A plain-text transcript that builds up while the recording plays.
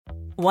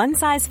One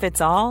size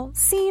fits all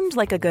seemed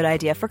like a good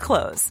idea for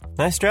clothes.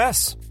 Nice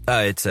dress.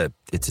 It's a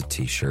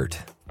t-shirt.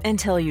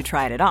 Until you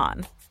tried it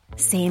on.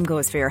 Same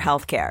goes for your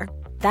healthcare.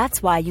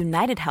 That's why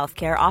United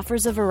Healthcare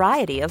offers a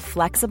variety of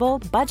flexible,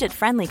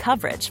 budget-friendly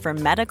coverage for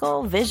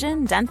medical,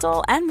 vision,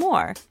 dental, and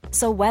more.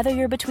 So whether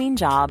you're between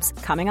jobs,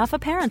 coming off a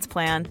parent's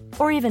plan,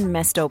 or even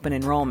missed open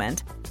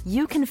enrollment,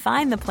 you can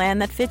find the plan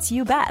that fits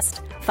you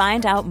best.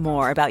 Find out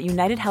more about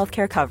United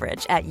Healthcare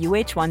coverage at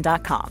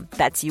uh1.com.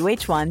 That's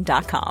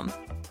uh1.com.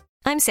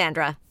 I'm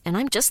Sandra, and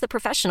I'm just the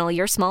professional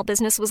your small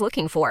business was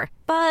looking for.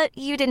 But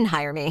you didn't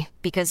hire me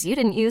because you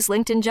didn't use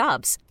LinkedIn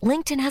Jobs.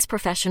 LinkedIn has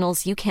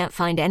professionals you can't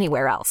find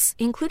anywhere else,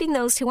 including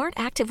those who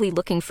aren't actively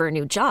looking for a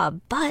new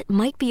job, but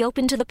might be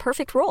open to the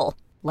perfect role,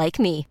 like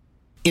me.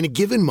 In a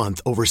given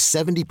month, over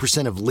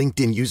 70% of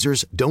LinkedIn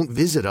users don't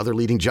visit other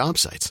leading job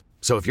sites.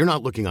 So if you're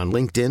not looking on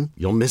LinkedIn,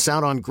 you'll miss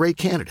out on great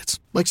candidates,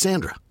 like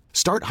Sandra.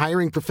 Start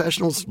hiring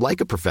professionals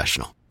like a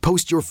professional.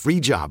 Post your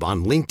free job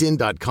on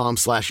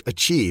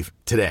linkedin.com/achieve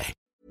today.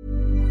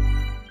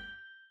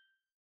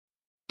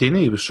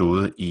 Denne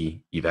episode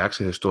i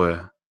iværksætterhistorie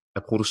er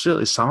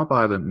produceret i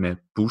samarbejde med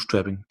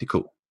bootstrapping.dk.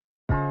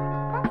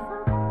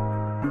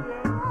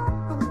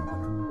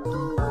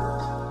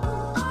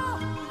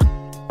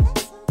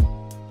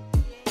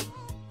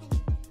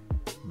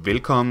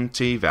 Velkommen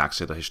til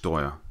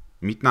iværksætterhistorier.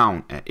 Mit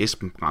navn er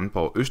Esben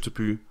Brandborg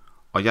Østerby,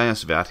 og jeg er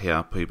jeres vært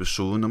her på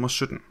episode nummer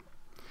 17.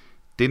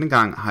 Denne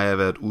gang har jeg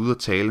været ude at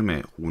tale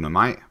med Rune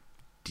Maj,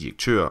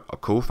 direktør og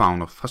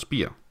co-founder fra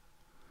Spir.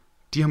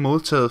 De har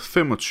modtaget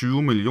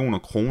 25 millioner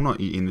kroner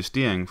i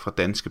investering fra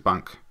Danske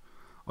Bank,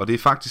 og det er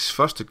faktisk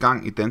første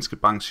gang i Danske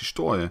Banks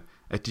historie,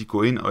 at de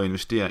går ind og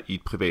investerer i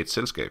et privat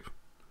selskab.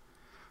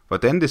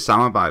 Hvordan det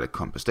samarbejde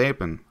kom på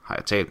stablen, har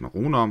jeg talt med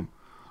Rune om,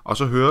 og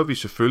så hører vi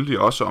selvfølgelig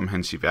også om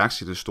hans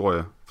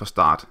iværksætterhistorie fra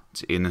start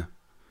til ende.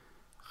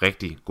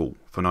 Rigtig god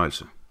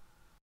fornøjelse.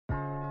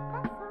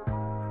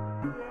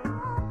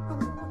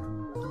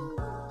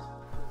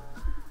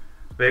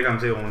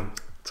 Velkommen til, Rune.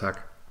 Tak.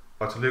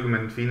 Og tillykke med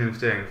den fine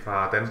investering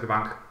fra Danske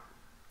Bank.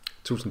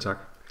 Tusind tak.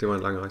 Det var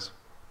en lang rejse.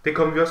 Det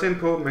kommer vi også ind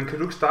på, men kan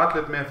du ikke starte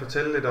lidt med at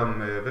fortælle lidt om,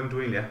 hvem du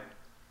egentlig er?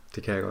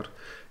 Det kan jeg godt.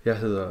 Jeg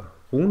hedder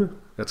Rune,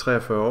 jeg er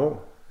 43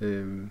 år,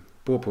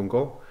 bor på en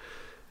gård,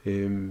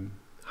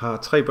 har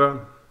 3 børn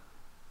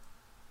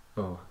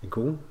og en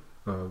kone,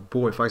 og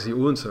bor faktisk i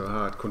Odense og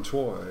har et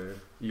kontor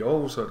i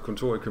Aarhus og et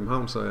kontor i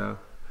København, så jeg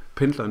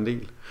pendler en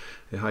del.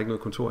 Jeg har ikke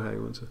noget kontor her i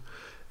Odense.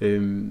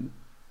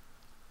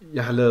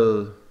 Jeg har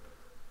lavet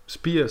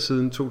Spir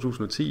siden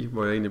 2010,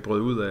 hvor jeg egentlig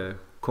brød ud af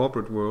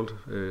corporate world,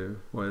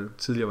 hvor jeg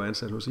tidligere var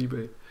ansat hos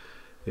eBay,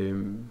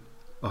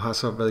 og har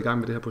så været i gang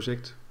med det her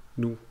projekt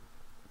nu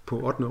på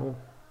 8.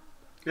 år.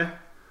 Ja,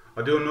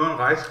 og det var noget af en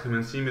rejse, kan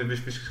man sige, men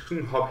hvis vi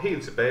skal hoppe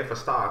helt tilbage fra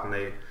starten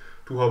af,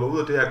 du hopper ud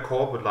af det her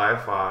corporate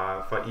life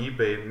fra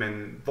eBay,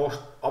 men hvor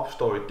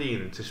opstår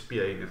ideen til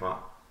Spir egentlig fra?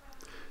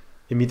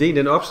 Jamen ideen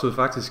den opstod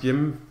faktisk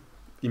hjemme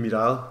i mit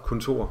eget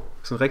kontor.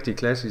 Sådan en rigtig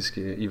klassisk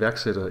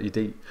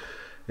iværksætter-idé,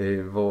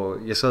 hvor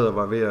jeg sad og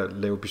var ved at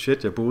lave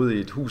budget. Jeg boede i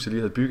et hus, jeg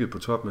lige havde bygget på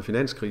toppen af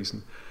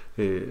finanskrisen.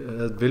 Jeg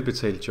havde et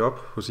velbetalt job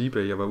hos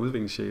eBay. Jeg var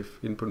udviklingschef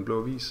inde på Den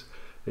Blå Avis.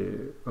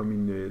 Og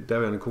min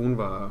daværende kone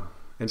var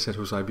ansat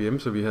hos IBM,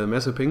 så vi havde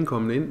masser af penge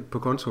kommende ind på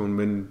kontoen,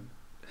 men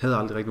havde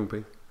aldrig rigtig nogen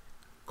penge.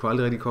 Kunne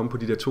aldrig rigtig komme på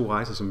de der 2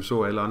 rejser, som vi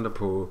så alle andre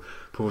på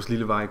vores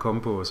lille vej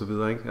komme på og så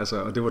videre, ikke?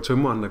 Altså, og det var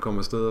tømreren, der kom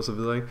afsted og så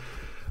videre, ikke?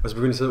 Og så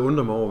begyndte jeg at sidde og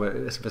undre mig over,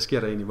 hvad sker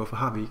der egentlig? Hvorfor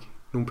har vi ikke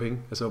nogen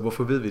penge? Altså,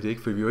 hvorfor ved vi det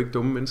ikke? For vi er jo ikke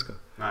dumme mennesker.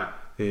 Nej.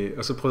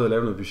 Og så prøvede jeg at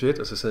lave noget budget,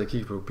 og så sad jeg og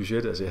kiggede på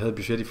budgettet. Altså, jeg havde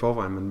budget i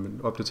forvejen, men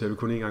opdaterede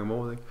kun 1 gang om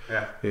året, ikke?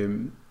 Ja.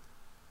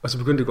 Og så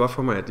begyndte det godt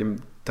for mig, at jamen,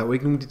 der er jo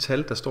ikke nogen af de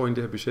tal, der står i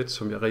det her budget,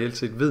 som jeg reelt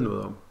set ved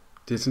noget om.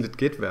 Det er sådan lidt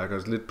gætværk,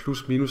 og lidt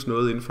plus minus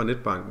noget inden for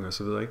netbanken og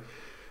så videre, ikke?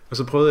 Og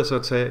så prøvede jeg så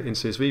at tage en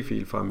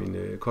CSV-fil fra min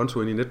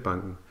konto ind i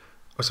netbanken,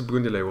 og så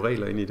begyndte jeg at lave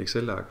regler ind i et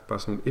Excel-ark, bare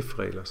sådan nogle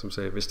if-regler, som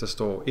sagde, hvis der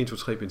står 1, 2,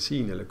 3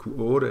 benzin, eller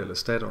Q8, eller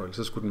Statoil,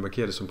 så skulle den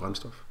markere det som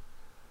brændstof.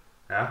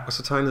 Ja. Og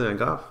så tegnede jeg en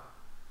graf,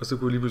 og så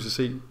kunne jeg lige pludselig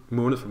se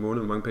måned for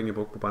måned, hvor mange penge jeg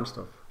brugte på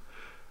brændstof.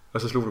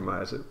 Og så slog det mig,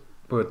 altså,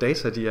 hvor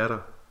data de er der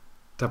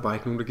er bare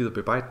ikke nogen, der gider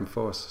bearbejde dem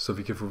for os, så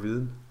vi kan få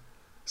viden.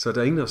 Så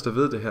der er ingen af os, der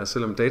ved det her,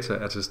 selvom data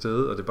er til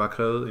stede, og det bare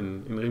krævede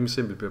en rimelig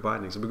simpel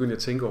bearbejdning. Så begyndte jeg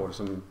at tænke over det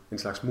som en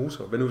slags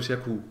motor. Hvad nu hvis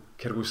jeg kunne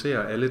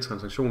kategorisere alle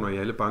transaktioner i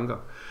alle banker,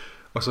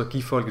 og så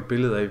give folk et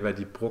billede af, hvad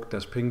de brugte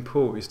deres penge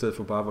på, i stedet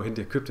for bare, hvorhen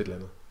de har købt et eller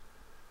andet.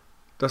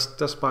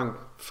 Der sprang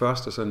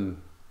første sådan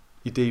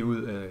idé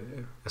ud af,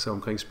 altså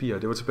omkring Spir.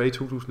 Det var tilbage i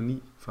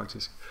 2009,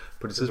 faktisk.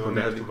 På det tidspunkt,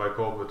 det var mens du var i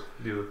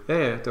corporate-livet?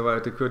 Ja,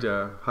 det kørte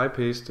jeg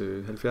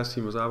high-paced, 70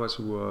 timers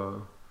arbejdsuge,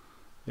 og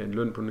en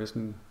løn på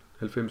næsten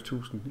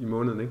 90.000 i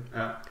måneden, ikke?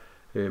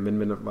 Ja.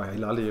 Men var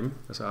jeg aldrig hjemme.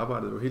 Altså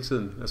arbejdede jo hele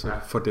tiden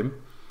for dem.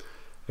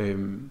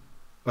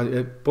 Og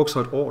jeg brugte så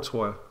et år,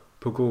 tror jeg,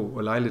 på at gå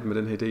og lege lidt med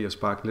den her idé og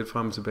sparke lidt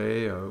frem og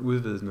tilbage og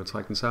udvide den og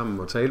trække den sammen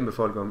og tale med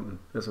folk om den.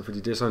 Altså fordi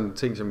det er sådan en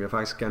ting, som jeg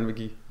faktisk gerne vil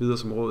give videre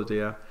som råd. Det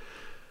er,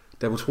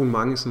 der er utrolig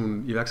mange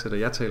sådan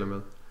iværksættere, jeg taler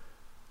med,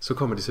 så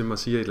kommer de simpelthen og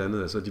siger et eller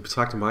andet. Altså, de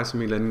betragter mig som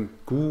en eller anden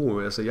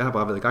guru. Altså, jeg har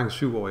bare været i gang i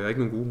 7 år, jeg er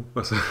ikke nogen guru.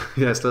 Altså,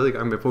 jeg er stadig i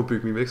gang med at prøve at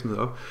bygge min virksomhed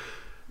op.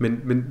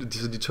 Men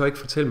de tør ikke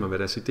fortælle mig, hvad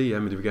deres idé er,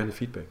 men de vil gerne have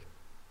feedback.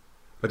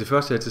 Og det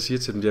første, jeg altid siger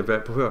til dem, det er,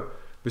 på hør,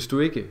 hvis du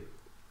ikke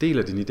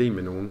deler din idé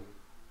med nogen,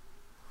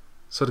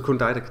 så er det kun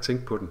dig, der kan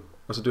tænke på den,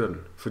 og så dør den.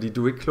 Fordi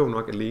du er ikke klog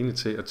nok alene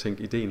til at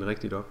tænke idéen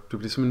rigtigt op. Du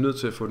bliver simpelthen nødt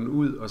til at få den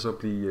ud, og så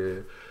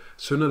blive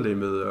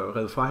sønderlemmet og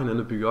reddet fra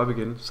hinanden og bygge op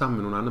igen, sammen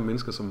med nogle andre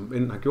mennesker, som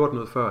enten har gjort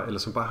noget før, eller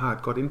som bare har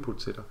et godt input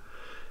til dig.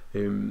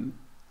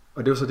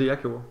 Og det var så det, jeg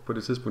gjorde på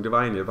det tidspunkt. Det var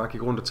egentlig, at jeg bare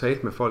gik rundt og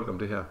talte med folk om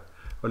det her.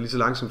 Og lige så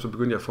langsomt så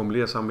begyndte jeg at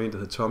formulere sammen med en, der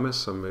hed Thomas,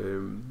 som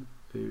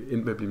endte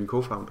med at blive min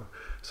co-founder,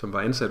 som var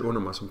ansat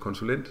under mig som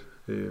konsulent.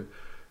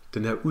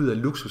 Den her ud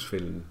af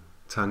luksusfælden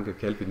tanke,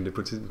 kaldte vi den det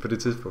på det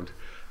tidspunkt.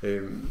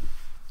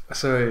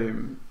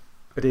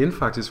 Og det endte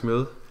faktisk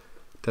med,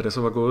 da der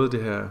så var gået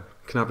det her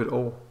knap et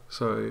år,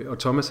 og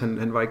Thomas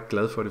han var ikke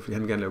glad for det, fordi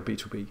han ville gerne lave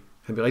B2B.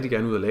 Han ville rigtig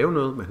gerne ud og lave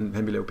noget, men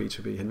han ville lave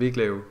B2B. Han ville ikke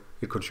lave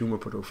et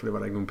consumer-produkt, for det var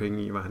der ikke nogen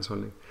penge i, var hans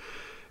holdning.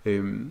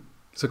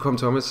 Så kom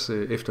Thomas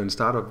efter en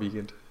startup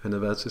weekend, han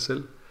havde været til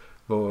selv,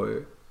 hvor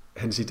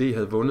hans idé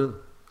havde vundet.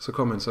 Så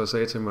kom han så og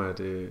sagde til mig,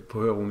 at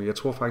på hør, Rune, jeg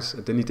tror faktisk,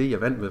 at den idé,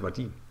 jeg vandt med, var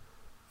din.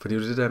 For det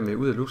er jo det der med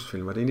ud af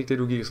luksusfilm. Var det egentlig ikke det,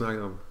 du gik og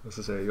snakkede om? Og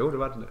så sagde jeg, jo, det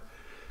var den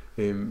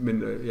der.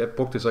 Men jeg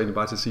brugte det så egentlig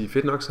bare til at sige,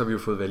 fedt nok, så har vi jo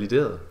fået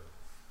valideret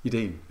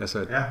ideen. Altså,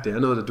 det er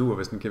noget, der duer,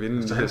 hvis den kan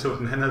vinde. Så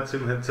han havde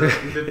simpelthen taget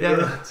den lidt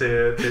videre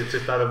til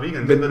Startup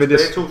Weekend. Men tilbage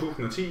i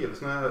 2010 eller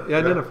sådan noget.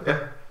 Ja, netop. Ja.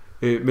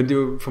 Men det er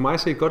jo for mig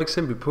et godt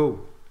eksempel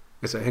på,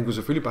 altså han kunne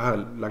selvfølgelig bare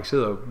have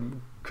lanceret og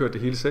kørt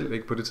det hele selv,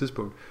 ikke, på det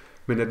tidspunkt.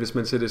 Men at hvis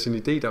man sætter sin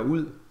idé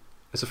derud,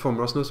 altså får man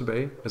også noget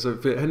tilbage.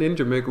 Altså han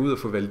endte jo med at gå ud og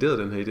få valideret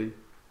den her idé.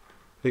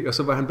 Ikke? Og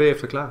så var han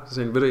bagefter klar. Så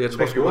sagde han, ved du, jeg tror,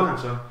 hvad gjorde han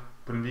så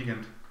på den weekend?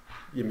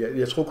 Jamen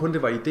jeg tror kun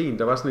det var ideen.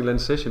 Der var sådan en eller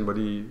anden session, hvor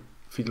de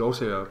fik lov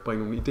til at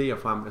bringe nogle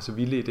idéer frem, altså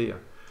vilde idéer.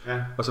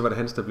 Ja. Og så var det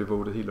hans, der blev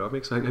votet helt op.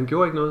 Ikke? Så han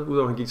gjorde ikke noget,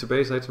 udover han gik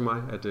tilbage og sagde til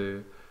mig, at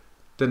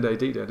den der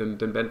idé der,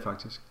 den vandt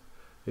faktisk.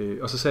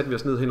 Og så satte vi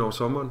os ned hen over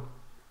sommeren,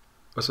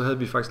 og så havde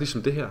vi faktisk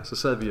ligesom det her, så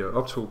sad vi og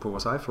optog på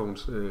vores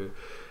iPhones,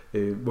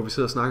 hvor vi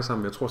sidder og snakker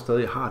sammen. Jeg tror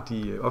stadig, jeg har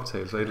de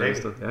optagelser et eller andet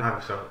sted. Ja.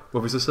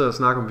 Hvor vi så sidder og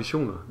snakker om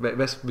visioner.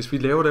 Hvis vi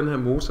laver den her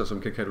motor,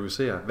 som kan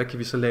kategorisere, hvad kan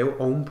vi så lave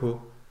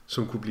ovenpå,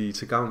 som kunne blive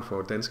til gavn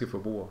for danske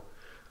forbrugere?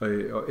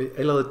 Og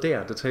allerede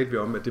der talte vi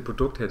om, at det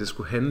produkt her, det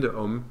skulle handle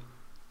om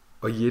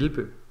at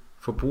hjælpe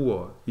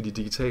forbrugere i det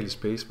digitale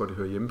space, hvor det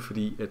hører hjemme,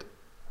 fordi at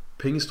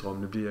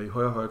pengestrømmene bliver i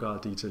højere og højere grad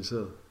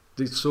digitaliseret.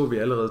 Det så vi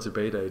allerede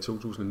tilbage der i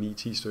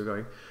 2009-10 stykker,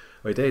 ikke?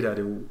 Og i dag der er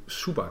det jo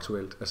super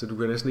aktuelt. Altså du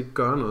kan næsten ikke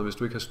gøre noget, hvis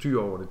du ikke har styr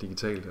over det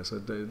digitalt. Altså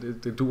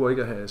det duer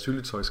ikke at have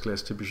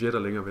syltetøjsglas til budgetter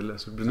længere, vel?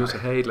 Altså du bliver nødt til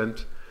at have et eller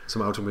andet,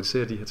 som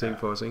automatiserer de her ting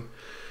for os, ikke?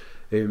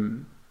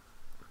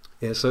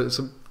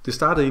 Så det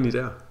startede egentlig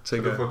der,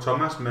 tænker jeg. Så du får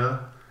Thomas med.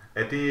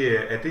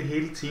 Er det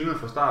hele teamet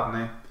fra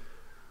starten af?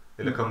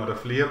 Eller kommer der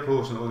flere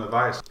på sådan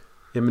undervejs?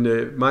 Jamen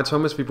mig og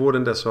Thomas, vi bruger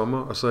den der sommer,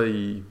 og så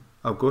i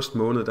august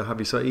måned, der har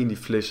vi så egentlig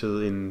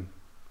flashet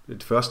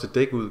et første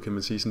dæk ud, kan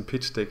man sige, sådan en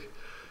pitch dæk,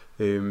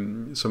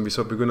 som vi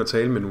så begynder at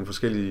tale med nogle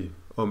forskellige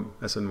om,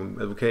 altså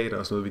nogle advokater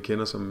og sådan noget, vi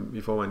kender, som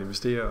i forvejen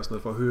investerer og sådan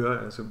noget, for at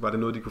høre, altså var det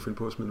noget, de kunne finde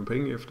på at smide nogle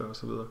penge efter og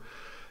så videre.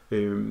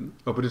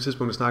 Og på det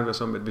tidspunkt snakker vi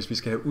også om, at hvis vi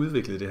skal have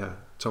udviklet det her,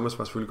 Thomas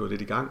var selvfølgelig gået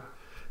lidt i gang,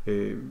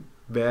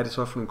 hvad er det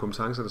så for nogle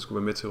kompetencer, der skulle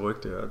være med til at rykke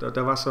det? Og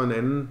der var så en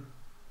anden,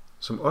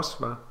 som også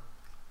var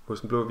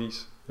hos Den Blå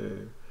Avis,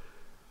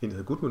 en der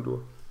hed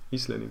Gudmundur,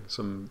 islænding,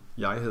 som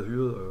jeg havde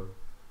hyret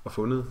og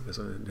fundet.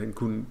 Altså han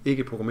kunne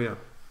ikke programmere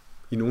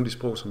i nogle af de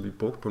sprog, som vi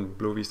brugte på Den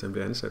Blå Avis, da han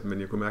blev ansat,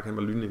 men jeg kunne mærke, at han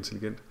var lynende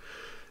intelligent.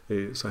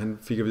 Så han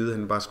fik at vide, at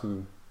han bare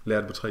skulle lære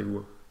det på 3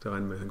 uger. Det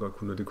regnede med, at han godt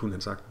kunne, og det kunne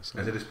han sagtens.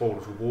 Altså det sprog,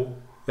 du skulle bruge?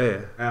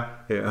 Ja.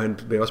 Og han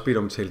blev også bedt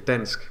om at tale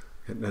dansk.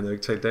 Han havde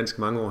ikke talt dansk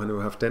mange år, han havde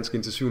jo haft dansk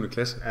indtil 7.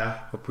 klasse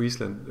og på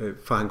Island,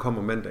 fra han kom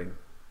om mandagen.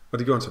 Og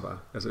det gjorde han så bare.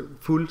 Altså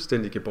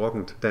fuldstændig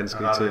gebrokkent dansk,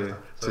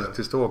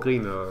 til stor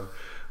grin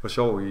og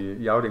sjov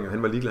i afdelinger.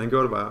 Han var ligeglad, han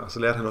gjorde det bare, og så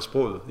lærte han også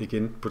sproget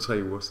igen på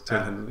 3 uger, så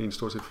talte han en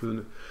stort set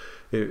flydende.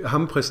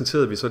 Ham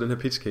præsenterede vi så den her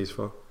pitch case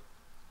for,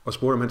 og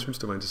spurgte, om han syntes,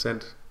 det var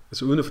interessant.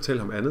 Altså uden at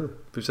fortælle ham andet.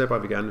 Vi sagde bare,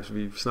 at vi gerne,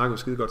 vi snakkede jo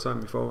skide godt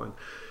sammen i forvejen.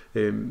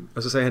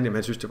 Og så sagde han, at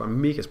han syntes, det var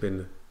mega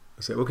spændende.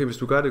 Og sagde, okay, hvis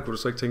du gør det, kunne du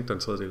så ikke tænke dig en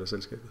tredjedel af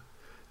selskabet.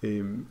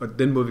 Og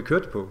den måde, vi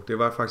kørte på, det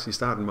var faktisk i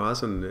starten meget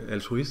sådan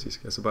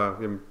altruistisk. Altså bare,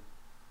 jamen,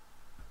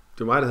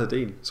 det var mig, der havde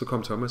det en. Så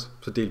kom Thomas,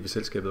 så delte vi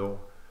selskabet over.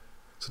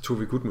 Så tog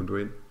vi Gudmundur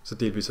ind, så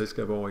delte vi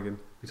selskabet over igen.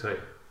 I 3?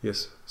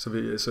 Yes.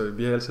 Så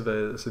vi har altid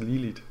været så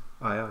ligeligt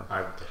ejere.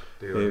 Nej,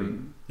 det er jo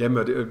jamen,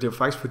 og det var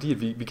faktisk fordi,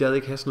 at vi gad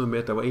ikke have sådan noget med,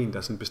 at der var en,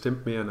 der sådan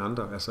bestemt mere end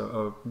andre. Altså,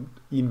 og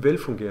i en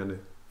velfungerende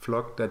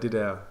flok, der er det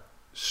der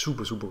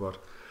super, super godt.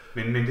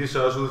 Men det er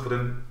så også ud fra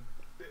den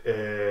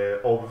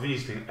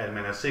overbevisning, at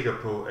man er sikker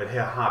på, at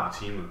her har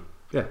vi teamet.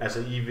 Ja. Altså,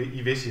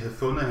 I vidste, I havde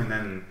fundet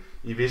hinanden.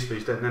 I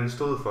vidste, hvad hinanden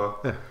stod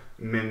for. Ja.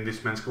 Men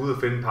hvis man skal ud og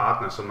finde en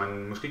partner, som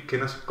man måske ikke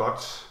kender så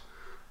godt,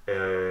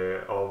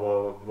 og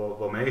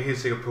hvor man ikke er helt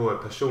sikker på, at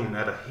passionen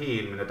er der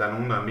helt, men at der er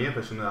nogen, der er mere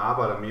passionerede og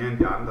arbejder mere end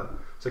de andre,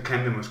 så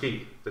kan det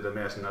måske, det der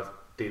med sådan at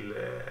dele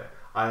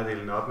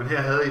ejerdelen op. Men her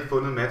havde I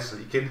fundet matchet,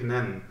 I kendte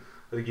hinanden,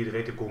 og det giver det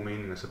rigtig god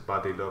mening, at så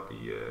bare dele op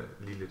i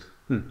lige lidt.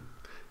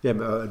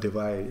 Jamen, og det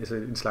var altså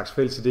en slags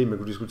fælles idé, man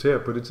kunne diskutere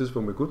på det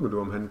tidspunkt med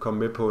Gudmundur, om han kom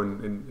med på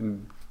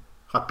en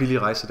ret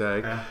billig rejse der,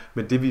 ikke? Ja.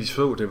 Men det vi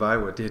så, det var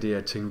jo, at det her er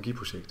et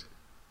teknologiprojekt.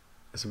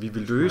 Altså vi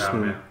vil løse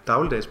nogle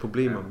dagligdags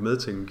problemer med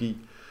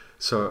teknologi,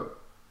 så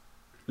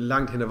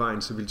langt hen ad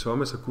vejen, så vil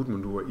Thomas og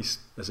Gudmundur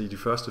i de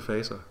første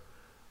faser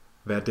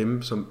være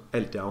dem, som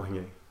alt det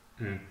afhænger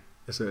af.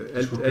 Altså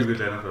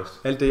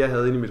alt det jeg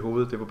havde inde i mit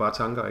hoved, det var bare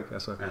tanker, ikke?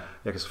 Altså,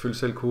 jeg kan selvfølgelig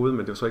selv kode, men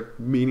det var så ikke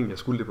meningen, jeg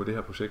skulle det på det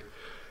her projekt.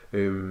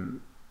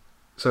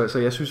 Så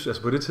jeg synes,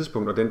 altså på det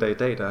tidspunkt, og den dag i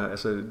dag,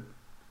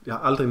 jeg har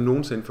aldrig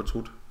nogensinde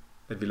fortrudt,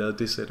 at vi lavede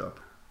det setup.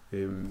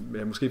 Jeg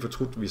har måske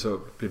fortrudt, at vi så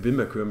blev ved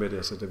med at køre med det,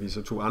 altså da vi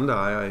så tog andre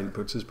ejere ind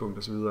på et tidspunkt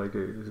og så videre, ikke?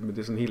 Men det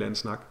er sådan en helt anden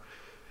snak.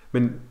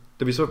 Men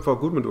da vi så får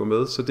Gudmundur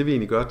med, så det vi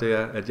egentlig gør, det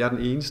er, at jeg er den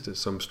eneste,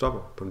 som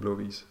stopper på en blå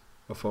vis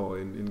og får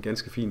en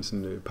ganske fin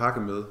sådan,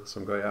 pakke med,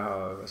 som gør, at jeg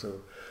har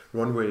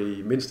runway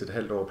i mindst et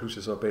halvt år, plus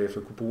jeg så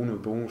bagefter kunne bruge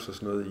noget bonus og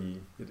sådan noget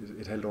i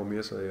et halvt år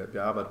mere, så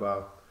jeg arbejder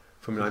bare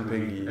for min egen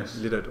penge i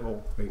lidt af et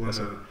år. Ikke?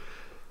 Altså,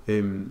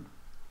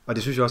 og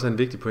det synes jeg også er en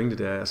vigtig pointe,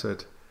 det er, altså,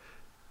 at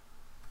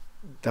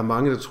der er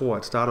mange, der tror,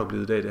 at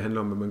startup-livet i dag, det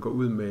handler om, at man går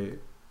ud med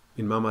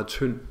en meget, meget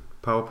tynd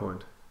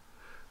PowerPoint,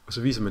 og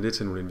så viser man det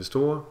til nogle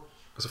investorer,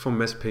 og så får man en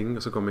masse penge,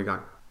 og så går man i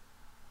gang.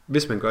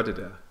 Hvis man gør det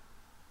der,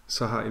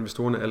 så har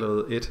investorerne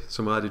allerede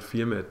så meget af dit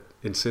firma, at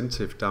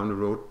incentive down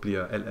the road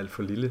bliver alt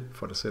for lille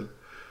for dig selv.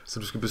 Så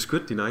du skal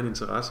beskytte dine egne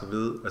interesser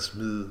ved at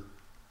smide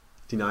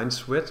din egen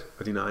sweat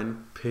og dine egne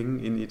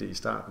penge ind i det i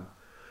starten.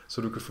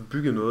 Så du kan få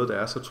bygget noget, der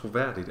er så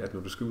troværdigt, at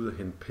når du skal ud og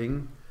hente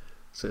penge,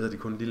 så æder de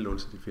kun en lille lån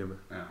til dit firma.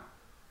 Ja.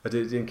 Og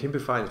det er en kæmpe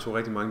fejl, jeg tror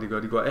rigtig mange de gør.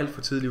 De går alt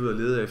for tidligt ud og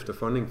leder efter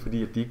funding,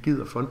 fordi at de ikke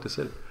gider fonde det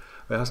selv.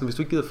 Og jeg har sådan, hvis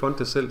du ikke gider fonde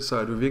det selv, så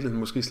er du i virkeligheden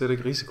måske slet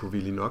ikke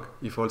risikovillig nok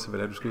i forhold til, hvad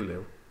det er, du skal ud og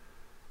lave.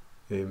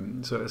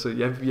 Så altså,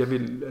 jeg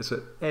vil altså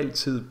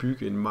altid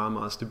bygge en meget,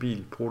 meget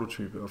stabil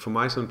prototype. Og for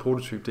mig så en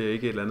prototype, det er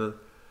ikke et eller andet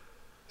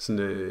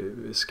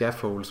sådan,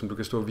 scaffold, som du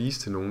kan stå og vise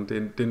til nogen.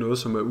 Det er noget,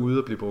 som er ude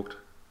at blive brugt.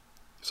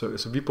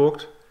 Så vi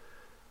brugte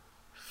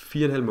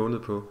 4,5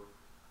 måneder på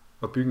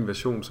at bygge en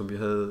version, som vi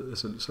havde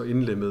så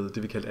indlemmet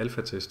det, vi kaldte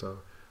alfa-tester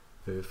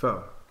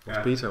før vores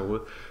beta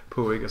overhovedet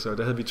på. Ikke? Altså,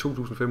 der havde vi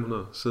 2.500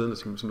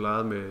 siddende, som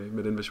legede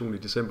med den version i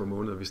december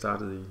måned, og vi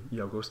startede i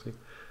august. Ikke?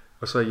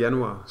 Og så i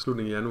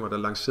slutningen af januar, der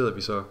lancerede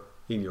vi så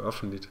egentlig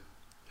offentligt.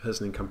 Jeg havde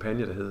sådan en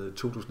kampagne, der hed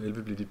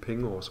 2011 bliver dit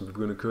pengeår, som vi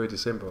begyndte at køre i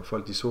december, og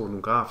folk de så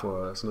nogle grafer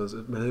og sådan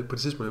noget. Man havde, på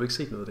det tidspunkt havde vi ikke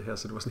set noget af det her,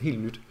 så det var sådan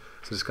helt nyt.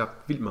 Så det skabte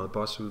vildt meget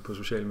buzz ud på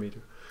sociale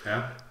medier.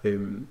 Ja.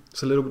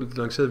 Så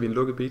lancerede vi en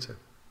lukket beta,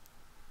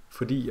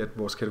 fordi at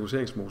vores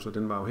kategoriseringsmotor,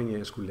 den var afhængig af, at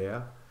jeg skulle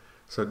lære.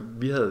 Så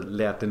vi havde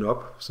lært den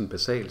op sådan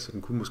basalt, så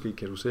den kunne måske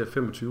kategorisere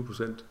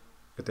 25%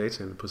 af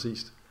dataene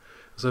præcist.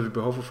 Og så havde vi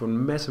behov for at få en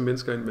masse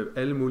mennesker ind med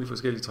alle mulige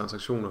forskellige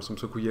transaktioner, som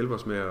så kunne hjælpe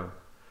os med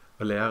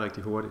at lære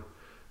rigtig hurtigt.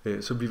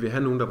 Så vi ville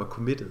have nogen, der var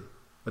committed.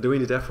 Og det var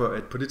egentlig derfor,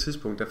 at på det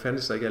tidspunkt, der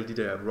fandtes der ikke alle de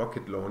der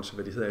rocket launch,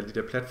 hvad de hedder, alle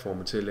de der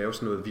platforme til at lave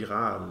sådan noget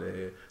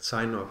viral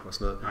sign-up og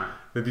sådan noget. Nej.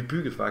 Men vi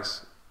byggede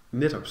faktisk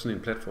netop sådan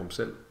en platform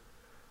selv.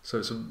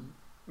 Så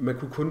man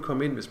kunne kun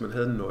komme ind, hvis man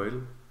havde en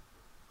nøgle.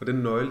 Og den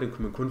nøgle, den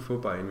kunne man kun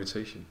få by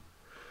invitation.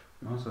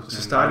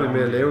 Så startede vi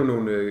med at lave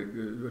nogle,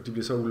 og de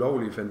blev så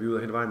ulovlige, fandt vi ud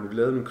af hen vejen, men vi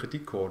lavede nogle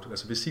kreditkort,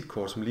 altså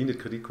visitkort, som lignede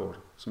et kreditkort,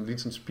 som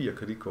lignede sådan en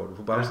spir-kreditkort, og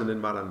på bagsiden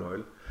den var der en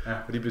nøgle. Ja.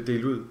 Og de blev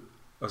delt ud,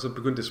 og så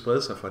begyndte det at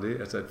sprede sig fra det,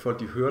 altså at folk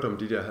de hørte om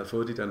de der, havde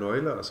fået de der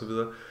nøgler og så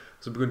videre,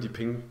 så begyndte de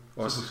penge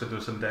også. Så det var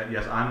sådan, at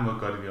jeres egen måde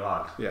gør det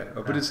viralt. Ja,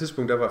 og på det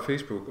tidspunkt, der var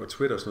Facebook og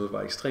Twitter og sådan noget,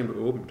 var ekstremt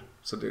åbent,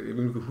 så det, jeg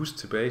kan huske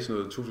tilbage i sådan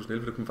noget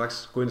 2011, der kunne man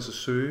faktisk gå ind og så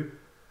søge,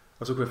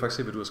 og så kunne jeg faktisk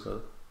se, hvad du har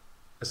skrevet.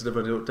 Altså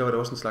der var der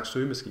også en slags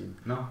søgemaskine.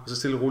 No. Og så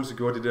stille og roligt så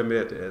gjorde det der med,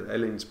 at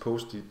alle ens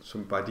post,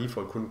 som by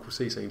default kunne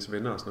se sig ens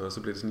venner og sådan noget, og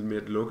så blev det sådan lidt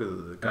mere et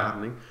lukket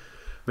garden, ikke?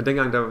 Men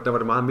dengang, der var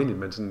det meget almindeligt, at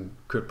man sådan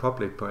kørte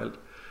public på alt.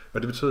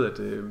 Og det betød,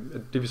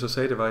 at det vi så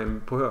sagde, det var,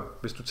 jamen, prøv at høre,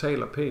 hvis du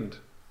taler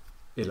pænt,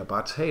 eller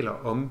bare taler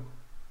om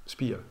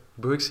Spir,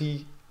 du behøver ikke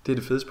sige, det er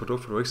det fedeste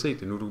produkt, for du har ikke set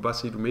det nu, du kan bare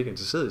sige, at du er mega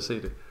interesseret i at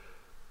se det,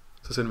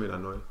 så sender vi dig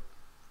en nøgle.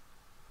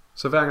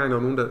 Så hver gang der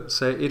var nogen, der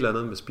sagde et eller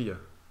andet med Spir,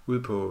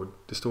 ude på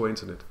det store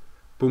internet,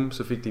 bum,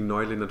 så fik de en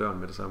nøgle ind ad døren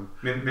med det samme.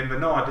 Men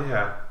hvornår er det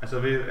her? Altså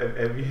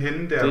er vi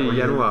henne der? Det er i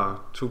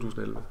januar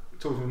 2011.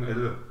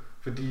 2011.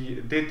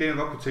 Fordi det jeg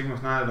godt kunne tænke mig at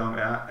snakke om,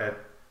 er, at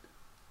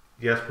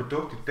jeres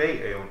produkt i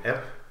dag er jo en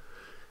app.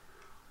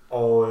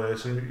 Og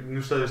som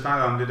nu stadig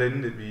snakker om det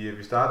derinde,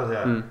 vi startede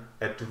her,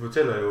 at du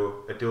fortæller jo,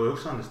 at det var jo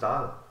ikke sådan, det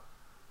startede.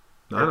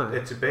 Nej.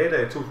 At tilbage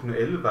der i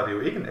 2011 var det jo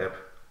ikke en app.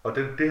 Og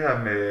det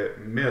her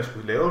med at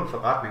skulle lave en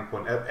forretning på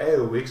en app, er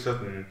jo ikke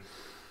sådan,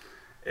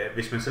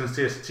 hvis man sådan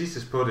ser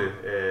statistisk på det,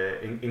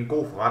 en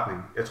god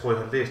forretning. Jeg tror,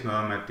 jeg har læst noget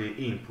om, at det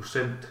er 1%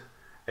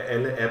 af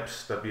alle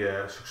apps, der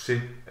bliver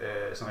succes,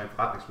 sådan rent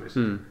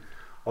forretningsmæssigt.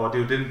 Og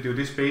det er jo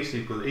det space,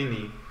 I er gået ind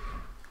i.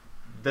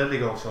 Hvad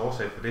ligger også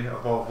årsag for det,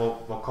 og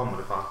hvor kommer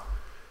det fra?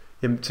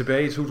 Jamen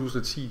tilbage i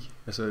 2010,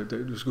 altså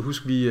du skal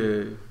huske,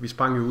 vi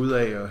sprang jo ud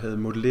af og havde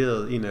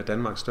modelleret en af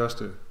Danmarks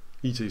største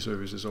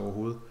IT-services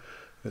overhovedet.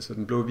 Altså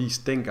den Blå Avis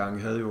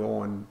dengang havde jo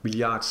over 1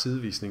 milliard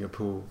sidevisninger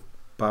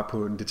bare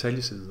på en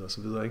detaljeside og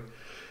så videre,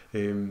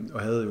 ikke?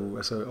 Og havde jo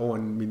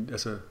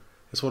altså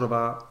jeg tror der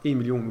var 1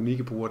 million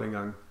unikke brugere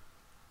dengang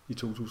i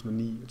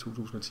 2009 og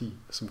 2010,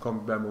 som kom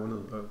hver måned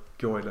og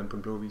gjorde et eller andet på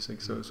en Blå Avis,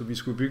 ikke? Så vi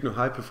skulle bygge noget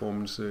high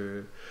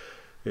performance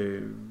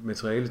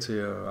materiale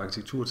til og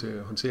arkitektur til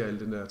at håndtere al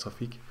den der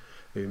trafik.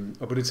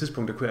 Og på det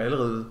tidspunkt, der kunne jeg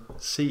allerede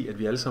se, at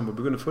vi alle sammen var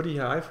begyndt at få de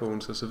her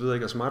iPhones og så videre,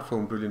 ikke? Og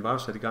smartphone-bølgen var jo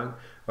sat i gang,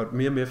 og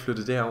mere og mere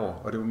flyttede derover.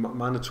 Og det var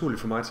meget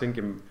naturligt for mig at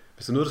tænke, jamen,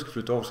 hvis der er noget, der skal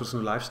flytte over, så er det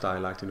sådan noget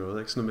lifestyle-agtigt noget,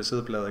 ikke? Sådan noget med at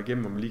sidde og bladre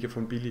igennem, og man lige kan få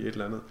en billig et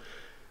eller andet.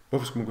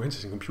 Hvorfor skulle man gå hen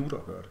til sin computer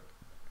og gøre det?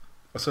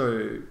 Og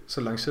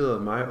så lancerede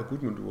mig og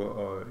Gudmundur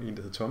og en,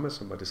 der hed Thomas,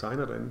 som var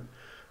designer derinde,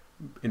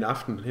 en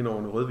aften hen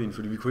over noget rødvin,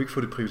 fordi vi kunne ikke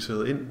få det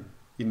prioriteret ind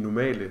i den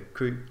normale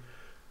kø.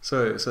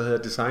 Så havde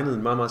jeg designet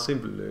en meget, meget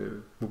simpel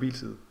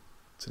mobilside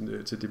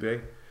til DBA,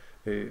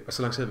 og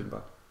så lancerede vi den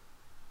bare.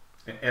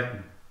 18?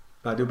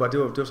 Nej, det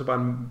var så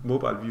bare en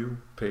mobile view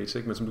page,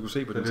 ikke? Men som du kunne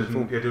se på den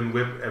telefon. Ja, det var en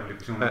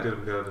web-applikation, ja, det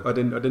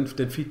du det. Og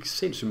den fik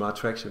sindssygt meget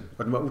traction,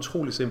 og den var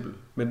utrolig simpel.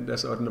 Men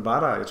altså, og den var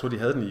der, jeg tror de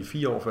havde den i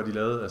 4 år, før de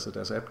lavede altså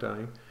deres app der,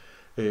 ikke?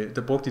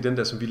 Der brugte de den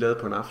der, som vi lavede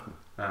på en aften,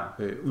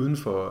 uden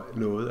for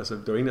noget. Altså,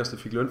 der var en af os, der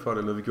fik løn for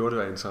det, noget vi gjorde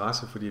det af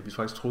interesse, fordi vi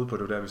faktisk troede på,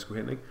 det var der, vi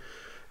skulle hen,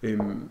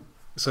 ikke?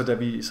 Så da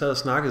vi sad og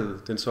snakkede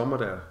den sommer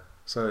der,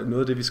 så noget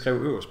af det, vi skrev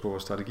øverst på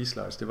vores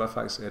strategislides, det var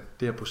faktisk, at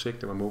det her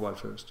projekt, det var mobile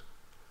first.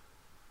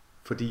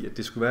 Fordi at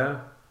det skulle være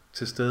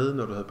til stede,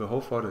 når du havde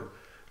behov for det.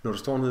 Når du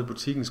står nede i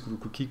butikken, skulle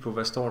du kunne kigge på,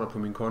 hvad står der på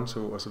min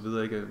konto, og så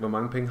videre, ikke? Hvor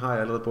mange penge har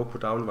jeg allerede brugt på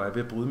dagligvarer,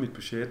 ved at bryde mit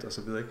budget, og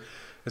så videre, ikke?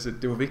 Altså,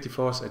 det var vigtigt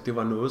for os, at det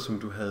var noget, som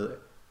du havde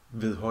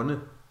ved hånde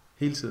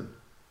hele tiden.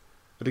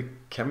 Og det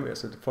kan man,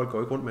 altså, folk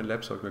går ikke rundt med en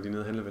laptop, når de er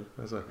nede og handler, vel?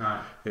 Altså,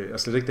 og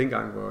slet ikke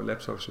dengang, hvor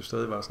laptops jo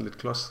stadig var sådan lidt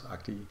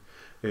klodsagtige.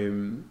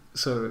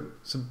 Så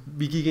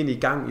vi gik ind i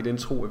gang i den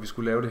tro, at vi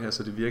skulle lave det her,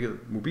 så det virkede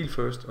mobil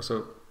first, og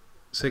så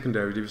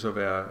secondary, det vil så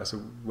være altså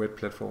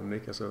webplatformen,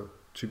 ikke? Altså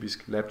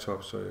typisk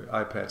laptops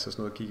og iPads og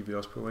sådan noget kiggede vi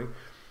også på, ikke?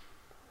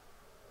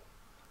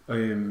 Og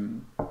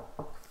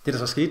det der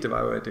så skete, det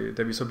var jo, at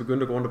da vi så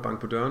begyndte at gå rundt og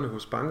banke på dørene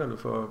hos bankerne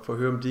for at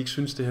høre, om de ikke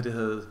synes det her det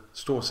havde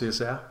stor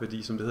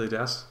CSR-værdi, som det hedder i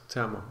deres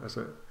termer.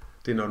 Altså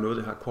det er når noget,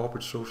 det har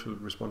corporate social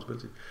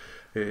responsibility.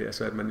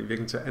 Altså at man i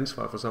virkeligheden tager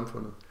ansvar for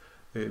samfundet.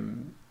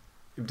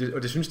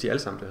 Og det synes de alle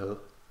sammen, det havde.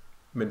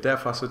 Men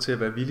derfra så til at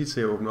være villige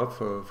til at åbne op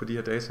for de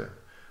her data,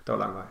 der var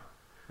lang vej.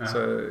 Ja.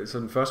 Så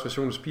den første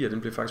version af Spir,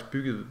 den blev faktisk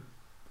bygget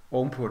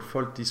ovenpå, at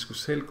folk de skulle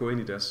selv gå ind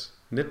i deres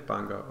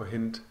netbanker og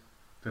hente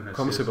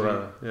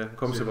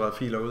kommeseparerede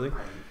filer ud,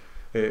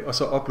 ikke? Og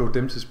så uploade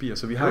dem til Spir.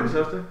 Så vi har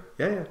det?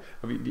 Ja.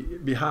 Og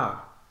vi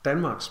har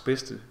Danmarks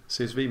bedste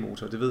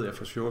CSV-motor, det ved jeg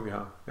for sure, vi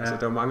har. Ja. Altså,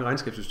 der er jo mange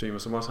regnskabssystemer,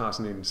 som også har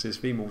sådan en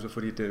CSV-motor,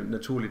 fordi det er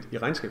naturligt i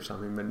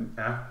regnskabssammenhæng,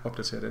 man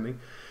opdaterer den, ikke?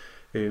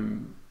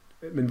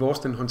 Men vores,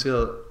 den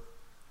håndterede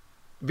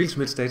hvilket som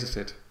helst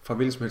datasæt fra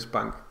hvilket som helst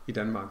bank i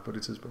Danmark på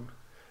det tidspunkt,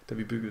 da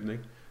vi byggede den,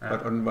 ikke? Ja.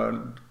 Og den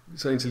var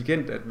så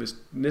intelligent, at hvis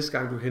næste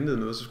gang du hentede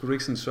noget, så skulle du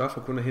ikke sådan sørge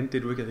for kun at hente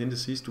det, du ikke havde hentet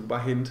sidst. Du kunne bare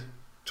hente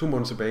 2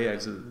 måneder tilbage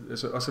altid.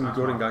 Altså, også som vi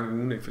gjorde det en gang i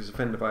ugen, ikke? Fordi så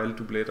fandt der bare alle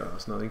dubletter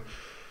og sådan noget,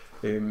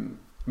 ikke?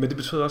 Men det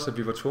betød også, at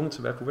vi var tvunget til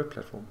at være på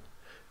webplatformen.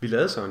 Vi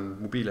lavede så en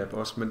mobilapp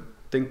også, men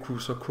den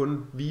kunne så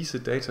kun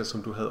vise data,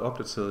 som du havde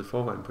opdateret i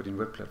forvejen på din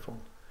webplatform.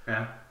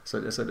 Ja. Så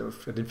altså,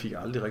 den fik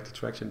aldrig rigtig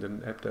traction,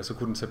 den app der. Så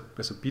kunne den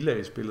tage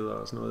bilagsbilleder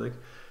og sådan noget,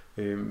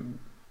 ikke?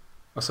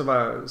 Og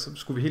så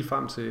skulle vi helt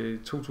frem til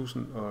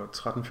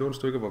 2013-14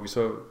 stykker, hvor vi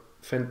så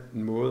fandt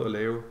en måde at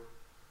lave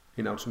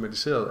en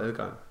automatiseret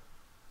adgang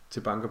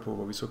til banker på,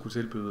 hvor vi så kunne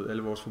tilbyde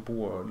alle vores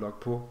forbrugere at logge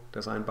på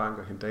deres egen bank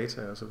og hente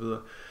data og så videre.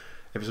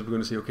 At vi så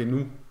begyndte at sige, okay,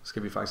 nu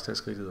skal vi faktisk tage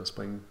skridtet og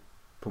springe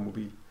på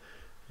mobil.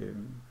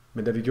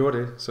 Men da vi gjorde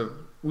det, så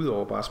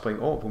udover bare at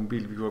springe over på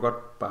mobil, vi kunne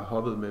godt bare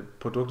hoppet med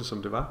produktet,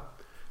 som det var,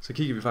 så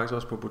kiggede vi faktisk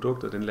også på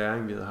produktet, den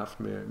læring, vi havde haft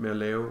med at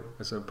lave.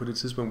 Altså på det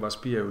tidspunkt var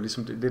Spir jo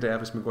ligesom det der er,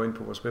 hvis man går ind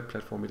på vores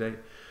webplatform i dag,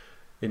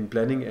 en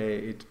blanding af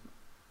et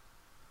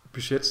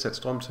budget sat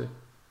strøm til,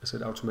 altså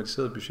et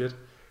automatiseret budget.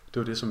 Det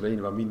var det, som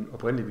egentlig var min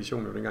oprindelige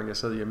vision, og dengang jeg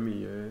sad hjemme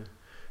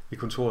i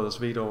kontoret og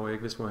svedte over, jeg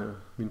ikke vidste, hvor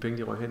mine penge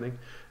de røg hen,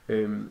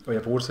 ikke? Og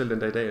jeg bruger det selv den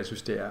dag i dag, jeg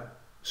synes, det er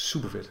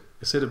super fedt.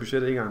 Jeg sætter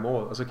budgettet en gang om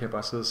året, og så kan jeg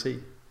bare sidde og se,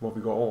 hvor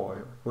vi går over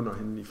under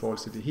hende i forhold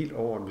til det helt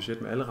overordnede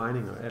budget med alle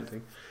regninger og alt,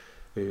 ikke?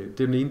 Det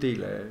er den ene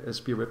del af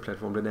Spir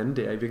webplatformen. Den anden,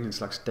 det er i virkeligheden en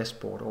slags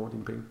dashboard over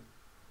dine penge.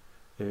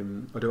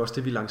 Og det var også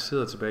det, vi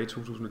lancerede tilbage i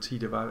 2010.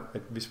 Det var,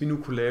 at hvis vi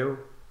nu kunne lave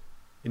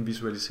en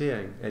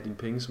visualisering af dine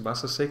penge, som var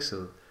så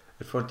sexet,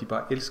 at folk de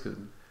bare elskede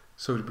den,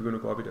 så ville de begynde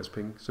at gå op i deres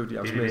penge. Så ville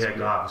de det er det her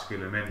grafiske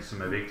element,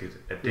 som er vigtigt.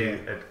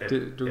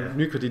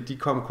 Nykredit, de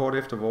kom kort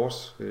efter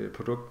vores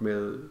produkt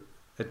med,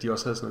 at de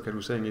også havde sådan noget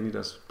kategorisering inde i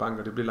deres bank,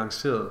 og det blev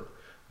lanceret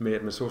med,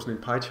 at man så sådan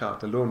en pie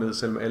chart, der lå ned,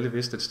 selvom alle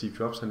vidste, at Steve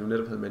Jobs han jo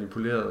netop havde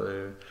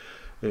manipuleret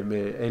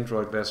med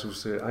Android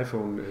versus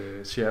iPhone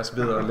shares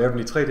ved at lave den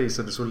i 3D,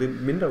 så det så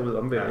lidt mindre ud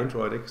om ved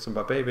Android, ikke? Som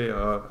var bagved,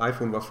 og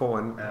iPhone var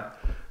foran. Ja.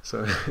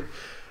 Så,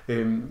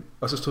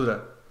 og så stod der,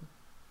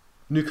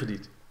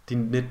 NyKredit, din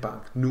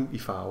netbank, nu i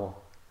farver.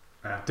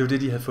 Ja. Det var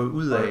det, de havde fået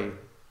ud af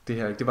det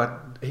her. Det var,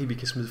 hey, vi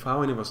kan smide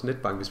farver ind i vores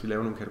netbank, hvis vi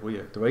laver nogle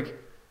kategorier. Det var ikke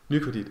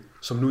NyKredit,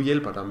 som nu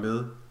hjælper dig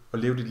med at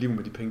leve dit liv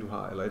med de penge, du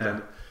har, eller et eller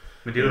andet.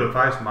 Men det er jo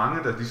faktisk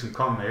mange, der ligesom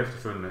kom med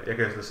efterfølgende. Jeg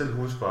kan altså selv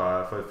huske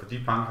for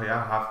de banker, jeg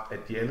har haft, at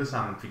de alle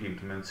sammen fik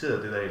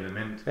implementeret det der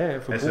element. Ja,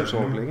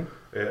 forbrugsoverblik, ikke?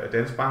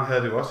 Dansk Bank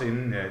havde det jo også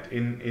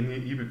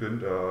inden I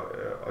begyndte,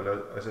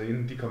 altså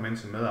inden de kom ind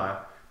som medejer.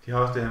 De har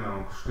også det her med, at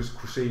man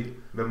kunne se,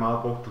 hvad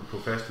meget brugte du på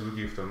faste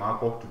udgifter, hvor meget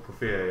brugte du på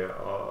ferie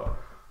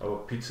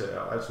og pizza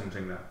og alt sådan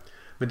ting der.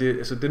 Men det,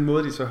 altså den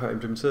måde, de så har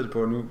implementeret det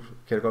på, nu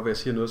kan det godt være, at jeg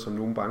siger noget, som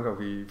nogle banker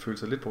vi føler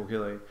sig lidt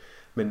provokeret af,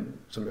 men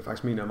som jeg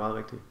faktisk mener er meget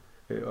rigtigt,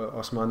 og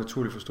også meget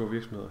naturligt for store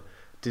virksomheder.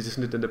 Det er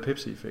sådan lidt den der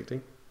Pepsi-effekt,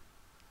 ikke?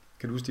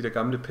 Kan du huske de der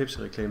gamle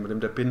Pepsi-reklamer,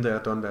 dem der been there,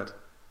 done that?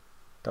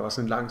 Der var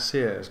sådan en lang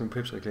serie af sådan nogle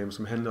Pepsi-reklamer,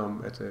 som handlede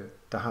om, at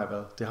der har jeg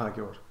været, det har jeg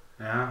gjort.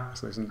 Ja.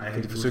 Sådan,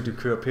 de forsøgte at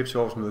køre Pepsi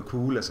over som noget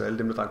cool, altså alle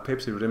dem, der drak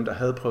Pepsi, det var dem, der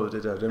havde prøvet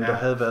det der, dem, der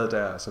havde været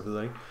der, og så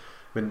videre, ikke?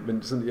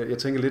 Men sådan, jeg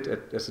tænker lidt, at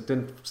altså,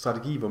 den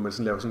strategi, hvor man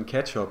sådan laver sådan en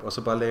catch-up, og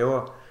så bare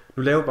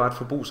laver bare et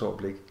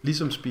forbrugsoverblik,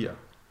 ligesom Spir.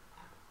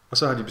 Og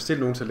så har de bestilt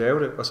nogen til at lave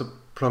det, og så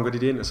plonker de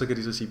det ind, og så kan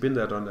de så sige, been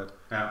there, done that.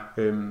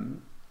 Ja.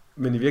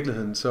 Men i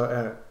virkeligheden, så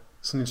er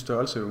sådan en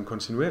størrelse jo en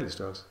kontinuerlig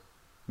størrelse,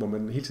 hvor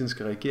man hele tiden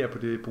skal reagere på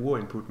det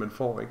brugerinput, man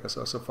får, ikke?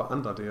 Og så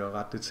forandre det og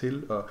rette det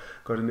til, og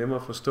gøre det nemmere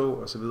at forstå,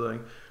 og så videre,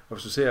 ikke? Og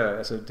hvis du ser,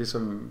 altså det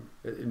som,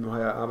 nu har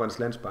jeg Arbejdernes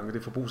Landsbank, og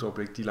det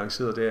forbrugsoverblik, de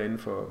lancerede derinde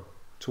for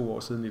 2 år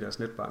siden i deres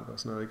netbank og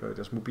sådan noget, ikke? Og i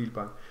deres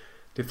mobilbank,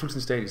 det er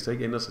fuldstændig statisk, der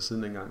ikke ændrer sig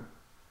siden dengang.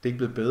 Det er ikke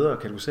blevet bedre,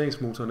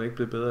 kategoriseringsmotoren er ikke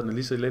blevet bedre, den er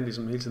lige så elendig,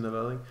 som den hele tiden har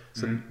været, ikke?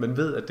 Så man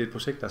ved, at det er et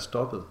projekt, der er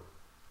stoppet,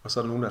 og så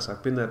er der nogen, der har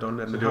sagt, been there, done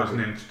that. Så det var sådan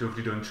det var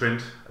fordi det var en trend,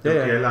 at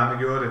alle andre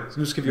gjorde det. Så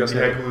nu skal vi også de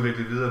har ikke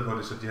udviklet videre på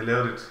det, så de har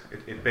lavet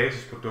et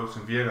basisprodukt,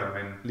 som virker,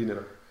 men lige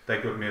netop. Der er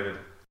ikke gjort mere ved det.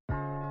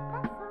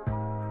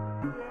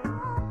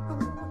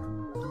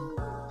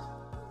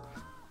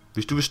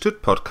 Hvis du vil støtte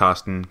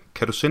podcasten,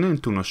 kan du sende en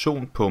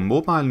donation på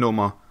mobile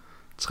nummer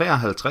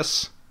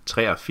 53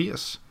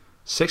 83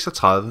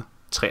 36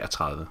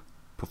 33.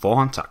 På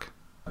forhånd tak.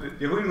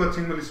 Jeg kunne ikke godt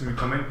tænke mig, ligesom vi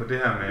kom ind på det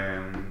her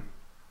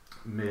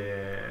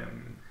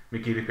med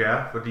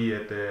GDPR, fordi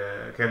at,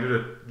 kan jeg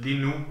lytte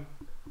lige nu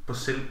på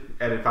selv,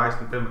 er det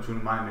faktisk den 25.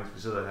 maj, mens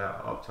vi sidder her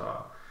og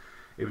optager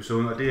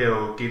episoden, og det er jo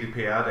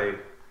GDPR-dag,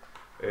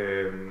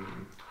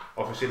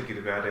 officielt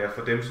GDPR-dag,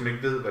 for dem som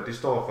ikke ved, hvad det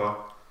står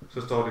for,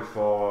 så står det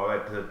for, at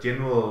det hedder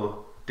General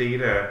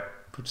Data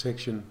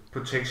Protection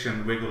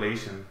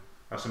Regulation,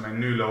 og som er en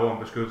ny lov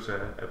om beskyttelse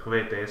af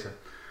privat data.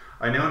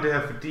 Og jeg nævner det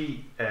her,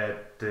 fordi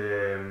at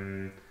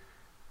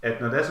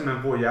når det er, som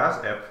man bruger jeres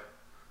app,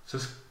 så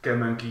skal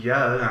man give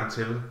jer adgang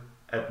til,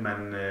 at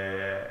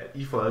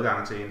I får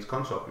adgang til ens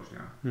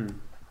kontooplysninger.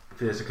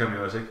 For så kan man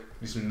jo også ikke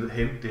ligesom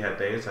hente det her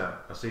data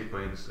og se på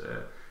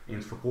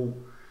ens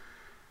forbrug.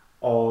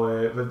 Og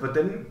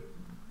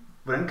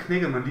hvordan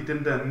knækker man lige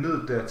den der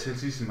nød der til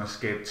ligesom at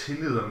skabe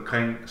tillid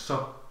omkring så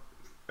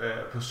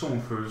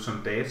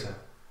personfølsomme data?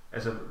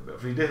 Altså,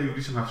 fordi det har I jo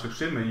ligesom haft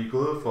succes med. I er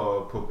gået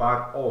på bare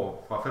et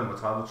år fra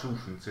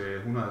 35.000 til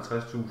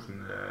 150.000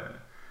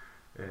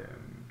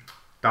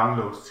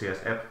 downloads til jeres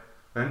app.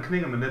 Hvordan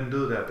knækker man den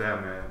død der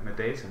med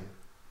data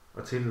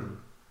og tilliden?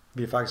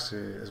 Vi har faktisk,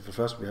 altså for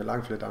først, vi har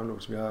langt flere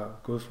downloads. Vi har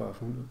gået fra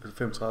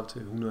 35 til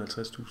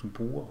 150.000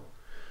 brugere.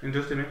 Det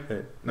er det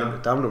med?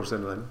 Downloads er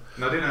noget andet.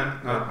 Nå, det er noget andet.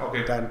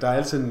 Okay. Der er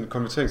altid en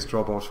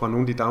konverteringsdrop-offs fra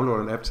nogle, de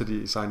downloader en app, til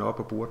de signer op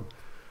og bruger den.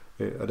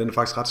 Og den er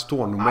faktisk ret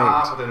stor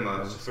normalt. På den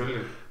måde,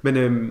 selvfølgelig.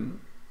 Men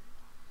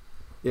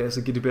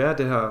altså GDPR,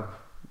 det her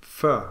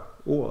før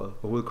ordet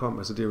overhovedet kom,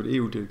 altså det er jo et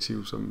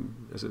EU-direktiv, som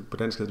altså på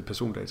dansk hedder det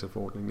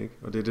persondataforordningen, ikke?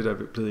 Og det er det, der er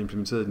blevet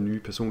implementeret i den nye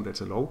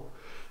persondatalov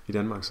i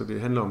Danmark, så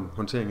det handler om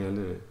håndtering af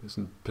alle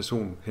sådan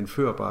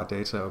personhenførbare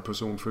data og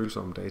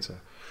personfølsomme data.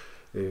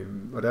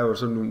 Og der er jo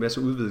sådan en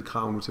masse udvidede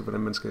krav nu til,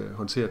 hvordan man skal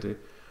håndtere det.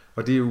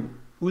 Og det er jo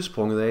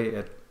udsprunget af,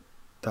 at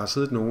der har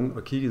siddet nogen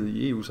og kigget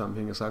i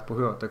EU-sammenhæng og sagt,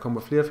 hør, der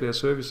kommer flere og flere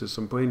services,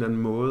 som på en eller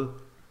anden måde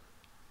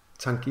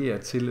tangerer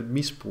til at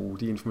misbruge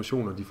de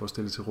informationer, de får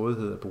stillet til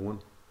rådighed af brugeren.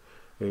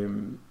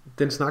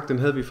 Den snak, den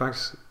havde vi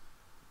faktisk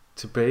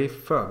tilbage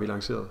før vi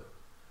lancerede.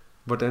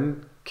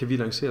 Hvordan kan vi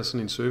lancere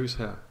sådan en service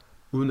her,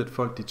 uden at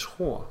folk de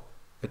tror,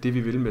 at det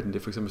vi vil med den, det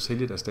er for eksempel at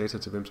sælge deres data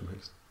til hvem som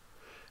helst.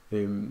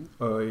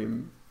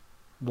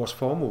 Vores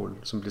formål,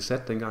 som blev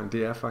sat dengang,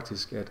 det er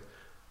faktisk, at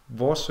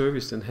vores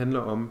service, den handler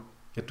om,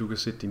 at du kan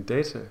sætte dine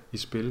data i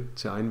spil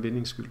til egen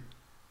vindings skyld.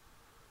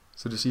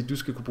 Så det vil sige, at du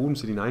skal kunne bruge dem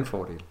til din egen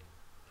fordel.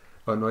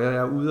 Og når jeg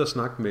er ude og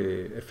snakke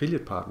med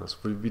affiliate partners,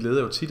 for vi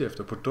leder jo tit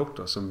efter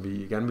produkter, som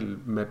vi gerne vil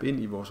mappe ind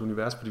i vores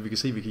univers, fordi vi kan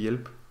se, at vi kan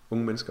hjælpe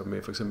unge mennesker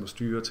med for eksempel at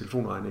styre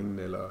telefonregningen,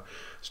 eller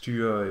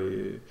styre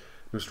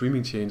nogle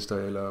streamingtjenester,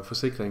 eller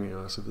forsikringer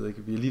og så videre.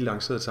 Vi har lige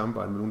lanceret et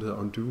samarbejde med nogen, der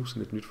hedder Undo,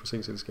 sådan et nyt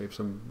forsikringsselskab,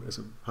 som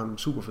altså, har nogle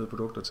super fede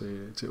produkter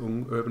til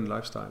unge urban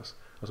lifestyles.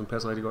 og som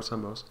passer rigtig godt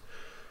sammen med os.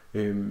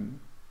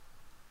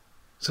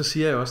 Så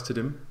siger jeg også til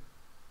dem,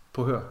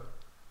 prøv at høre,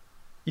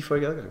 I får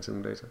ikke adgang til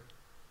nogle data.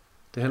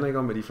 Det handler ikke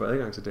om, at I får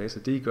adgang til data.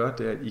 Det I gør,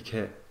 det er, at I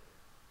kan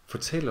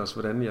fortælle os,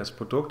 hvordan jeres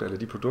produkter, eller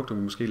de produkter,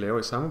 vi måske laver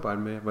i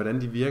samarbejde med,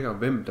 hvordan de virker, og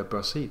hvem der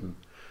bør se dem.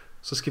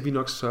 Så skal vi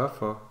nok sørge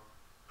for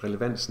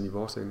relevansen i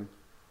vores ende.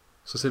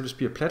 Så selv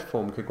hvis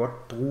platformen kan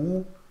godt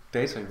bruge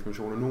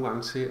datainformationer nogle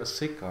gange til at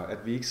sikre,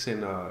 at vi ikke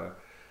sender,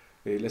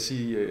 lad os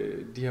sige,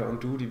 de her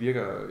Undo, de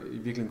virker i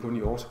virkeligheden kun i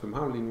Aarhus og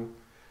København lige nu,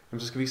 jamen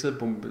så skal vi ikke sidde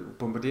og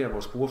bombardere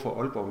vores brugere fra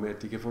Aalborg med,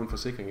 at de kan få en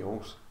forsikring i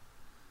Aarhus.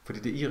 Fordi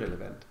det er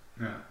irrelevant.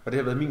 Ja. Og det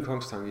har været min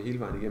kongstanke hele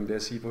vejen igennem, det er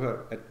at sige,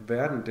 at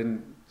verden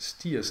den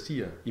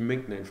stiger i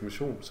mængden af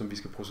information, som vi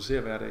skal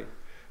processere hver dag.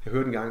 Jeg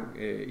hørte engang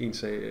en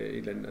sagde, en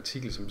eller anden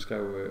artikel, som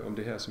skrev om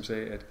det her, som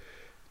sagde, at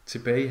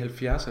tilbage i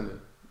 70'erne,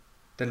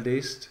 der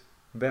læste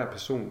hver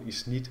person i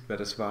snit, hvad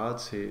der svarede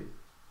til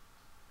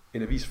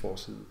en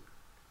avisforside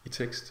i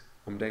tekst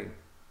om dagen.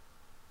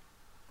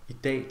 I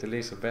dag, der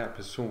læser hver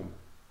person,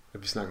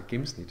 at vi snakker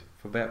gennemsnit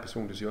for hver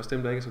person, det vil sige også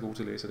dem, der ikke er så gode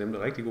til at læse, og dem, der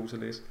er rigtig gode til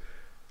at læse,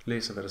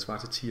 læser, hvad der svarer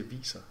til 10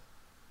 aviser.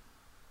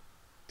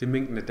 Det er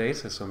mængden af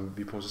data, som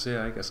vi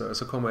processerer, ikke? Altså, og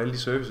så kommer alle de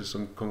services,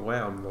 som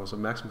konkurrerer om vores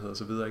opmærksomhed og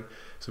så videre, ikke?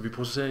 Så vi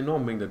processerer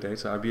enormt mængder af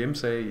data. IBM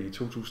sagde i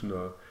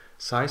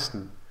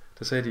 2016,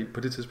 der sagde de på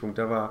det tidspunkt,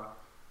 der var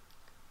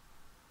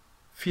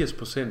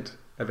 80%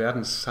 af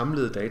verdens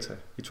samlede data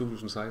i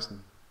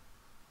 2016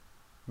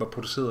 var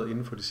produceret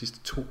inden for de sidste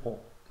 2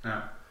 år.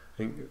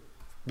 Ja.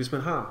 Hvis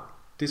man har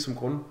det som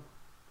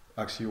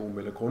grundaksiom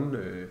eller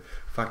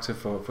grundfaktor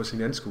for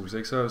sin anskuelse,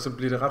 ikke? Så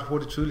bliver det ret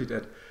hurtigt tydeligt,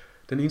 at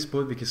den eneste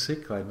måde, vi kan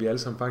sikre, at vi alle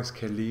sammen faktisk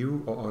kan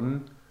leve og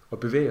ånde og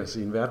bevæge os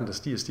i en verden, der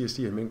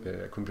stiger i mængde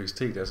af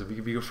kompleksitet. Altså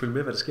vi kan følge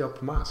med, hvad der sker op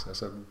på Mars,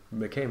 altså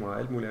med kamera og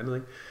alt muligt andet,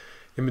 ikke?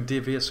 Jamen det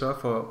er ved at sørge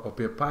for at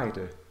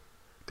bearbejde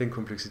den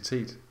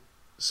kompleksitet,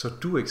 så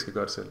du ikke skal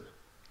gøre det selv.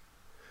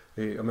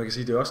 Og man kan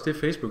sige, det er også det,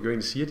 Facebook jo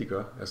egentlig siger, de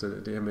gør. Altså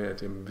det her med,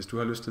 at hvis du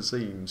har lyst til at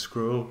se en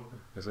squirrel,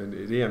 altså en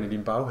idéerne i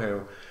din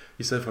baghave,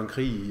 i stedet for en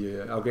krig i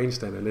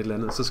Afghanistan eller et eller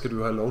andet, så skal du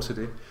jo have lov til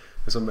det.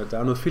 Altså at der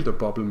er noget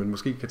filterboble, man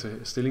måske kan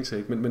tage stilling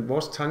til. Men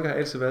vores tanker har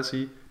altid været at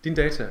sige, dine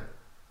data,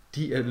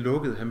 de er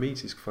lukket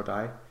hermetisk for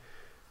dig.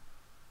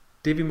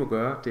 Det vi må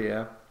gøre, det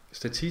er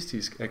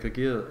statistisk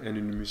aggregeret,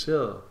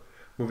 anonymiseret,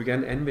 må vi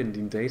gerne anvende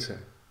dine data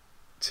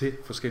til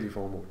forskellige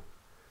formål.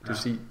 Det vil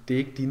sige, det er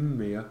ikke dine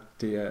mere.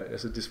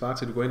 Det svarer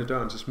til, at du går ind ad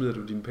døren, så smider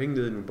du dine penge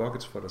ned i nogle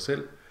buckets for dig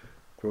selv,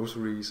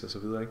 groceries og så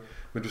videre, ikke?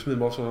 Men du smider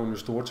dem også over nogle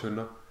store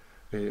tønder.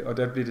 Og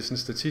der bliver det sådan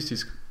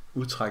statistisk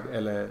udtræk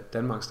ala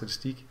Danmarks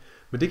Statistik.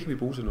 Men det kan vi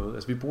bruge til noget.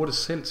 Altså vi bruger det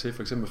selv til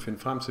for eksempel at finde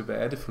frem til, hvad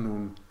er det for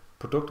nogle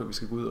produkter, vi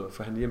skal gå ud og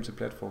forhandle hjem til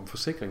platformen.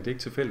 Forsikring, det er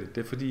ikke tilfældigt.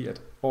 Det er fordi,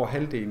 at over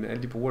halvdelen af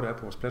alle de brugere, der er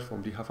på vores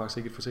platform, de har faktisk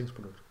ikke et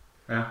forsikringsprodukt.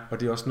 Ja. Og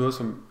det er også noget,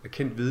 som er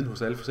kendt viden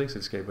hos alle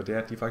forsikringsselskaber, det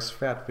er, at de er faktisk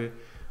svært ved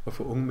at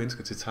få unge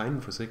mennesker til at tegne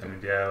en forsikring.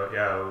 Jamen,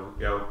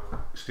 jeg er jo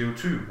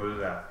stereotyp på det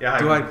der. Jeg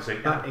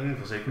har ingen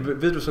forsikring.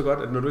 Ved du så godt,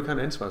 at når du ikke har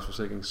en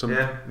ansvarsforsikring, som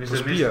på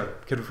Spir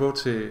kan du få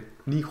til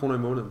 9 kroner i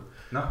måneden.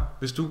 No.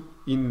 Hvis du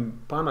i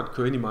en brændert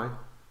kører ind i mig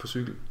på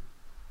cykel,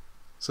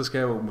 så skal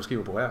jeg jo måske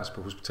opereres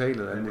på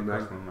hospitalet.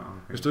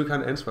 Hvis du ikke har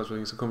en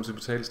ansvarsforsikring, så kommer du til at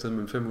betale et sted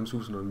mellem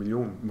 500.000 og 1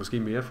 million, måske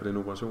mere for den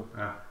operation.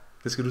 Ja.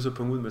 Det skal du så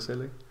punge ud med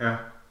selv, ikke? Ja.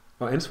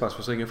 Og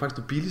ansvarsforsikring er faktisk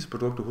det billigste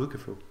produkt, du overhovedet kan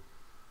få.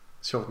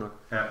 Sjovt nok.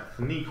 Ja,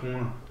 for 9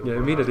 kroner. Ja,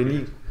 jeg mener, det er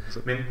 9.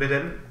 Men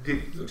hvordan,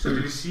 så det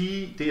vil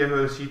sige, det jeg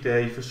hører sige, det er,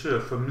 at I forsøger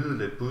at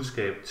formidle et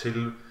budskab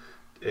til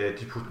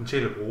de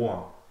potentielle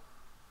brugere,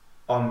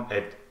 om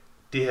at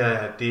det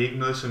her, det er ikke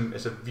noget som,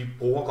 altså vi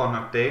bruger godt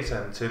nok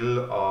dataen til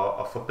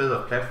at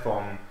forbedre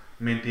platformen,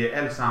 men det er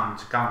alt sammen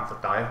til gavn for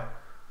dig.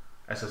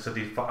 Altså, så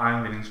det er for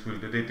egen vindings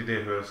skyld. Det er det,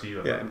 jeg hører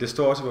sige. Ja, det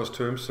står også i vores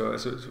terms, så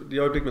altså, i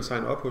øjeblik, man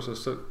signer op hos os,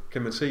 så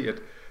kan man se,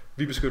 at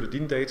vi beskytter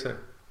dine data.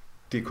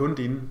 Det er kun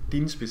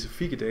dine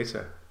specifikke data,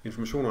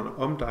 informationerne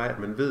om dig, at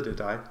man ved, det er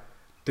dig.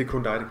 Det er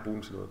kun dig, der kan bruge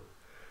dem til noget.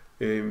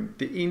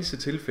 Det eneste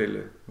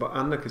tilfælde, hvor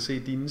andre kan se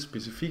dine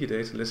specifikke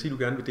data, lad os sige, du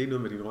gerne vil dele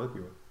noget med din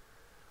rådgiver,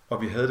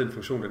 og vi havde den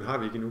funktion, den har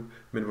vi ikke endnu,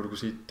 men hvor du kunne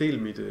sige,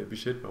 del mit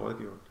budget med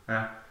rådgiveren.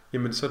 Ja.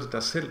 Jamen så er det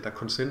dig selv, der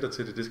konsenter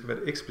til det. Det skal være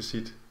et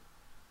eksplicit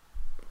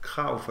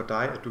krav for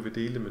dig, at du vil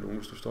dele det med nogen,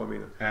 hvis du står og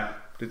mener.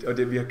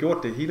 Ja. Vi har gjort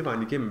det hele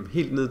vejen igennem,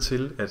 helt ned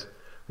til, at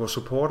vores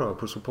supportere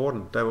på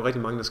supporten, der er jo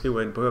rigtig mange, der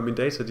skriver ind på, at mine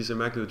data, de ser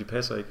mærkelige ud, de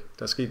passer ikke.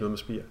 Der er sket noget med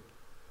Spir.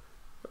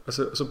 Og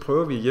så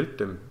prøver vi at hjælpe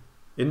dem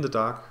in the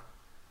dark,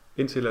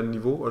 ind til et eller andet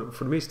niveau, og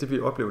for det meste det vi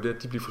oplever, det er,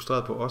 at de bliver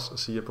frustreret på os og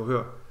siger, på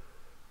hør,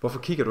 hvorfor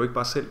kigger du ikke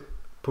bare selv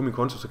på min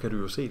konto, så kan du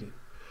jo se det.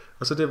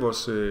 Og så det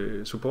vores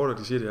supporter,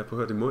 de siger det er, på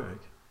hør, det må jeg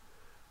ikke.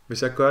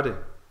 Hvis jeg gør det,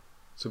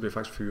 så bliver jeg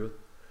faktisk fyret.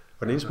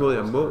 Og den eneste måde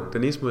jeg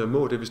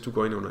må, det er, hvis du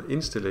går ind under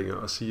indstillinger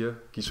og siger,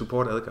 giv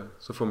support adgang,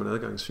 så får man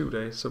adgang i 7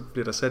 dage, så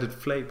bliver der sat et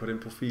flag på den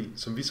profil,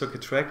 som vi så kan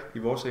track i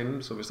vores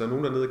ende, så hvis der er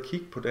nogen, der er nede og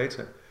kigge på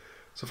data,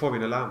 så får vi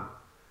en alarm,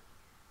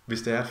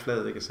 hvis det er, at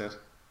flaget ikke er sat.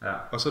 Ja.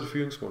 Og så er det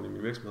fyringsgrund i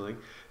min virksomhed, ikke?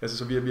 Altså,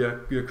 så vi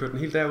har kørt den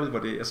helt derud, hvor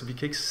det, altså vi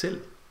kan ikke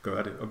selv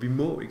gøre det, og vi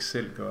må ikke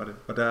selv gøre det.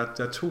 Og der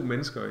er 2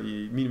 mennesker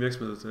i min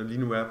virksomhed, der lige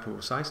nu er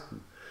på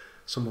 16,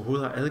 som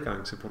overhovedet har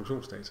adgang til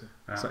produktionsdata.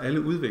 Ja. Så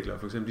alle udviklere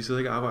for eksempel, de sidder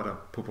ikke og arbejder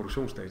på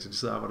produktionsdata, de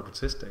sidder og arbejder på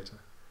testdata.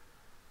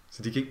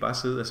 Så de kan ikke bare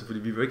sidde, altså fordi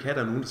vi vil ikke have, at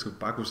der er nogen, der skal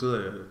bare kunne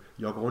sidde og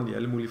jogge rundt i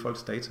alle mulige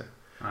folks data.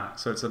 Ja.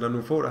 Så der er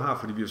nogle få, der har,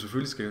 fordi vi jo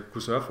selvfølgelig skal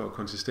kunne sørge for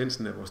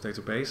konsistensen af vores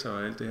databaser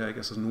og alt det her, ikke?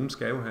 Altså nogen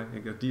skal jo have,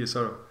 ikke? Og de er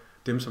så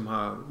dem, som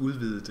har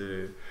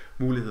udvidet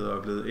muligheder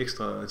og blevet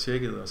ekstra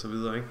tjekket og så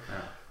videre, ikke?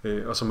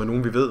 Ja. Og som er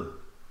nogen, vi ved,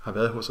 har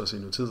været hos os i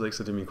noget tid, ikke?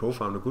 Så det er min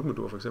co-founder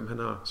Gudmundur for eksempel, han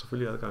har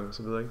selvfølgelig adgang og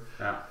så videre, ikke?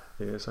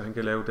 Ja. Så han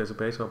kan lave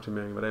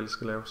databaseoptimering, hvad der ellers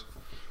skal laves.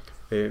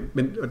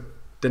 Men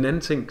den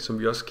anden ting, som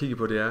vi også kigger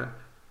på, det er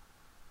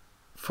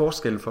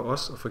forskellen for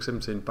os og for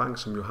eksempel til en bank,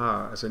 som jo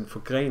har altså en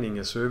forgrening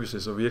af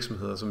services og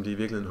virksomheder, som de i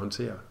virkeligheden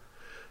håndterer.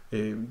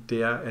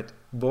 Det er, at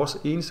vores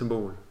eneste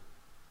mål,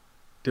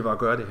 det var at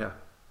gøre det her.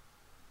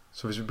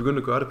 Så hvis vi begynder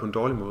at gøre det på en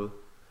dårlig måde,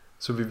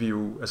 så vil vi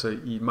jo altså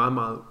i et meget,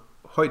 meget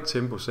højt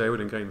tempo save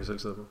den gren, vi selv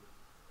sidder på.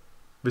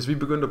 Hvis vi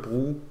begyndte at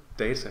bruge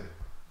data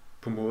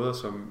på måder,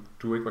 som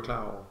du ikke var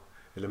klar over,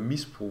 eller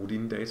misbruge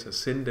dine data,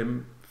 sende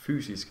dem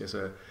fysisk,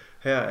 altså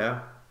her er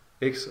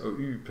X og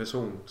Y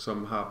person,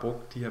 som har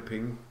brugt de her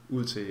penge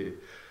ud til,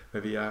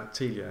 hvad vi er,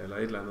 Telia eller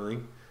et eller andet,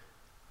 ikke?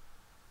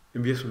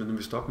 En virksomhed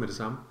vil stoppe med det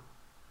samme.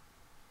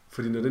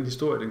 Fordi når den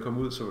historie den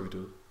kommer ud, så var vi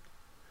døde.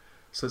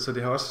 Så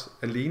det har også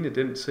alene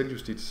den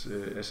selvjustits,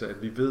 altså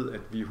at vi ved,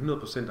 at vi er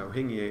 100%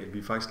 afhængige af, at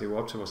vi faktisk lever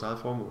op til vores eget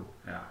formål,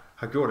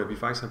 har gjort, at vi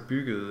faktisk har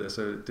bygget,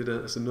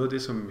 altså noget af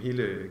det, som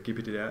hele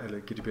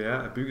GDPR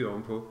er bygget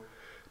ovenpå,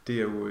 det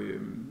er jo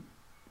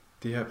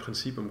det her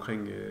princip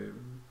omkring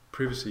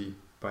privacy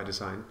by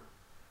design.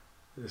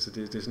 Altså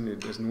det er sådan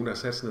altså nogen, der har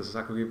sat sig ned og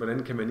sagt, okay,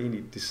 hvordan kan man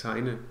egentlig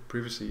designe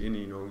privacy ind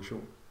i en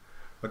organisation?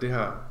 Og det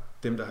har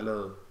dem, der har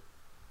lavet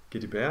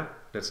GDPR,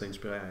 ladet sig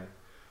inspirere af.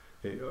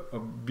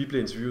 Og vi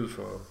blev interviewet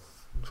for,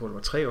 jeg tror det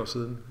var 3 år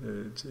siden,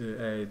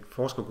 af et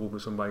forskergruppe,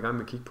 som var i gang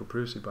med at kigge på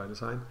privacy by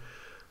design.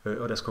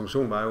 Og deres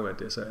konklusion var jo,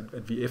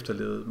 at vi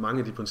efterlevede mange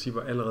af de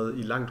principper allerede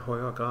i langt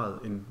højere grad,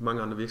 end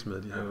mange andre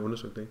virksomheder, de har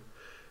undersøgt det.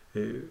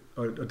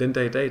 Og den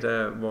dag i dag,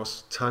 der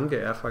vores tanke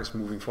er faktisk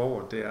moving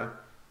forward, det er,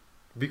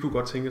 vi kunne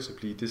godt tænke os at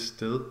blive det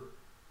sted,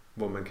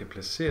 hvor man kan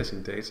placere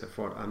sine data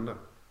for, at andre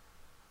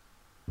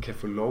kan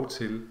få lov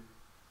til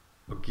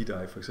at give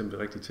dig for eksempel det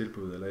rigtige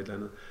tilbud eller et eller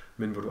andet,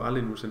 men hvor du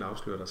aldrig nogensinde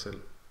afslører dig selv.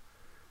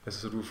 Altså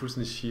så du er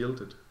fuldstændig shielded.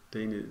 Det er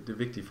egentlig det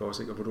vigtige for os,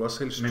 ikke? Og hvor du også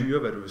selv styrer,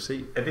 hvad du vil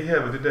se. Er det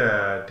her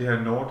det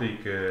her Nordic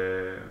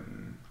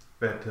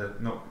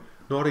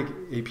Nordic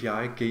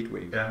API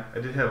Gateway? Ja,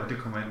 er det her, hvor det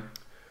kommer ind?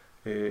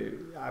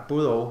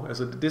 Både og.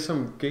 Altså det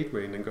som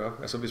Gatewayen den gør,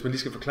 altså hvis man lige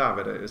skal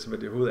forklare, hvad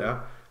det overhovedet er,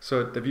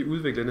 så da vi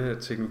udviklede den her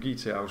teknologi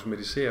til at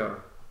automatisere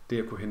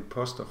det at kunne hente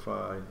poster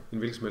fra en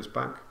hvilken som helst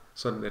bank,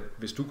 sådan at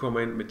hvis du kommer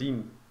ind med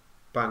din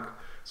bank,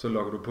 så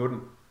logger du på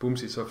den,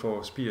 bumsit, så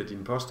får Spir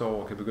dine poster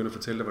over og kan begynde at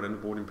fortælle dig, hvordan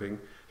du bruger dine penge,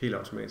 helt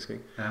automatisk.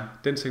 Ikke? Ja.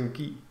 Den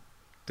teknologi,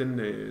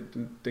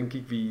 den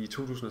gik vi i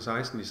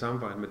 2016 i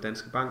samarbejde med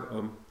Danske Bank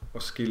om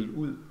at skille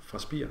ud fra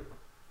Spir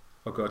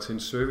og gøre til en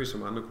service,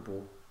 som andre kunne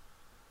bruge.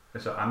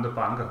 Altså andre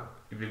banker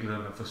i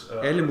virkeligheden?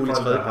 Alle mulige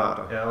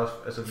tredjeparter. Ja, også,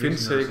 altså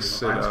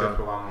Fintechs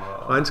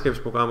eller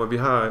regnskabsprogrammer. Vi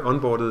har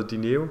onboardet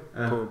Dineo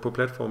på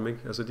platformen. Ikke?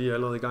 Altså de er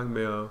allerede i gang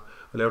med at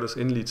lave deres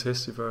endelige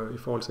test i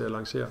forhold til at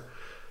lancere.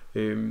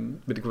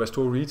 Men det kunne være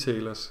store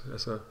retailers,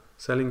 altså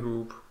Salling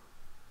Group,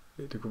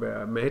 det kunne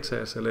være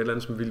Matas eller et eller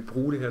andet, som ville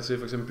bruge det her til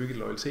for eksempel bygge et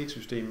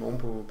loyalitetssystem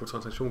ovenpå på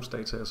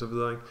transaktionsdata og så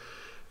videre. Ikke?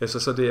 Altså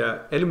så det er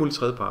alle mulige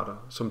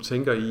tredjeparter, som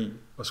tænker i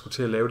at skulle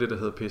til at lave det, der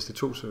hedder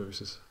PSD2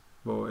 services.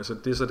 Hvor, altså,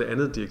 det er så det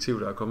andet direktiv,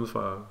 der er kommet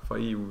fra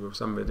EU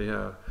sammen med det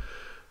her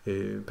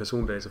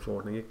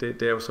persondataforordning. Ikke?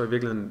 Det er jo så i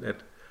virkeligheden,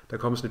 at der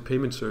kommer sådan et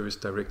Payment Service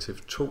Directive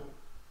 2,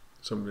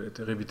 som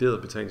det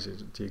reviderede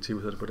betalingsdirektiv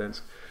hedder det på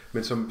dansk,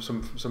 men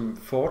som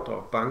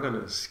fordrer,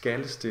 bankerne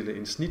skal stille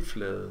en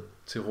snitflade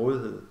til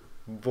rådighed,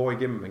 hvor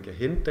igennem man kan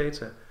hente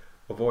data,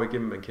 og hvor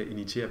igennem man kan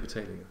initiere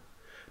betalinger.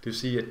 Det vil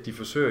sige, at de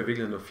forsøger i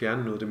virkeligheden at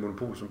fjerne noget af det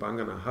monopol, som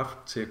bankerne har haft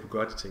til at kunne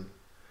gøre de ting.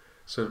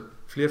 Så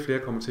flere og flere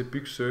kommer til at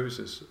bygge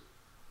services,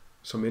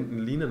 som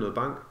enten ligner noget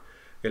bank,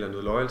 eller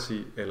noget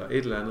loyalty, eller et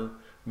eller andet,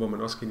 hvor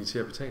man også kan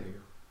initiere betalinger.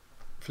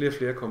 Flere og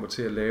flere kommer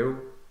til at lave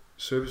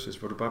services,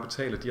 hvor du bare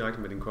betaler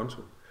direkte med din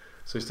konto.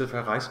 Så i stedet for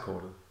at have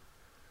rejsekortet,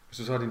 hvis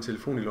du så har din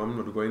telefon i lommen,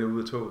 når du går ind og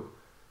ud af toget,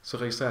 så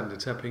registrerer den, det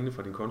tager pengene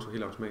fra din konto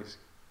helt automatisk.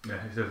 Ja,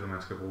 i stedet for at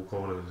man skal bruge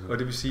kortet. Og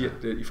det vil sige,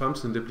 at i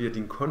fremtiden, det bliver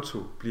din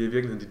konto, bliver i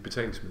virkeligheden dit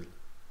betalingsmiddel.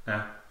 Ja.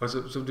 Og så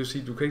det vil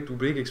sige, du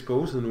bliver ikke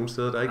exposed nogen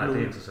steder, der er ikke nogen.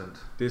 Det er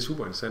interessant. Det er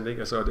super interessant, ikke?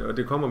 Altså, og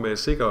det kommer med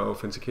sikker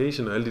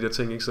authentication og alle de der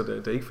ting, ikke? Så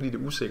det er ikke fordi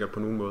det er usikkert på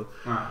nogen måde.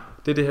 Ja.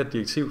 Det er det her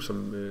direktiv,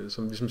 som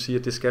ligesom siger,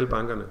 at det skal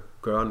bankerne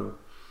gøre nu.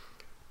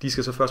 De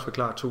skal så først være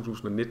klar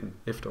 2019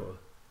 efteråret.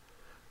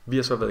 Vi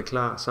har så været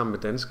klar sammen med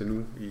Danske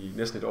nu i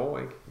næsten et år,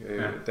 ikke?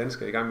 Ja.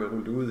 Danske er i gang med at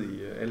rulle det ud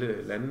i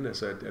alle lande,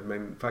 altså at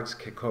man faktisk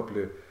kan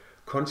koble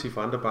konti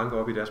fra andre banker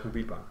op i deres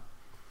mobilbank.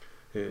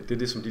 Det er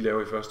det, som de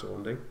laver i første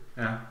runde, ikke?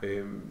 Ja.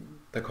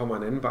 Der kommer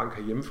en anden bank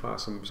herhjemmefra,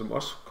 som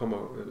også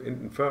kommer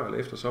enten før eller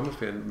efter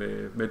sommerferien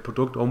med et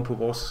produkt oven på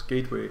vores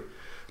gateway.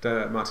 Der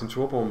er Martin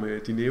Thorborg med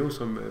Dineo,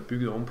 som er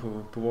bygget oven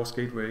på vores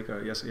gateway, ikke?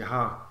 Og jeg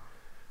har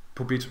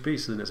på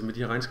B2B-siden, altså med de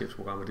her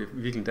regnskabsprogrammer, det er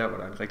virkelig der, hvor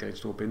der er en rigtig, rigtig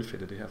stor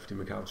benefit af det her, fordi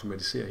man kan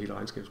automatisere hele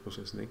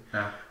regnskabsprocessen. Ikke?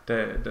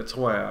 Ja. Der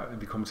tror jeg,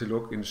 at vi kommer til at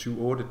lukke en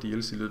 7-8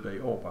 deals i løbet af i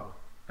år bare.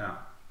 Ja.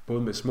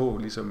 Både med små,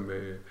 ligesom,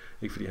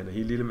 ikke fordi han er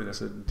helt lille, men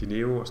altså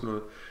Dineo og sådan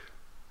noget,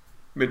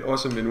 men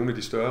også med nogle af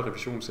de større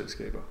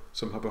revisionsselskaber,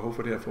 som har behov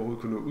for det her for at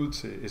overhovedet kunne nå ud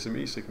til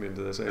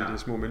SME-segmentet, altså alle de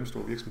små og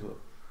mellemstore virksomheder.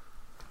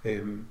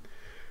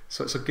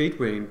 Så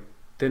Gatewayen,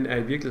 den er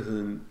i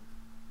virkeligheden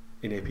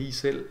en API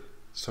selv,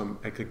 som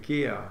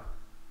aggregerer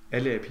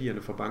alle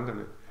API'erne fra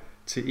bankerne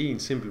til en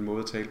simpel måde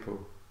at tale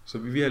på. Så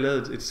vi har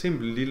lavet et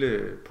simpelt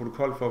lille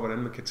protokol for, hvordan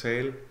man kan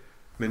tale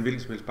med en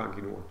hvilken som helst bank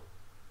i Norden.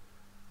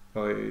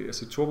 Og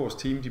altså Torborgs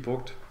team, de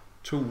brugte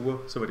 2 uger,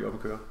 så var de oppe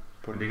at køre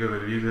på det. Det kan jo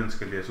vel i virkeligheden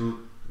skal læse ud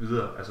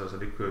videre, altså så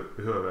det ikke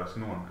behøver at være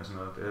sådan Norden. Altså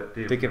noget,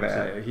 det kan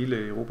være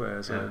hele Europa,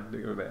 altså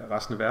det kan være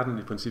resten af verden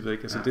i princippet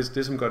ikke. Altså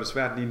det som gør det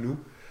svært lige nu,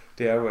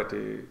 det er jo, at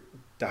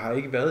der har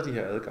ikke været de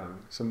her adgange.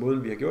 Så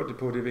måden vi har gjort det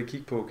på, det er ved at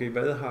kigge på, okay,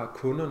 hvad har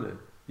kunderne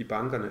i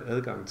bankerne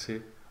adgang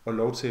til og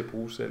lov til at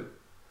bruge selv.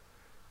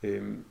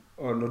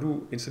 Og når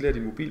du installerer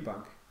din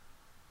mobilbank,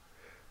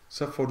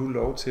 så får du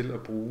lov til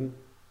at bruge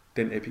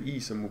den API,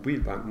 som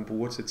mobilbanken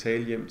bruger til at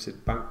tale hjem til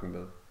banken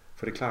med.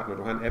 For det er klart, når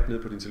du har en app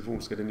nede på din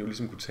telefon, skal den jo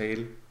ligesom kunne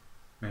tale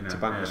til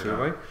bankens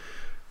server.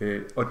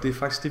 Ikke? Og det er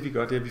faktisk det, vi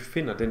gør, det er, at vi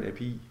finder den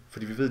API,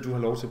 fordi vi ved, at du har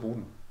lov til at bruge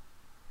den.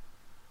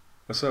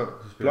 Og så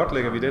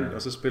blotlægger vi den,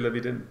 og så spiller vi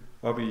den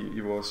op i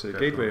vores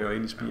gateway og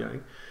ind i Spire.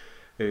 Ikke?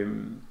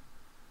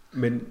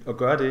 Men at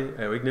gøre det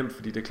er jo ikke nemt,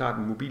 fordi det er klart, at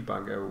en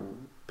mobilbank er jo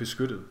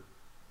beskyttet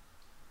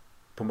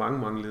på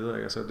mange ledder.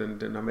 Altså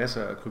den har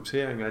masser af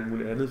kryptering og alt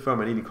muligt andet, før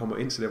man egentlig kommer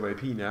ind til der, hvor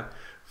API'en er.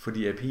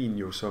 Fordi API'en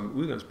jo som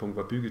udgangspunkt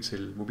var bygget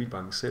til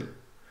mobilbanken selv.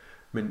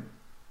 Men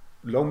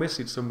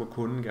lovmæssigt så må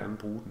kunden gerne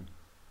bruge den.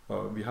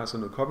 Og vi har sådan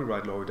noget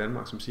copyright law i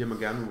Danmark, som siger, at man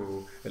gerne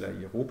må, eller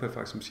i Europa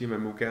faktisk, som siger, at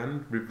man må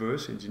gerne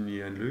reverse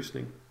engineer en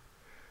løsning.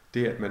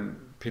 Det er, at man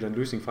piller en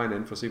løsning fra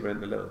hinanden for at se, hvordan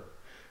den er lavet.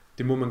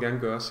 Det må man gerne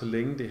gøre, så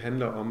længe det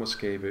handler om at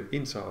skabe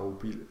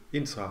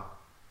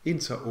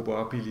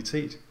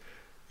interoperabilitet.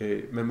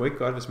 Man må ikke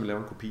gøre det, hvis man laver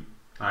en kopi.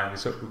 Nej,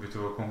 hvis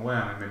du er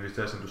konkurrerende, men hvis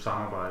det er sådan, du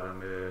samarbejder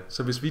med...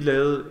 Så hvis vi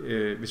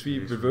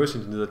reverse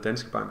engineerede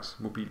Danske Banks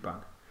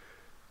mobilbank,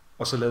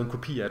 og så lavede en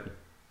kopi af den,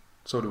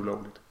 så er det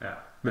ulovligt. Ja,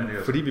 men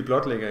fordi vi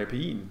blotlægger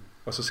API'en,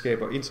 og så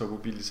skaber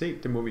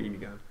interoperabilitet, det må vi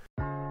egentlig gerne.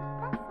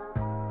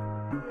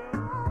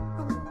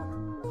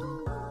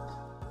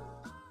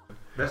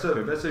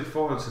 Hvad så i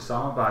forhold til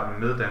samarbejdet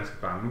med Danske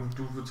Bank? Nu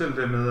du fortæller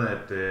det med,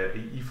 at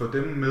I får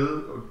dem med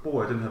og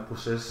bor i den her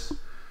proces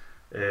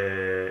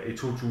i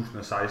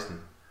 2016.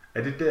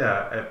 Er det der,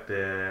 at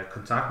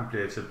kontakten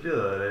bliver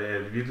etableret, eller er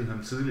det i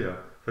virkeligheden tidligere?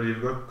 Fordi jeg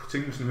vil godt kunne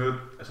tænke mig sådan at høre,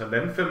 altså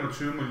lande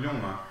 25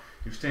 millioner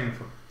investering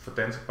for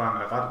Danske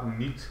Bank er ret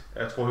unikt.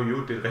 Jeg tror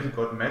jo, det er et rigtig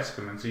godt match,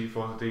 kan man sige, i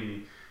forhold til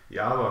det, I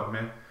arbejder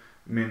med.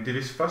 Men det er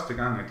vist første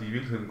gang, at de i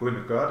virkeligheden går ind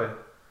og gør det.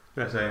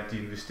 Ja. Altså at de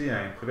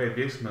investerer i en privat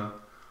virksomhed.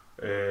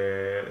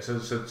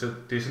 Så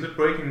det er sådan lidt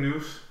breaking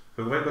news.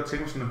 Jeg kunne rigtig godt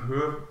tænke mig sådan at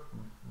høre,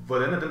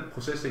 hvordan er den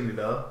proces egentlig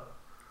været?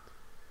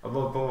 Og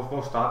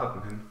hvor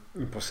starter den hen?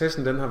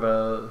 Processen den har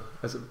været,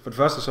 altså for det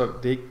første så,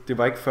 det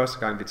var ikke første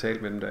gang vi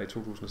talte med dem der i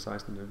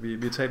 2016. Vi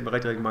har talt med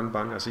rigtig, rigtig mange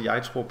banker. Altså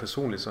jeg tror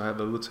personligt, så har jeg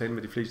været ude at tale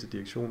med de fleste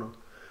direktioner.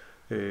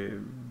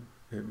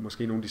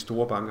 Måske nogle af de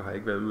store banker har jeg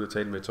ikke været ude at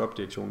tale med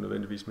topdirektionen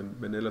nødvendigvis,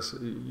 men ellers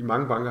i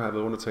mange banker har jeg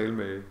været ude at tale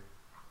med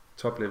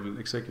top-level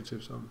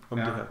executives om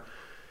det her.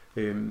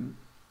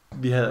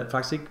 Vi havde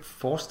faktisk ikke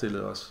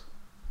forestillet os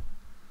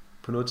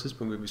på noget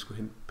tidspunkt, at vi skulle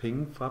hente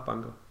penge fra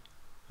banker.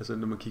 Altså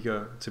når man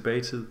kigger tilbage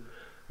i tid.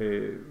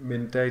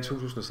 Men der i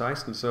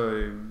 2016,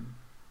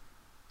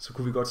 så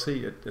kunne vi godt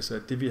se, at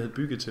altså, det vi havde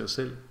bygget til os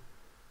selv,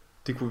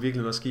 det kunne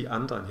virkelig også give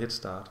andre en head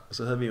start. Og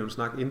så havde vi jo en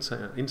snak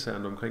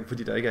internt omkring,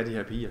 fordi der ikke er de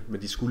her API'er,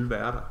 men de skulle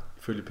være der,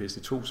 ifølge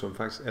PSD2, som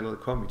faktisk allerede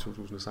kom i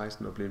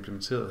 2016 og blev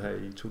implementeret her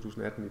i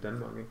 2018 i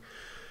Danmark. Ikke?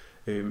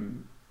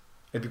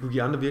 At vi kunne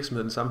give andre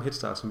virksomheder den samme head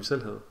start, som vi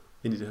selv havde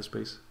ind i det her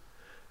space.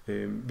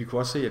 Vi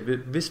kunne også se, at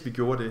hvis vi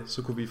gjorde det,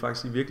 så kunne vi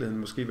faktisk i virkeligheden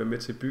måske være med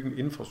til at bygge en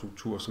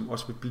infrastruktur, som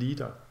også vil blive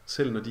der,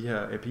 selv når de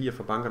her API'er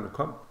fra bankerne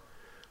kom.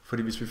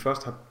 Fordi hvis vi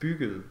først har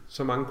bygget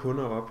så mange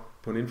kunder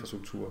op på en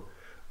infrastruktur,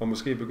 og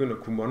måske begynder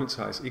at kunne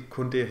monetize ikke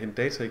kun det at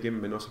hente data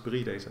igennem, men også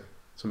berige data,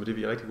 som er det,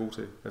 vi er rigtig gode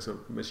til. Altså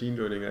machine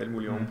learning og alt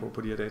muligt ovenpå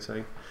på de her data.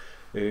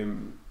 Ikke?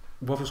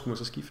 Hvorfor skulle man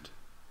så skifte?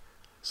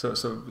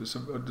 Så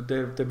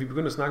da vi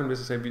begyndte at snakke om det,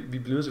 så sagde vi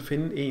bliver nødt til at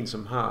finde en,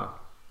 som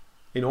har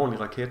en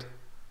ordentlig raket,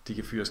 de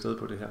kan fyre afsted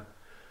på det her.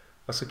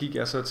 Og så gik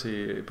jeg så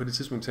til, på det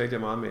tidspunkt talte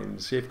jeg meget med en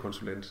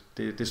chefkonsulent.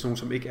 Det er sådan nogen,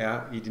 som ikke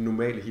er i det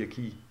normale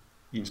hierarki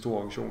i en stor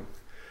organisation.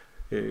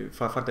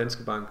 Fra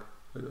Danske Bank.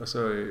 Og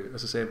så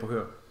sagde jeg,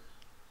 hør,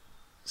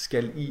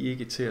 skal I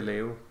ikke til at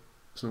lave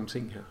sådan nogle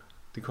ting her?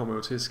 Det kommer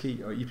jo til at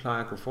ske, og I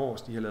plejer at gå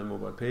forrest, de har lavet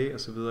mobile pay og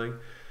så videre, ikke?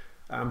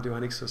 Men det var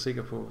han ikke så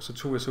sikker på. Så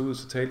tog jeg så ud,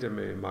 så talte jeg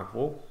med Mark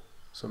Vrå,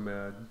 som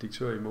er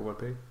direktør i Mobile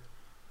Pay,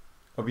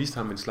 og viste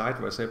ham en slide,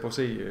 hvor jeg sagde, prøv at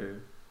se,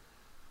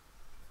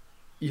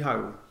 I har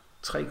jo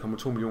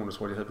 3,2 millioner,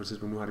 tror jeg, de havde på et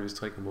tidspunkt, nu har det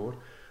vist 3,8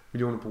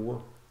 millioner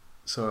brugere.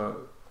 Så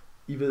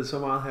I ved så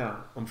meget her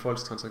om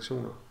folks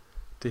transaktioner.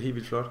 Det er helt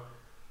vildt flot.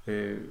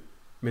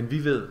 Men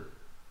vi ved,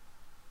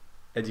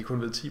 at I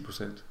kun ved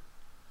 10%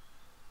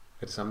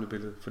 af det samlede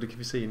billede, for det kan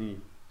vi se ind i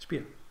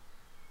Spir.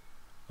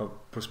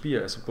 Og på Spir,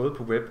 altså både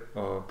på web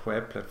og på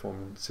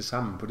app-platformen til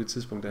sammen, på det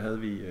tidspunkt, der havde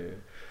vi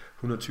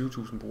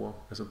 120.000 brugere,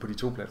 altså på de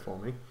 2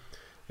 platforme,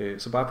 ikke?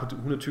 Så bare på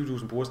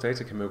 120.000 brugers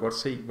data kan man jo godt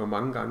se, hvor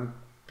mange gange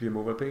bliver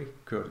MobilePay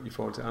kørt i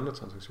forhold til andre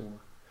transaktioner.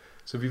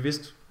 Så vi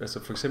vidste,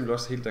 altså for eksempel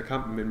også hele der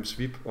kampen mellem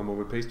Swipe og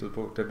MobilePay stod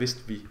på, der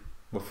vidste vi,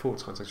 hvor få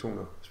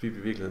transaktioner Swipe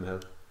i virkeligheden havde.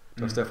 Det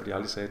var også derfor, de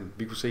aldrig sagde den.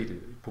 Vi kunne se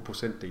det på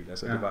procentdel,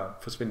 altså det var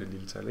forsvindende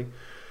lille tal,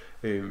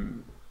 ikke?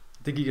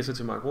 Det gik jeg så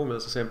til Mark Rå med,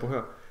 og så sagde han,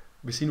 hør,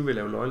 hvis I nu vil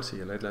lave loyalty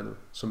eller et eller andet,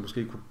 som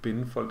måske kunne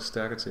binde folk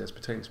stærkere til jeres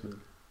betalingsmiddel,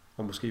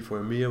 og måske få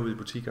jer mere ud i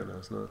butikkerne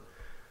og sådan noget,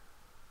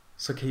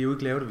 så kan I jo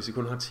ikke lave det, hvis I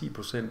kun har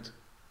 10%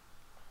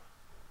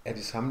 af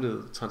de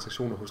samlede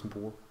transaktioner hos en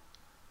bruger.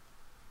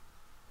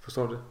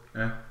 Forstår du det?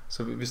 Ja.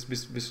 Så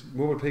hvis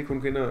MobilePay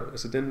kun kender,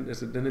 altså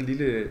den her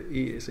lille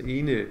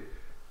ene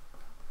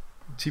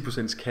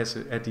 10%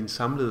 kasse af din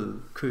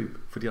samlede køb,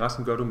 fordi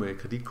resten gør du med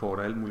kreditkort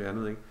og alt muligt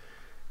andet, ikke?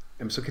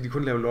 Jamen, så kan de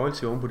kun lave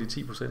loyalty oven på de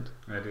 10%.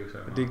 Ja, det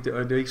er ikke så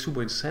og det er ikke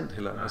super interessant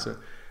heller.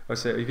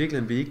 Altså i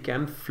virkeligheden vil I ikke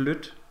gerne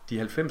flytte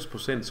de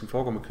 90%, som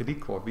foregår med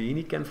kreditkort, vil I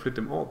egentlig ikke gerne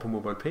flytte dem over på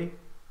MobilePay?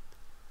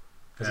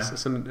 Altså,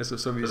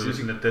 så vi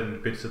sådan, at den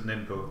bitser den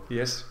ind på.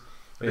 Yes.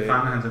 Og det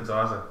fanger hans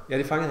interesse. Ja,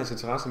 det fanger hans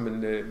interesse,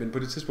 men på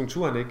det tidspunkt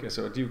turde han ikke.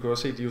 Altså, og de kan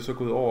også se, at de er jo så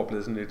gået over og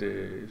blevet sådan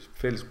et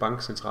fælles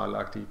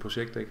bankcentralagtigt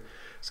projekt, ikke?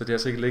 Så det har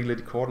sikkert ligget lidt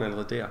i korten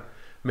allerede der.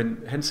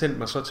 Men han sendte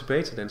mig så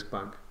tilbage til Dansk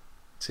Bank,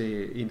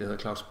 til en, der hedder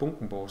Claus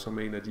Bunkenborg, som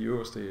er en af de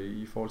øverste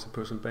i forhold til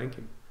personal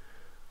banking.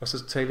 Og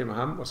så talte jeg med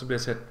ham, og så blev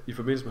jeg sat i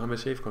forbindelse med ham med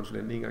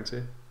chefkonsulenten en gang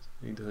til,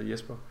 en, der hedder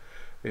Jesper.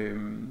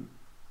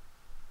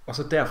 Og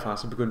så derfra,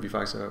 så begyndte vi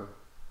faktisk at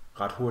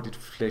ret hurtigt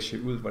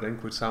flashe ud, hvordan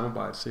kunne et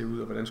samarbejde se ud,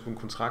 og hvordan skulle en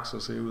kontrakt så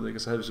se ud, ikke?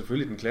 Og så havde vi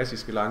selvfølgelig den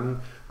klassiske lange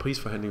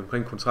prisforhandling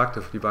omkring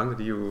kontrakter, fordi banker,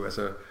 de jo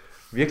altså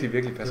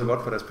virkelig passer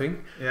godt for deres penge.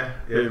 Ja,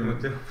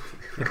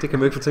 det kan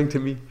man ikke få tænkt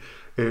til mig.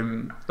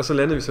 Og så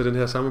landede vi så den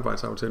her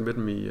samarbejdsaftale med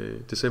dem i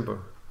december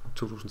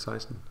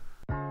 2016.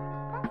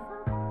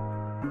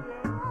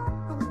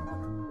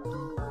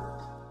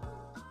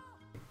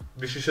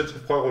 Hvis vi så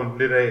skal prøve at runde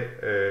lidt af,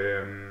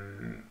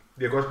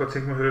 jeg kunne også godt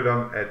tænke mig at høre lidt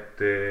om,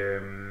 at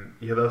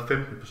I har været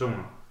 15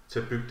 personer til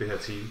at bygge det her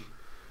team,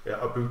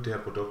 og bygge det her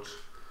produkt.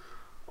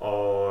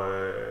 Og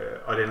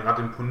det er en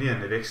ret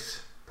imponerende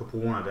vækst på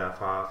brugerne der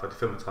fra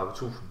de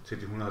 35.000 til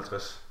de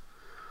 150.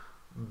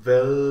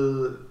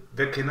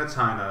 Hvad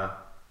kendetegner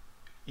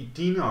i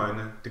dine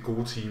øjne det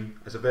gode team?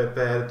 Altså hvad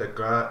er det, der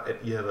gør, at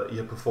I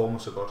har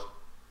performet så godt?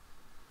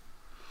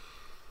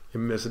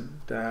 Jamen altså,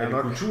 der er det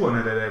nok kulturen,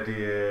 eller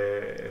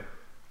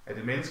er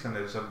det menneskerne,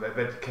 altså,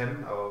 hvad de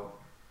kan, og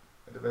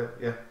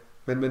ja.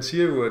 Men man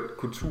siger jo, at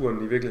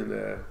kulturen i virkeligheden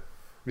er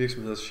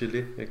virksomheders gelé,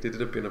 ikke? Det er det,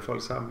 der binder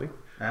folk sammen, ikke?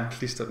 Ja.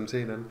 Klister dem til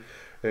hinanden.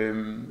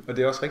 Og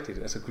det er også rigtigt,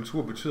 altså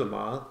kultur betyder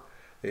meget,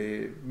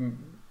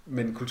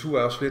 men kultur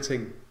er også flere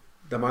ting.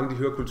 Der er mange, de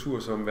hører kultur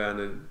som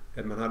værende,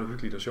 at man har det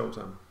hyggeligt og sjovt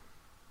sammen.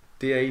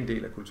 Det er en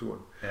del af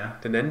kulturen. Ja.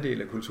 Den anden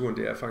del af kulturen,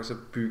 det er faktisk at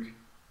bygge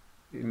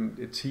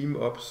et team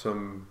op,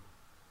 som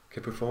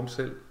kan performe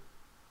selv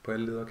på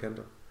alle leder og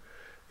kanter.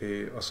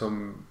 Og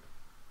som,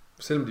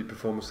 selvom de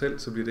performer selv,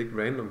 så bliver det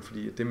ikke random,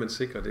 fordi det man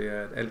sikrer, det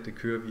er, at alt det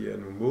kører via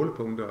nogle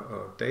målepunkter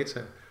og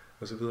data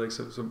og så videre.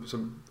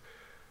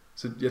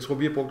 Så jeg tror,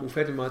 vi har brugt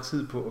ufattelig meget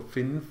tid på at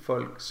finde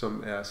folk,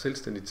 som er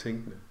selvstændigt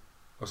tænkende,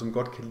 og som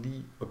godt kan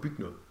lide at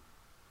bygge noget.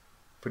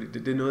 Fordi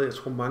det er noget, jeg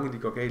tror mange de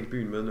går galt i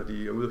byen med, når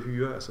de er ude at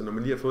hyre. Altså når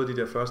man lige har fået de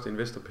der første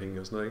investorpenge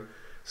og sådan noget, ikke?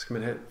 Så skal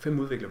man have 5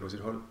 udviklere på sit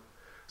hold.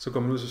 Så går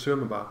man ud, så søger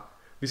man bare.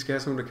 Vi skal have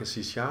sådan nogle, der kan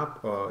sige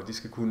sharp, og de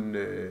skal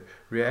kunne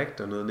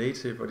React og noget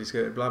native, og de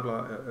skal bla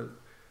bla.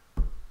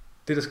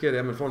 Det der sker, det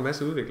er, at man får en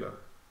masse udviklere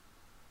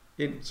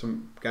ind,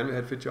 som gerne vil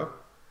have et fedt job.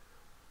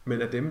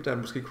 Men af dem, der er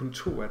måske kun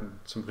 2 af dem,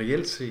 som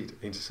reelt set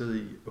er interesseret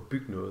i at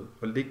bygge noget,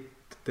 og lægge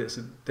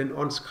den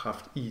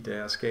åndskraft i, der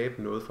er at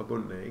skabe noget fra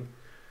bunden af, ikke?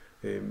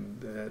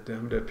 Der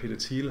ham der Peter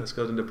Thiel har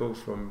skrevet den der bog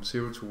From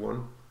Zero to One,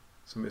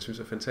 som jeg synes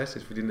er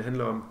fantastisk, fordi den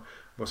handler om,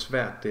 hvor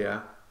svært det er.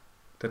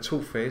 Der er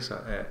 2 faser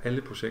af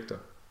alle projekter.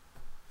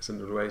 Altså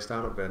når du er i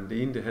startup-verdenen.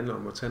 Det ene, det handler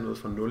om at tage noget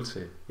fra 0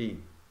 til 1.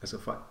 Altså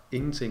fra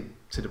ingenting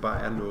til det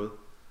bare er noget.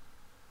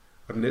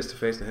 Og den næste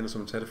fase, det handler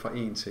om at tage det fra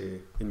 1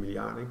 til 1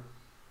 milliard, ikke?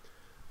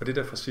 Og det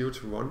der fra Zero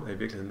to One er i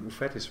virkeligheden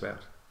ufattelig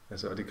svært.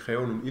 Altså, og det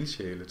kræver nogle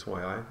ildsjæle, tror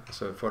jeg,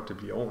 altså for at det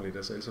bliver ordentligt.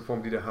 Altså, ellers får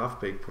man de der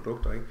half-baked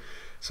produkter, ikke?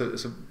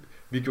 Så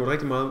vi gjorde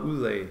rigtig meget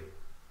ud af,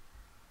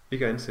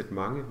 ikke at ansætte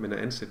mange, men at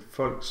ansætte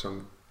folk,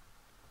 som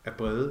er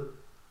brede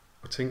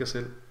og tænker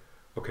selv,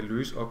 og kan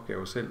løse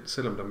opgaver selv,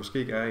 selvom der måske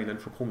ikke er en eller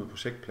anden forkromet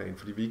projektplan,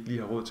 fordi vi ikke lige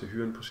har råd til at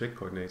hyre en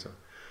projektkoordinator.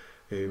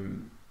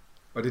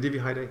 Og det er det, vi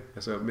har i dag.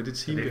 Altså med det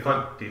team, det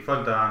er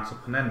folk, der er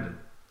entreprenante.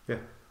 Ja.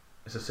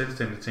 Altså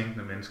selvstændigt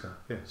tænkende mennesker,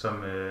 ja.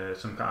 som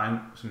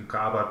kan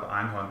arbejde på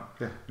egen hånd.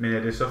 Ja. Men er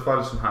det så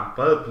folk, som har en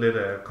bred palet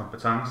af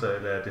kompetencer,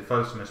 eller er det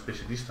folk, som er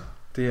specialister?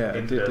 Det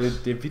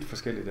er vidt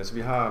forskelligt. Altså,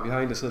 vi har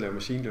en, der sidder og laver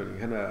machine learning.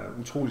 Han er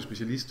utrolig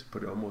specialist på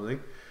det område,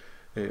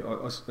 ikke?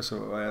 Og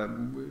er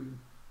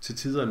til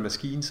tider en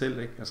maskine selv,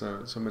 ikke? Altså,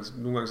 så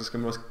nogle gange så skal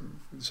man også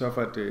sørge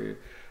for,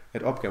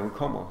 at opgaven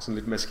kommer sådan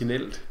lidt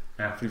maskinelt.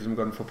 Ja. Fordi hvis man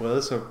gør den for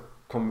bred, så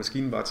kommer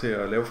maskinen bare til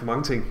at lave for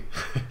mange ting.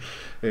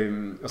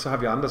 Og så har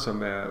vi andre,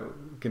 som er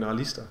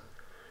generalister.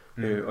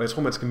 Og jeg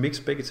tror, man skal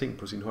mixe begge ting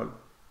på sin hold.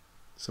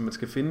 Så man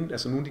skal finde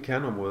altså nogle af de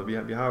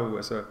kerneområder. Vi har jo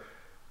altså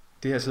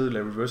det her sidde og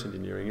lave reverse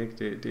engineering, ikke?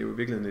 Det er jo i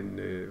virkeligheden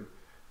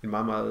en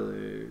meget,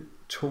 meget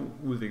tung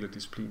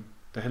udviklerdisciplin.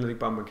 Der handler ikke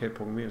bare om, at man kan et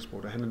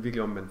programmeringssprog. Der handler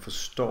virkelig om, at man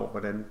forstår,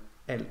 hvordan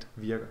alt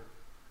virker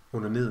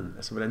under neden.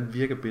 Altså, hvordan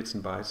virker bits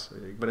and bytes?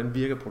 Hvordan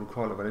virker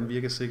protokoller? Hvordan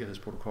virker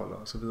sikkerhedsprotokoller?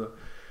 Og så videre.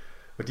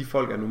 Og de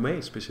folk er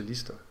normalt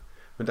specialister.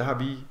 Men der har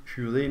vi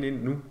hyret en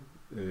ind nu,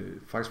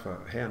 faktisk fra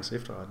Hærens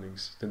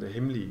Efterretnings, den der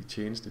hemmelige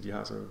tjeneste, de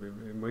har, så jeg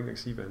må ikke engang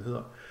sige, hvad han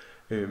hedder.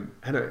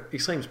 Han er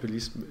ekstremt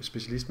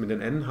specialist, men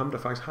den anden, ham der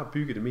faktisk har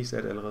bygget det meste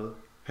af det allerede,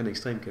 han er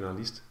ekstremt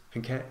generalist.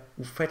 Han kan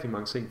ufattelig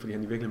mange ting, fordi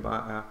han i virkeligheden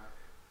bare er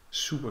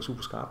super,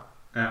 super skarp.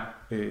 Ja.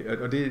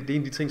 Og det er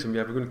en af de ting, som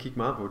jeg er begyndt at kigge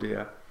meget på, det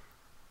er,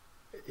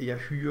 jeg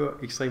hyrer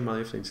ekstremt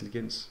meget efter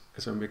intelligens.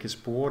 Altså om jeg kan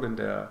spore den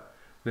der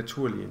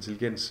naturlige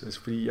intelligens.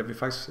 Altså fordi jeg vil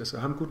faktisk, altså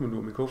ham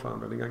Gudmundur, min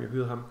co-founder, dengang jeg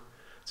hyrede ham,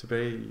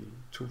 tilbage i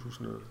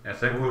 2000.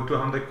 Altså du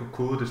var ham, der ikke kunne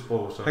kode det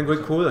sprog? Så, han kunne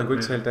ikke kode, han kunne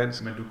ikke tale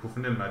dansk. Men du kunne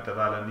fornemme, at der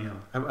var der i ham?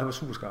 Han var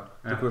super skarp.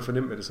 Ja. Det kunne jeg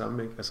fornemme med det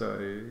samme, ikke? Altså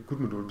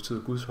Gudmundur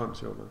betyder Guds hånd,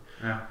 sjovt nok.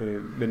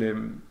 Ja.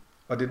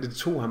 Og det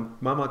tog ham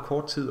meget, meget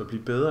kort tid at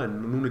blive bedre end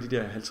nogle af de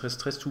der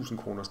 50-60.000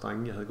 kroner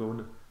strenge, jeg havde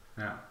gående.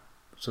 Ja.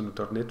 Sådan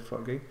 .NET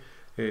folk,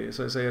 ikke?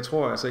 Så jeg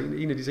tror, altså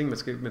en af de ting,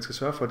 man skal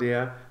sørge for, det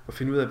er at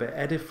finde ud af, hvad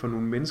er det for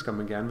nogle mennesker,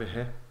 man gerne vil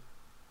have.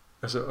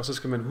 Altså, og så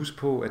skal man huske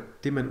på, at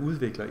det man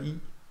udvikler i,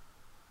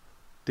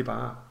 det er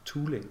bare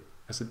tooling.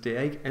 Altså det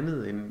er ikke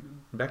andet end en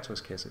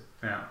værktøjskasse.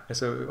 Ja.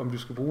 Altså om du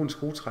skal bruge en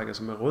skruetrækker,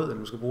 som er rød, eller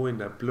du skal bruge en,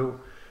 der er blå,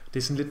 det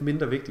er sådan lidt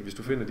mindre vigtigt, hvis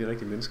du finder de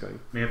rigtige mennesker, ikke?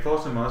 Men jeg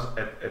forestiller mig også,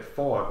 at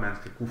for at man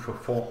skal kunne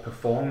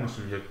performe,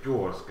 som vi har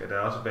gjort, skal der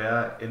også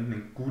være enten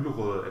en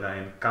gulerod eller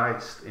en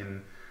gejst,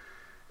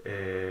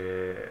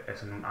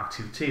 altså nogle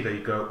aktiviteter,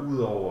 I gør ud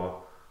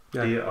over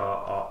det at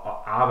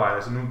arbejde.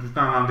 Altså nu, du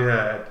snakker om det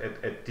her,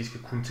 at de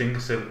skal kunne tænke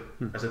selv.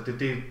 Altså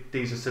det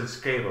i sig selv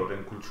skaber jo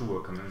den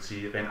kultur, kan man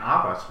sige, rent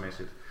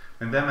arbejdsmæssigt.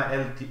 Men hvad med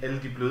alle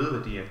de bløde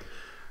værdier?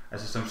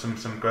 Altså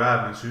som gør,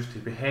 at man synes, det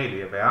er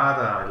behageligt at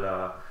være der,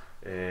 eller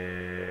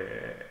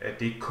at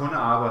det ikke kun er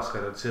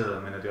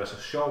arbejdsrelateret, men at det også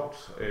er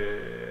sjovt,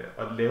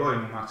 og laver I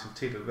nogle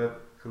aktiviteter. Hvad,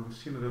 kan du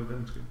sige noget om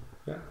det måske?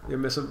 Ja,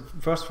 jamen altså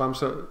først og fremmest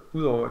så,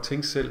 udover at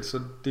tænke selv, så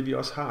det vi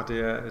også har, det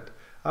er, at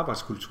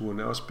arbejdskulturen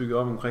er også bygget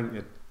op omkring,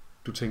 at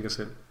du tænker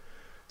selv.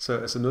 Så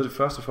altså noget af det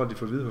første folk, de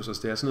får at vide hos os,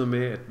 det er sådan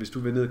noget med, at hvis du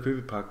vil ned og købe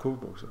et par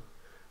kokebukser,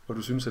 og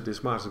du synes, at det er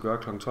smart at gøre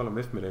kl. 12 om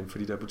eftermiddagen,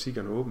 fordi der er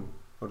butikkerne åbne,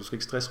 og du skal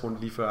ikke stresse rundt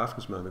lige før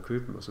aftensmaden og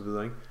købe dem og så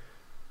videre, ikke?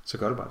 Så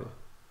gør du bare det.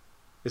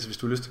 Altså hvis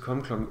du har lyst til at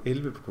komme kl.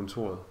 11 på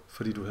kontoret,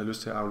 fordi du har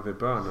lyst til at aflevere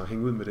børn og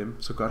hænge ud med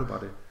dem, så gør du bare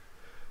det.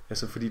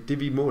 Altså fordi det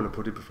vi måler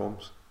på, det er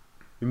performance.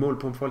 Vi måler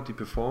på, om folk de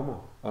performer,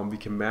 og om vi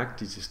kan mærke,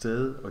 de er til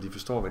stede, og de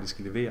forstår, hvad de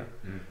skal levere.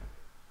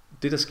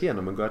 Det der sker,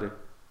 når man gør det,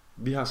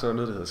 vi har så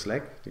noget, der hedder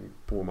Slack, det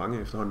bruger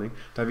mange efterhånden, ikke?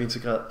 Der har vi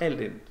integreret alt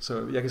ind,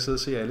 så jeg kan sidde og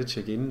se alle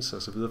check-ins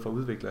og så videre for at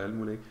udvikle alt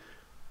muligt, ikke?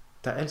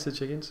 Der er altid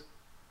check-ins.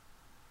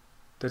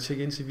 Der er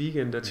check-ins i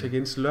weekend, der er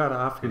check-ins lørdag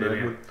aften,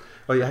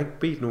 og jeg har ikke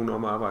bedt nogen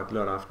om at arbejde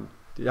lørdag aften.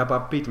 Jeg har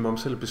bare bedt dem om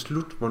selv at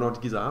beslutte, hvornår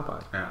de gider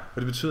arbejde. Ja.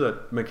 Og det betyder, at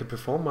man kan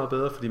performe meget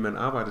bedre, fordi man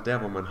arbejder der,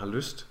 hvor man har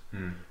lyst.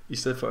 I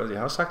stedet for, jeg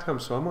har også sagt her om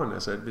sommeren,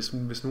 altså, at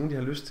hvis nogen de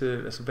har lyst til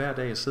altså, hver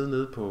dag at sidde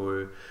nede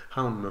på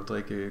havnen og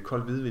drikke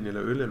kold hvidvin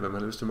eller øl, eller hvad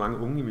man har lyst til, mange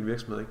unge i min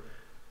virksomhed, ikke?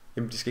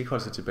 Jamen de skal ikke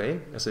holde sig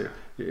tilbage. Altså,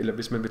 eller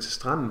hvis man vil til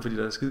stranden, fordi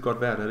der er skide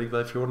godt vejr, der har det ikke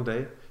været i 14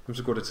 dage, jamen,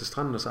 så går det til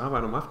stranden og så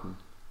arbejder om aftenen.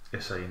 Jeg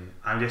er så enig.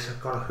 Det er så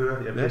godt at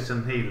høre. Jeg bliver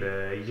sådan helt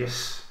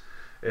yes.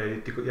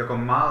 Jeg går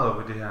meget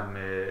op i det her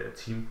med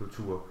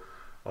teamkultur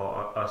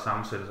og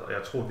sammensættelse, og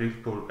jeg tror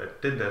virkelig på,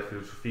 at den der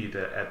filosofi, der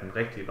er den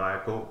rigtige vej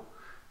at gå.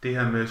 Det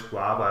her med at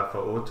skulle arbejde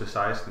fra 8 til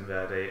 16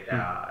 hver dag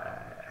er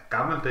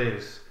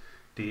gammeldags.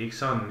 Det er ikke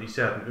sådan,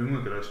 især den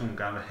yngre generation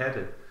gerne vil have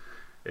det.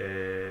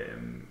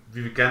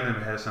 Vi vil gerne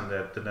have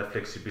sådan den der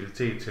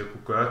fleksibilitet til at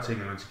kunne gøre ting,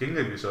 men til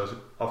gengæld er vi så også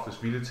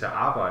oftest villige til at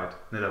arbejde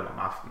netop om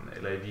aftenen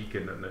eller i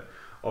weekenderne.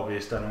 Og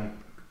hvis der er nogle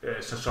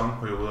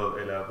sæsonperioder,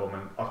 eller hvor man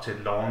op til et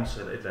launch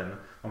eller et eller andet,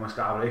 hvor man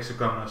skal arbejde ikke, så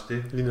gør man også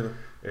det.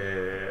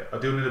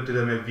 Og det er jo netop det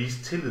der med at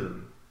vise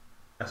tilliden,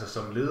 altså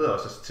som leder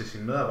også til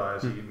sine medarbejdere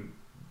og sige,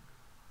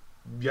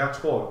 jeg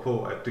tror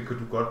på, at det kan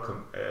du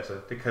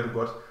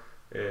godt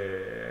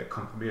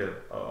komprimere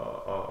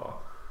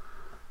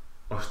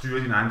og styre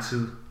din egen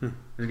tid. Men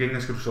til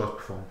gengæld skal du så også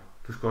performe.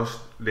 Du skal også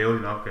lave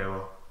dine opgaver,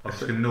 og du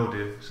skal nå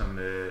det,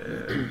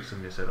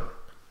 som jeg sætter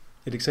op.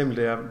 Et eksempel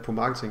det er på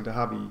marketing, der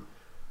har vi,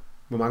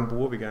 hvor mange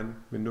brugere vi gerne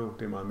vil nå.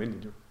 Det er meget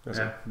almindeligt jo.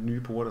 Altså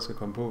nye brugere, der skal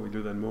komme på i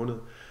løbet af en måned.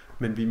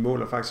 Men vi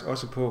måler faktisk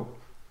også på,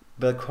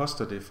 hvad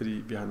koster det,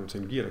 fordi vi har nogle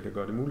teknologier, der kan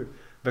gøre det muligt.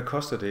 Hvad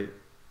koster det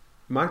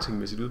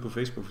marketingmæssigt ude på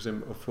Facebook for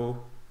eksempel, at få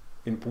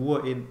en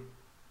bruger ind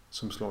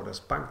som slår deres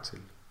bank til.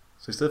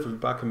 Så i stedet for at vi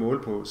bare kan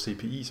måle på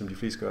CPI, som de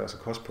fleste gør, altså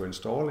cost per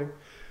install, ikke?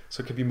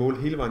 Så kan vi måle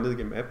hele vejen ned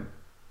gennem appen.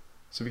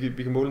 Så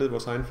vi kan måle ned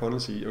vores egen funnel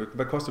og sige,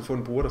 hvad koster det at få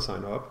en bruger, der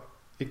signer op?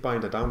 Ikke bare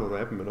en, der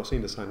downloader appen, men også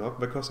en, der signer op.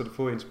 Hvad koster det at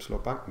få en, som slår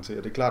banken til?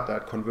 Og det er klart, der er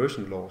et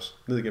conversion loss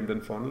ned igennem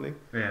den funnel, ikke?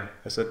 Ja.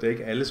 Altså, det er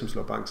ikke alle, som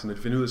slår banken til. Når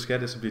de finder ud af,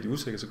 skal det, så bliver de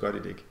usikre, så gør de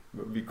det ikke.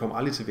 Vi kommer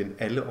aldrig til at vinde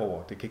alle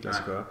over. Det kan ikke lade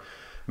sig gøre.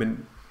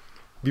 Men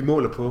vi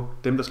måler på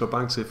dem, der slår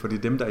bank til, for det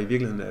er dem, der i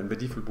virkeligheden er en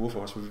værdifuld bruger for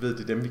os, for vi ved,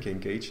 det er dem, vi kan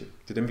engage.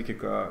 Det er dem, vi kan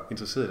gøre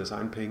interesseret i deres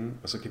egen penge,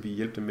 og så kan vi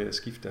hjælpe dem med at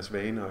skifte deres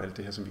vaner og alt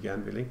det her, som vi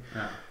gerne vil, ikke?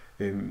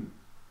 Ja.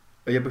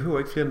 Og jeg behøver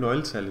ikke flere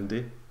nøgletal end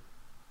det.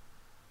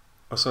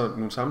 Og så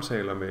nogle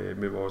samtaler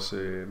med vores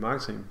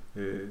marketing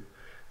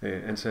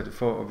ansatte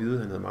for at vide, at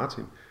han hedder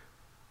Martin.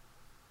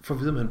 For at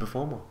vide, om han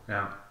performer.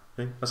 Ja.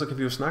 Ikke? Og så kan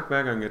vi jo snakke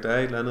hver gang, at der er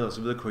et eller andet og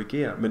så videre,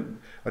 korrigere.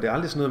 Og det er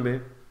aldrig sådan noget med,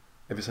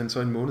 at hvis han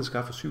så en måned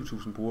skaffer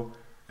 7.000 brugere,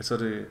 at så er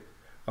det,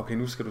 okay,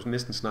 nu skal du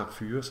næsten snart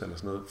fyres eller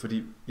sådan noget.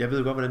 Fordi jeg ved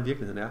jo godt, hvordan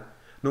virkeligheden er.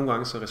 Nogle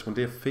gange så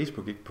responderer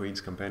Facebook ikke på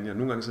ens kampagner.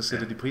 Nogle gange så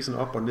sætter de priserne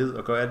op og ned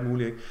og gør alt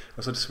muligt, ikke?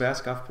 Og så er det svært at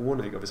skaffe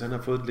brugerne, ikke? Og hvis han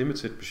har fået et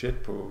limited budget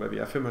på, hvad vi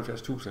er,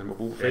 75.000, han må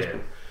bruge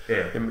Facebook,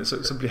 jamen,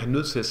 så bliver han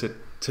nødt til at sætte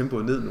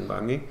tempoet ned nogle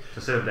gange, ikke?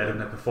 Så selvom der er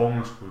den her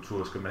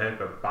performance-kultur, skal man have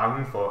være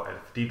bange for, at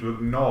fordi du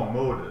ikke når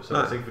målet, så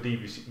er det ikke fordi,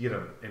 vi giver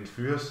dig en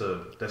fyreseddel.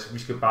 Vi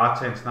skal bare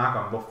tage en snak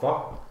om,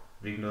 hvorfor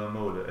vi ikke nåede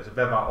målet. Altså,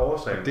 hvad var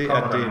årsagen? Det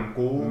er det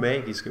gode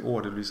magiske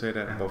ord, det du sagde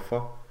der. Ja.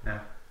 Hvorfor? Ja.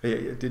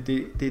 Det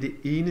er det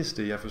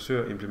eneste, jeg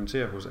forsøger at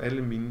implementere hos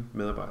alle mine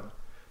medarbejdere.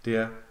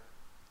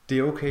 Det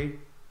er okay,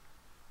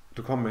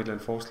 du kommer med et eller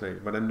andet forslag,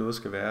 hvordan noget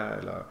skal være,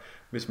 eller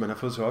hvis man har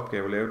fået til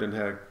opgave at lave den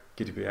her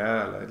GDPR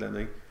eller et eller andet,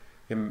 ikke?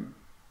 Jamen,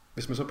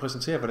 hvis man så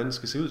præsenterer, hvordan det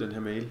skal se ud, den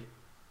her mail,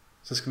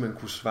 så skal man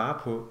kunne svare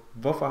på,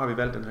 hvorfor har vi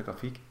valgt den her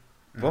grafik?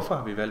 Hvorfor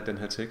har vi valgt den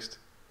her tekst?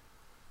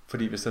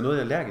 Fordi hvis der er noget,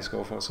 jeg er allergisk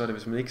overfor, så er det,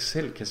 hvis man ikke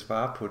selv kan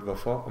svare på et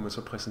hvorfor, og man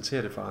så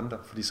præsenterer det for andre.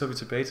 Fordi så er vi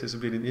tilbage til, så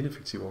bliver det en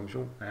ineffektiv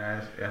organisation.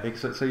 Ja. Ikke?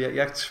 Så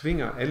jeg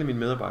tvinger alle mine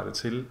medarbejdere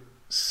til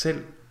selv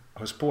at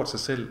have spurgt sig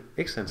selv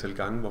x antal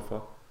gange,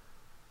 hvorfor.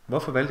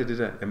 Hvorfor valgte jeg det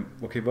der? Jamen,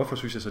 okay, hvorfor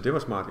synes jeg så, det var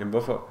smart? Jamen,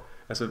 hvorfor?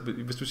 Altså,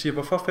 hvis du siger,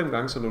 hvorfor 5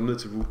 gange, så er du ned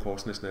til root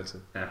cause næsten altid.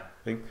 Ja.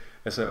 Ikke?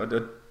 Altså, og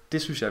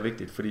det synes jeg er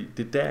vigtigt, fordi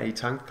det er der i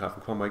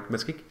tankekraften kommer ikke.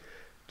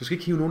 Du skal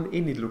ikke hive nogen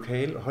ind i et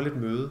lokale og holde et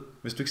møde,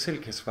 hvis du ikke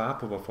selv kan svare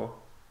på hvorfor.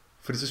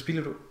 Fordi så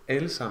spilder du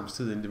alle sammen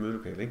tid inde i det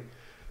mødelokale,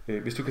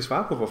 ikke? Hvis du kan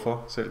svare på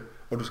hvorfor selv,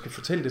 og du skal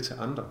fortælle det til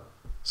andre,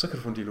 så kan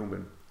du få en dialog med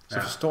dem.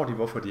 Så forstår de,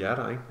 hvorfor de er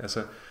der, ikke?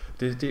 Altså,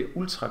 det er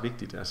ultra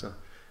vigtigt. Altså,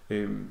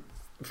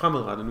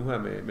 fremadrettet nu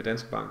her med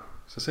Danske Bank,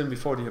 så selvom vi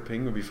får de her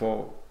penge,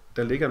 og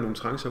der ligger nogle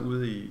trancher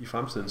ude i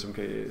fremtiden, som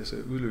kan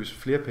udløse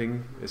flere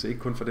penge, altså ikke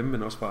kun for dem,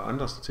 men også fra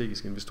andre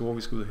strategiske investorer,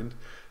 vi skal ud og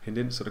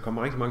hente ind, så der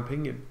kommer rigtig mange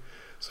penge ind.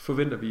 Så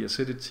forventer vi at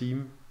sætte et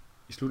team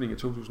i slutningen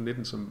af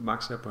 2019, som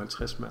maks er på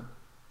 50 mand.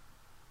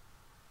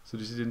 Så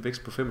det er en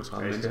vækst på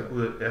 35 mennesker.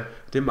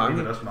 Det er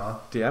mange.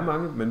 Det er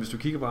mange, men hvis du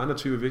kigger på andre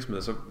typer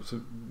virksomheder, så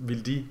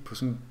vil de på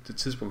sådan et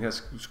tidspunkt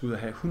her skulle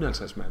have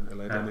 150 mand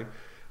eller et eller andet, ikke?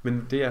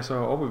 Men det er så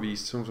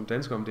overbevist, sådan som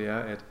dansker om, det er,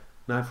 at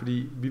nej,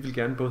 fordi vi vil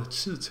gerne både have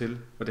tid til,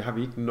 og det har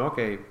vi ikke nok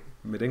af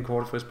med den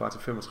korte frist bare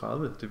til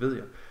 35, det ved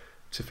jeg,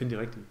 til at finde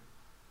de rigtige.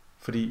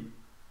 Fordi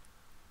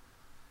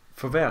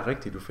for hver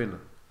rigtig du finder,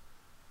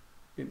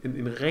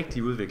 en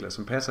rigtig udvikler,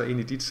 som passer ind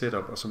i dit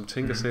setup, og som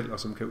tænker selv, og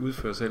som kan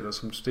udføre selv, og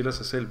som stiller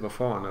sig selv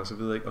foran, og så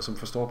videre, ikke? Og som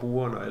forstår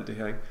brugeren og alt det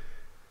her, ikke?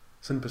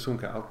 Sådan en person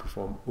kan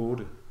outperforme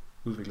 8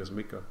 udviklere, som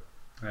ikke gør.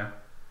 Ja,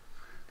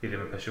 det er det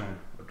med passion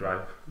og drive.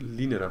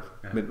 Lige netop.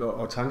 Ja. Men,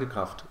 og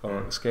tankekraft,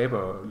 og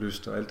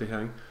skaberlyst og alt det her,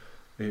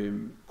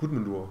 ikke?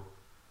 Gudmundur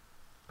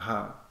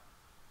har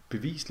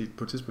bevisligt,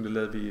 på et tidspunkt, der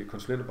lavede vi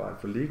konsulentarbejde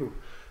for Lego.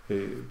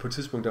 På et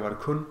tidspunkt, der var det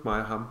kun mig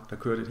og ham, der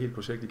kørte et helt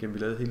projekt igennem. Vi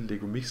lavede hele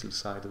Lego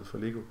Mixel-sitet for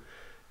Lego.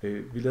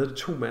 Vi lavede det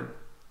 2 mand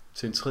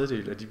til en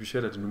tredjedel af de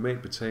budgetter, de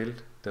normalt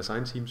betalte deres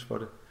egen teams for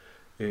det.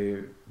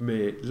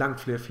 Med langt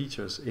flere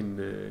features,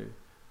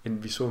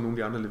 end vi så nogle af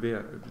de andre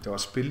levere. Der var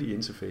spil i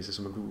interface,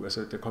 så man kunne,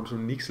 altså der kom sådan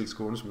nogle Nixels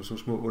gående, som var sådan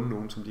små onde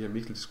nogen, som de her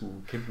Mixels skulle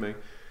kæmpe med. Ikke?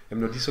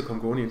 Jamen når de så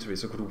kom gående i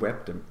interface, så kunne du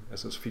wrap dem.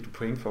 Altså så fik du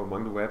point for, hvor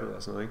mange du wrappede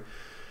og sådan noget, ikke?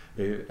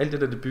 Alt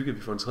det der, det byggede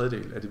vi for en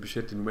tredjedel af det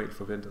budget, de normalt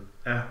forventede.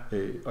 Ja.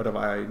 Og der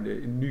var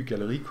en ny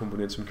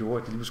gallerikomponent, som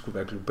gjorde, at de lige skulle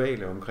være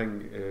globale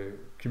omkring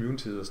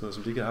communityet og sådan noget,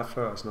 som de ikke havde haft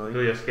før og sådan noget. Ikke?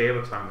 Det var jeres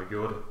skabertrang, der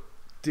gjorde det.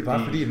 Det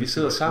var fordi, at vi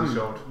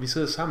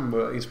sidder sammen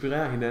og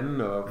inspirerer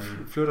hinanden og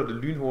flytter det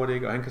lynhurtigt,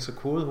 ikke? Og han kan så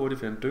kode hurtigt,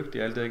 for han er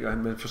dygtig alt det, ikke? Og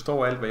man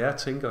forstår alt, hvad jeg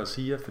tænker og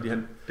siger, fordi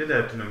han... Det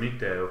der dynamik,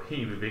 der er jo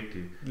helt vildt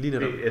vigtigt. Lige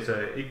netop. Altså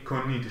ikke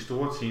kun i det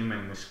store team, men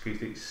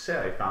måske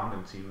især i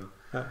founding-teamet,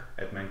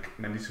 at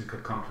man ligesom kan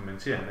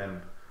komplementere hinanden.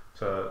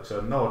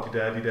 Så når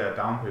de der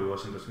downhiver,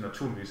 som der så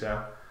naturligvis er,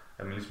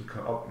 at man ligesom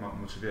kan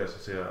motivere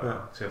sig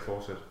til at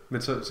fortsætte.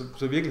 Men så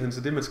i virkeligheden,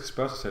 så det man skal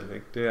spørge sig selv,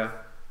 ikke? Det er,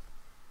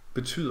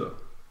 betyder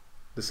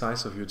the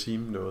size of your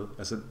team noget?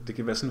 Altså det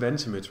kan være sådan en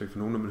vanity metric for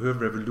nogen, når man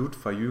hører Revolut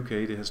fra UK,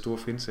 det her store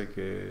fintech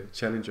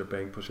Challenger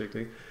Bank projekt,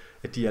 ikke?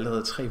 At de er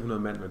allerede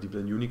 300 mand, når de er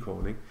blevet en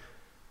unicorn, ikke?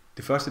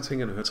 Det første ting,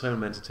 når jeg hører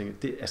 300 mand, så tænker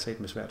jeg, det er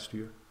satme svært at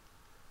styre.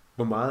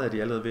 hvor meget er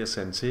de allerede ved at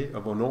sande til,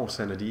 og hvornår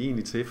sander de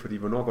egentlig til, fordi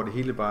hvornår går det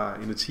hele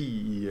bare energi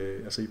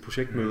i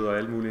projektmøder og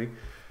alt muligt,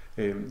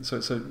 ikke?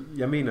 Så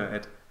jeg mener,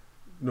 at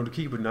når du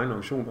kigger på din egen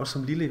organisation, også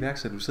som lille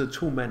iværksætter, du sidder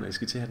 2 mand, og I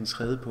skal til at have den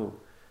tredje på.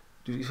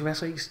 Du skal være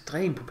så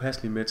ekstremt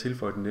påpasselig med at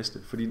tilføje den næste.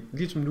 Fordi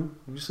lige som nu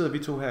sidder vi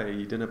 2 her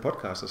i den her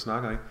podcast og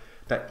snakker, ikke?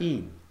 Der er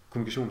 1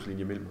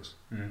 kommunikationslinje mellem os.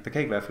 Der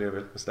kan ikke være flere,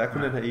 vel? Altså, der er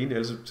kun den her ene,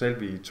 ellers taler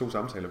vi 2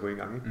 samtaler på en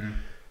gang, ikke?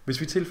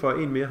 Hvis vi tilføjer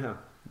 1 mere her,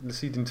 lad os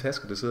sige dine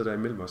tasker, der sidder der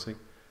imellem os, ikke?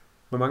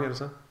 Hvor mange er det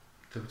så?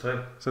 Det er 3.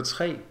 Så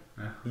 3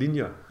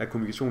 linjer af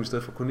kommunikation i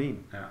stedet for kun 1.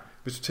 Ja.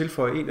 Hvis du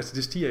tilføjer 1, altså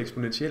det stiger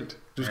eksponentielt.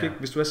 Du skal ikke,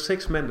 hvis du er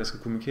 6 mand, der skal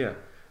kommunikere,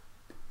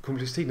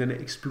 kompleksiteten er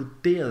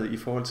eksploderet i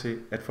forhold til,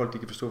 at folk de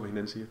kan forstå, hvad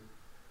hinanden siger.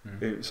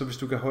 Så hvis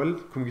du kan holde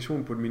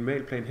kommunikationen på et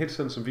minimalt plan, helt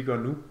sådan som vi gør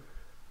nu,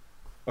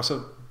 og så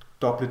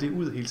doble det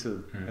ud hele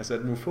tiden. Altså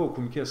at nogle få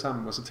kommunikerer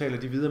sammen, og så taler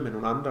de videre med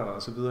nogle andre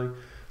og så videre, ikke?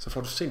 Så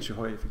får du sindssygt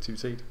høj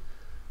effektivitet.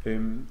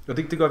 Og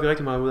det gør vi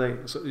rigtig meget ud af.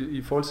 Så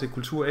i forhold til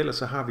kultur, ellers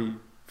så har vi,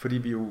 fordi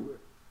vi jo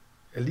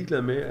er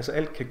ligeglade med, altså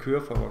alt kan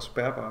køre for vores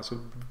bærbare, så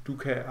du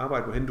kan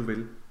arbejde hvorhen du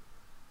vil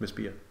med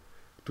Spir.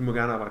 Du må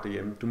gerne arbejde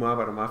derhjemme, du må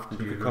arbejde om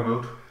aftenen, du kan komme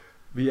ud.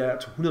 Vi er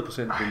 100%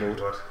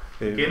 remote.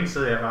 Igen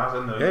sidder jeg bare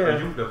sådan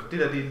og jubler. Det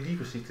der, det er lige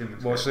præcis det, man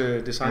skal.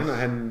 Vores designer,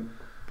 han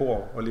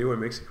bor og lever i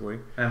Mexico,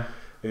 ikke? Ja.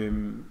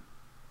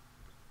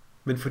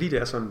 Men fordi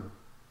det er sådan,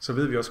 så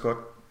ved vi også godt,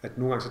 at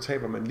nogle gange så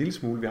taber man en lille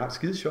smule. Vi har det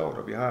skide sjovt,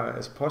 og vi har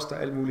altså poster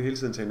alt muligt hele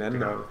tiden til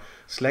hinanden, og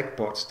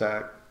Slackbots,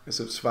 der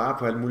altså svarer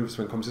på alt muligt. Hvis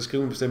man kommer til at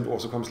skrive en bestemt ord,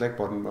 så kommer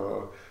Slackbotten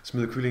og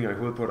smider kyllinger i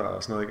hovedet på dig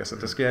og sådan noget, ikke? Altså,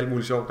 der sker alt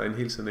muligt sjovt derinde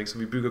hele tiden, ikke? Så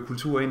vi bygger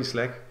kultur ind i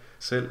Slack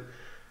selv.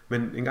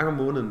 Men en gang om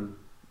måneden,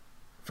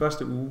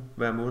 første uge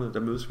hver måned, der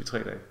mødes vi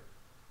 3 dage.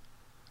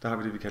 Der har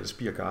vi det, vi kalder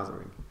Spir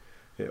Gathering.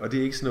 Og det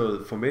er ikke sådan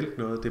noget formelt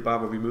noget, det er bare,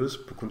 hvor vi mødes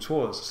på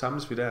kontoret, så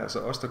samles vi der, altså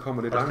os, der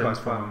kommer lidt langvejs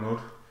fra.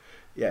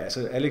 Ja,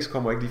 altså Alex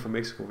kommer ikke lige fra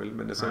Mexico, vel,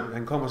 men altså,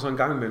 han kommer så en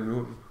gang imellem,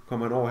 nu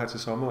kommer han over her til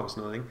sommer og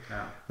sådan noget, ikke?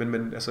 Ja.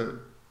 Men altså,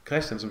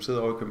 Christian, som sidder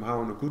over i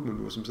København, og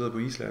Gudmundur, som sidder på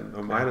Island,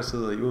 og mig, der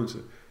sidder i Odense,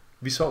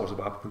 vi sover så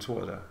bare på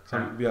kontoret der.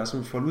 Så vi har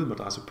sådan en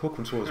forludmadresse på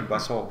kontoret, som vi bare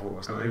sover på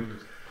og sådan noget,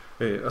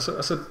 ikke? Og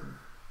så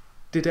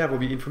det er der, hvor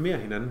vi informerer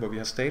hinanden, hvor vi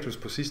har status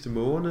på sidste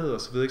måned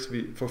og så videre, ikke? Så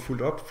vi får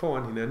fulgt op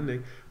foran hinanden,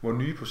 ikke? Hvor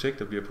nye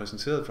projekter bliver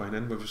præsenteret for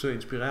hinanden, hvor vi forsøger at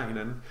inspirere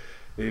hinanden.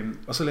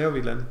 Og så laver vi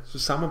et eller andet, så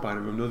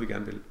samarbejder vi om noget, vi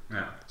gerne vil. Ja.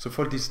 Så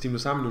folk de stimler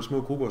sammen i nogle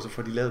små grupper, og så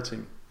får de lavet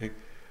ting, ikke?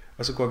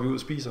 Og så går vi ud og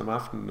spiser om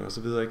aftenen og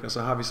så videre, ikke? Og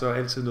så har vi så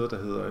altid noget, der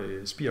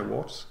hedder Spir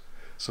Awards,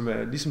 som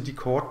er ligesom de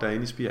kort, der er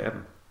inde i Spir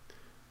 18.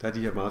 Der er de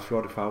her meget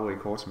flotte farverige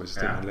kort, som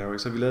assistenten han laver, ikke?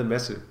 Så har vi lavet en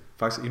masse,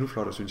 faktisk endnu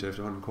flottere, synes jeg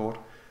efterhånden, kort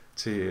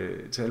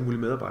til alle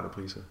mulige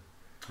medarbejderpriser.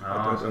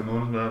 Ja, så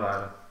måneds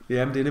medarbejder.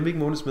 Ja, men det er nemlig ikke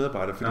måneds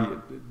medarbejder, fordi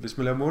hvis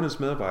man laver måneds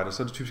medarbejder,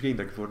 så er det typisk en,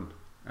 der kan få den.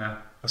 Ja.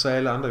 Og så er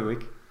alle andre jo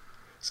ikke.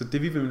 Så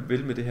det vi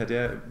vil med det her, det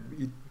er,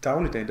 i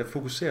dagligdagen, der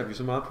fokuserer vi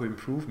så meget på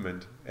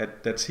improvement,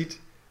 at der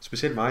tit,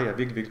 specielt mig, jeg er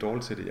virkelig, virkelig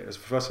dårlig til det. Altså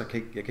for først, jeg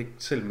kan ikke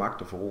selv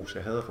magte at få ros.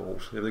 Jeg hader for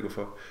ros. Jeg ved ikke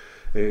hvorfor.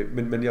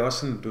 Men jeg er også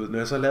sådan, du ved, når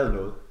jeg så har lavet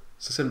noget,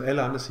 så selvom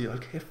alle andre siger, hold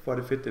kæft, hvor er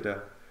det fedt det der,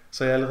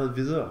 så er jeg allerede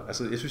videre.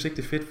 Altså jeg synes ikke,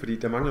 det er fedt, fordi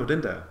der mangler jo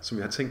den der, som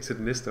jeg har tænkt til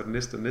den næste og den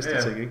næste og den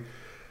næste ting, ikke?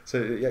 Så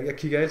jeg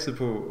kigger altid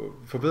på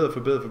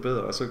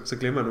forbedre, og så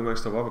glemmer jeg nogle gange at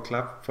stoppe op og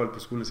klappe folk på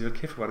skulderen og sige, hold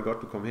kæft, hvor var det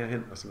godt, du kom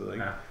herhen, og så videre,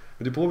 ikke? Ja.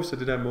 Men det bruger vi så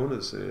det der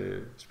måneds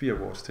Spir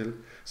Awards til.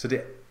 Så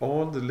det er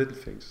all the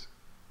little things.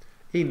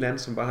 En eller anden,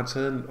 som bare har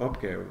taget en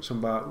opgave,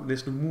 som var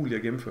næsten umulig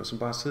at gennemføre, som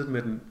bare har siddet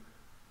med den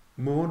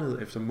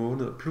måned efter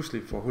måned, og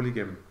pludselig får hul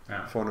igennem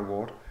for en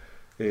award.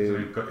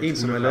 En,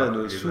 som har lavet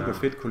noget super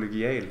fedt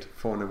kollegialt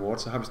for en award,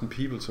 så har vi sådan en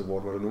People's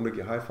Award, hvor der er nogen, der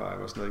giver high five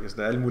og sådan noget. Altså,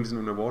 der er alle mulige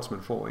sådan nogle awards,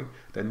 man får, ikke?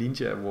 Der er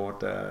Ninja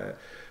Award, der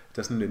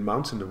er sådan en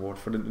Mountain Award,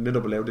 for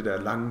netop at lave det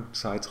der lange,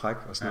 seje træk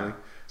og sådan noget,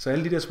 ikke? Så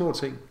alle de der små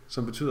ting,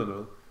 som betyder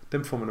noget,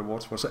 dem får man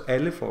awards for. Så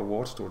alle får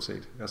awards stort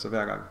set, altså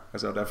hver gang.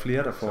 Altså der er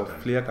flere, der får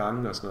flere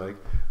gange og sådan noget,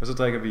 ikke? Og så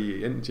drikker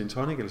vi enten gin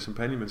tonic eller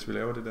champagne, mens vi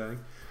laver det der,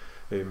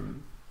 ikke?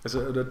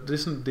 Altså det er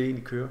sådan, det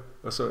egentlig kører.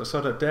 Og så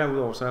er der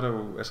derudover, så er der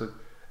jo, altså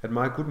at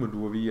mig og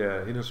Gudmundur, vi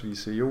er henholdsvis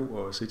CEO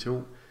og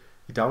CTO,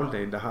 i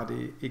dagligdagen, der har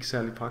det ikke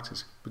særlig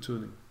praktisk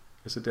betydning.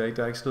 Altså der er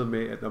ikke sådan noget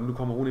med, at når nu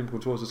kommer hun ind på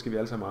kontoret, så skal vi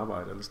alle sammen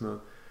arbejde, eller sådan noget.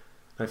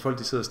 Nej, folk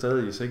de sidder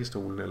stadig i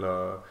sækkestolen,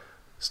 eller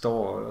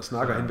står og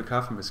snakker hen ved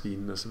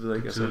kaffemaskinen, og så videre,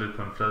 ikke? Det er lidt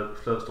på en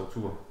flad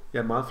struktur.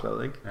 Ja, meget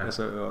flad, ikke? Ja.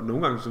 Altså, og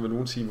nogle gange, så vil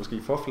nogen sige,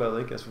 måske for flad,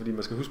 ikke? Altså, fordi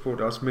man skal huske på, at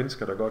der er også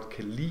mennesker, der godt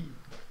kan lide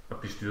at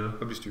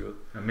blive styret.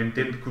 Ja, men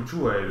den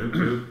kultur er jo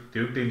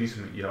ikke det,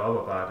 ligesom I har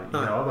oparbejdet.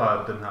 I har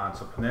oparbejdet den her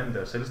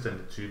entreprenante og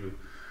selvstændige type,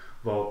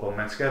 hvor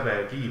man skal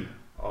være agil,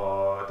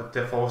 og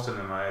der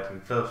forestiller mig, at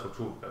en flad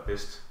struktur er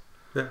bedst.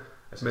 Ja.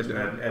 Altså, hvis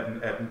man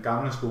er den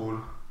gamle skole,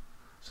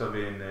 så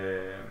vil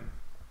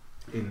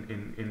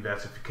en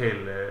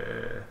vertikal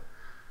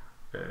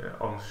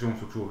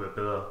organisationsstruktur være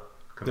bedre,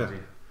 kan man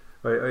sige.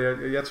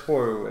 Og jeg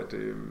tror jo,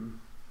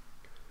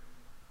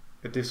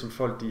 at det som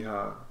folk de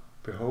har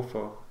behov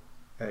for,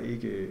 er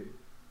ikke,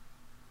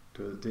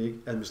 det er ikke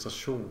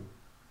administration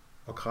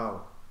og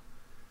krav.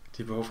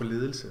 De har behov for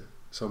ledelse,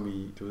 som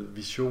i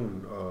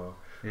vision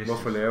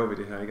Hvorfor laver vi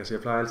det her? Ikke? Altså,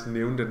 jeg plejer altid at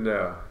nævne den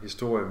der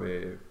historie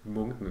med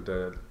munkene,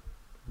 der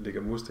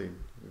ligger mursten.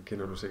 Den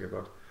kender du sikkert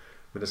godt.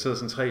 Men der sidder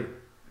sådan 3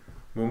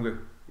 munke,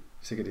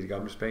 sikkert i det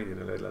gamle Spanien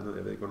eller et eller andet,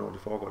 jeg ved ikke, hvornår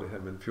det foregår det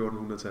her, men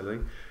 1400-tallet,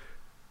 ikke?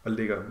 Og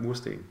lægger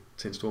mursten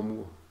til en stor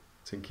mur,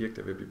 til en kirke,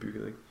 der vil blive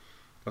bygget. Ikke?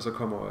 Og så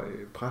kommer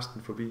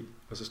præsten forbi,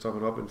 og så står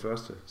man op den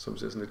første, som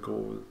ser sådan lidt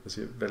grå ud, og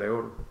siger, hvad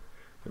laver du?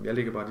 Jamen, jeg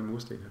lægger bare de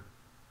mursten her.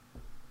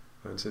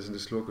 Og han ser sådan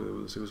lidt slukket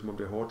ud, ser ud som om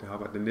det er hårdt, det her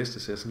arbejde. Den næste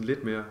ser sådan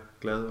lidt mere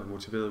glad og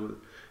motiveret ud.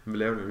 Men hvad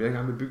laver du? Jeg er i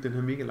gang med at bygge den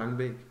her mega lange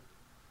væg.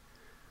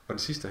 Og den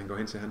sidste, han går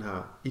hen til, han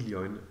har ild i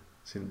øjnene.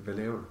 Så siger, hvad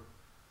laver du?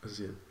 Og så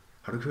siger han,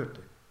 har du ikke hørt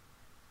det?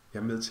 Jeg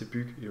er med til at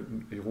bygge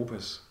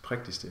Europas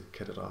prægtigste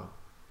katedral.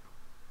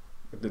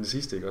 Og den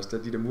sidste, ikke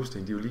også, de der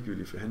mursten, de er jo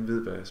ligegyldige, for han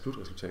ved, hvad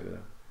slutresultatet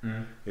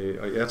er.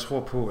 Og jeg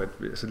tror på, at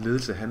altså,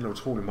 ledelse handler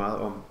utrolig meget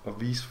om at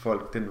vise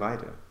folk den vej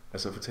der.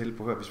 Altså at fortælle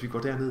på, hvis vi går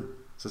derned,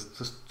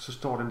 så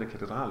står den der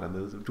katedral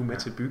dernede. Du er med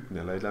til at bygge den,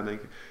 eller et eller andet.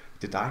 Ikke?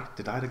 Det er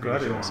dig, der gør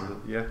det. Altså.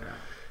 Ja.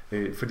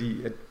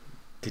 Fordi at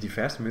det er de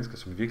færreste mennesker,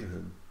 som i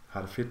virkeligheden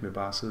har det fedt med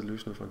bare at sidde og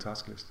løse noget for en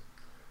taskliste.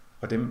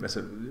 Og dem,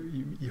 altså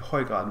i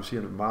høj grad, nu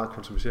siger jeg noget meget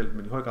kontroversielt,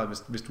 men i høj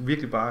grad, hvis du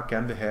virkelig bare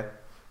gerne vil have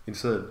en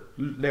seddel,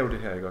 lav det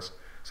her, ikke også?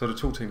 Så er det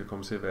 2 ting, der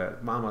kommer til at være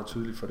meget, meget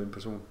tydeligt for den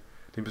person.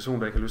 Det er en person,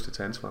 der ikke har lyst til at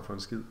tage ansvar for en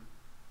skid.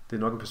 Det er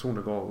nok en person,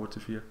 der går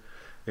 8-4.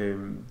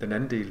 Den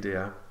anden del, det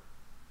er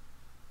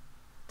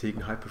ikke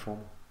en high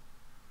performer.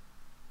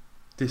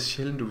 Det er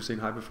sjældent, du vil se en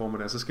high performer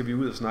der. Så skal vi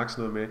ud og snakke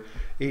sådan noget med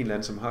en eller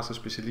anden, som har så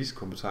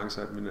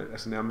specialistkompetencer, at man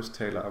altså nærmest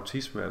taler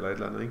autisme eller et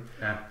eller andet. Ikke?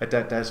 Ja. At der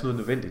er sådan noget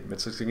nødvendigt, men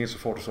så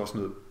får du så også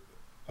noget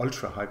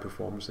ultra high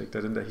performance. Ikke? Der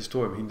er den der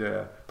historie med hende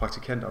der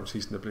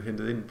praktikantautisten, der blev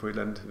hentet ind på et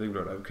eller andet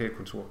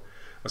advokatkontor,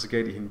 og så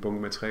gav de hende en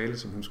bunke materiale,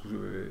 som hun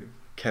skulle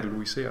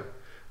katalogisere.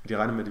 Og de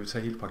regnede med, at de ville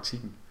tage hele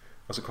praktikken.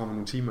 Og så kom hun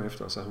nogle timer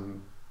efter, og så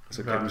hun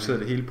katalogiserede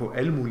det hele på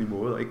alle mulige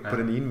måder, ikke på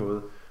den ene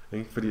måde.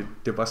 Ikke? Fordi det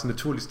var bare sådan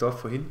naturligt stof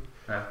for hende,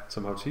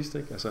 som autist.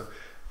 Ikke? Altså,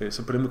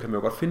 så på den måde kan man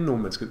jo godt finde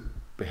nogen, man skal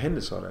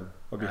behandle sådan.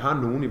 Og vi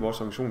har nogen i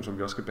vores organisation, som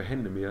vi også skal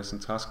behandle mere sådan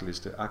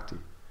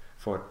taskliste-agtigt,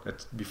 for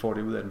at vi får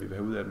det ud af dem, vi vil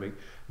have ud af dem. Ikke?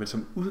 Men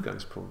som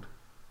udgangspunkt,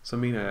 så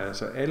mener jeg,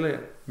 altså alle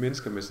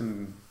mennesker med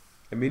sådan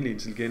almindelig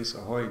intelligens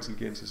og høj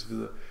intelligens osv.,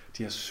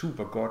 de har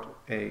super godt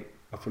af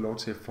at få lov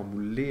til at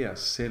formulere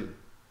selv,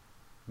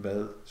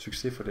 hvad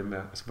succes for dem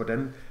er. Altså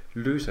hvordan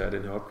løser jeg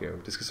den her opgave?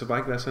 Det skal så bare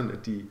ikke være sådan,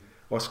 at de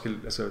også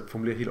skal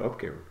formulere hele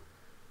opgaven.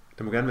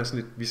 Det må gerne være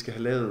sådan, at vi skal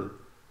have lavet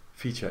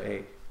feature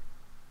A.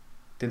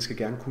 Den skal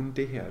gerne kunne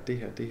det her, det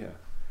her, det her.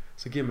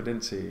 Så giver man den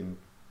til en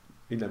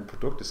eller anden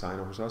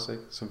produktdesigner hos os,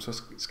 ikke? Som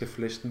så skal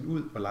flashe den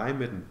ud og lege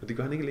med den. Og det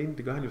gør han ikke alene,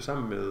 det gør han jo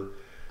sammen med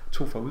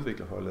 2 fra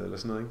udviklerholdet eller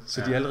sådan noget. Ikke?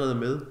 Så de er allerede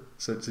med.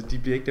 Så de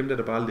bliver ikke dem,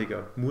 der bare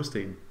lægger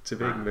mursten til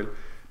væggen, vel.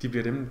 De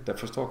bliver dem, der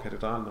forstår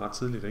katedralen ret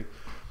tidligt. Ikke?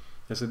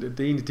 Altså det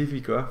er egentlig det, vi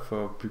gør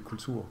for at bygge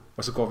kultur.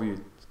 Og så går vi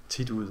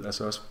tit ud,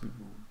 altså også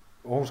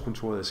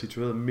Aarhus-kontoret er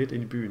situeret midt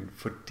ind i byen,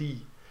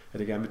 fordi at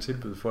jeg gerne vil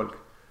tilbyde folk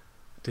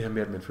det her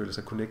med, at man føler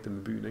sig connected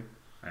med byen. Ikke?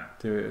 Ja.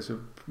 Det er altså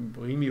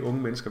rimelig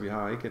unge mennesker, vi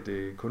har, ikke at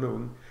det kun er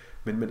unge,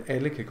 men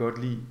alle kan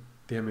godt lide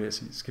det her med at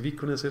sige, skal vi ikke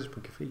kun ned og sætte os på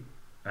en café?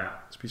 Ja.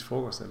 Spise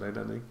frokost eller et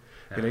eller andet, ikke?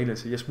 Ja. Eller en eller anden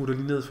siger, jeg smutter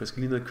lige ned, for jeg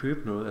skal lige ned og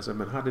købe noget. Altså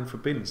man har den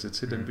forbindelse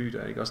til den by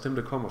der, ikke? Også dem,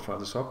 der kommer fra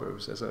the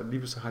suburbs, altså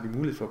lige så har de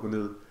mulighed for at gå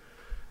ned.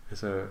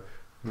 Altså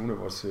nogle af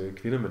vores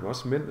kvinder, men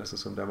også mænd, altså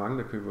som der er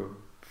mange, der køber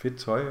fedt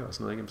tøj og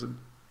sådan noget, ikke? Så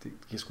det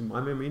giver sgu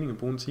meget mere mening at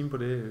bruge en time på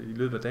det i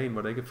løbet af dagen,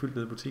 hvor der ikke er fyldt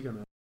ned i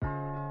butikkerne.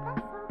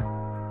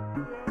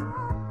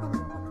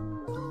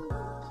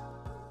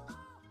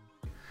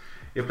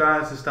 Jeg plejer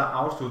altid at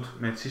afslutte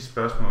med et sidste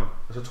spørgsmål,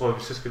 og så tror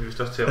jeg, så skal vi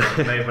også til at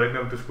runde af. Var det ikke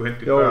noget, du skulle hente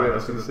dit børn? Jo,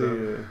 jeg skal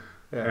se.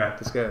 Ja,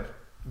 det skal jeg.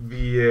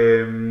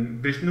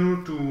 Hvis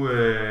nu du,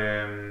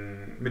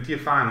 med de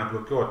erfaringer, du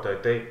har gjort dig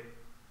i dag,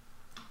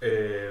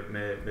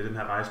 med den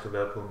her rejse, du har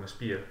været på med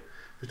Spir,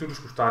 hvis nu du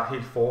skulle starte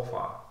helt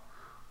forfra,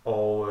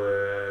 og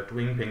du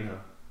ingen penge havde,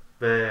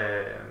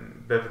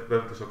 hvad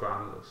vil du så gøre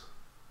anderledes?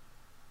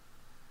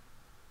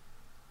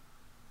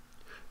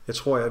 Jeg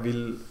tror, jeg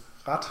vil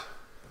ret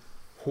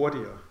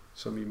hurtigere,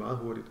 som i meget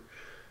hurtigt,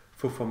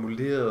 få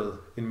formuleret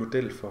en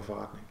model for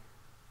forretning.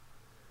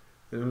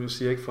 Nu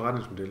siger jeg ikke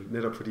forretningsmodel,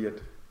 netop fordi,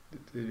 at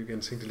jeg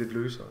kan tænke det lidt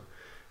løsere.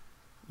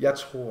 Jeg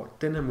tror,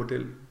 at den her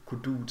model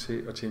kunne du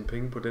til at tjene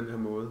penge på den her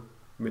måde,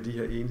 med de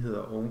her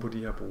enheder oven på de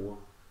her brugere.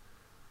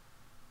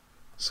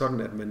 Sådan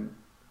at man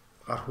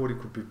ret hurtigt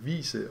kunne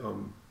bevise,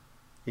 om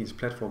ens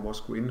platform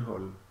også skulle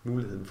indeholde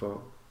muligheden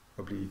for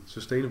at blive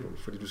sustainable.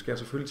 Fordi du skal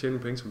selvfølgelig tjene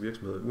penge som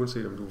virksomhed,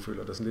 uanset om du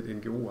føler dig sådan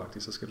lidt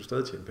NGO-agtig, så skal du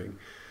stadig tjene penge.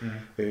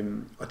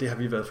 Og det har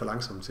vi været for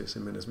langsomme til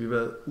simpelthen. Altså, vi har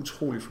været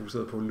utrolig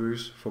fokuseret på at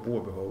løse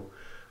forbrugerbehov.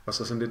 Og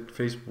så sådan lidt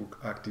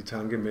Facebook-agtig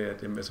tanke med,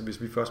 at jamen, altså,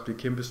 hvis vi først bliver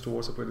kæmpe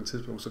store, så på et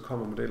tidspunkt, så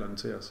kommer modellerne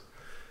til os.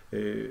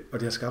 Og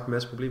det har skabt en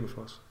masse problemer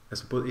for os.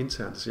 Altså både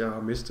internt, så jeg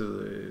har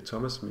mistet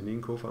Thomas, min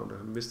ene co-founder,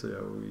 han mistede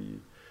jeg jo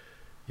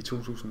i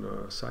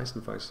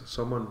 2016 faktisk,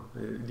 sommeren,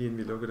 lige inden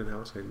vi lukkede den her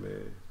aftale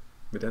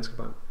med Danske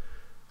Bank.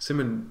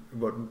 Simpelthen,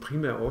 hvor den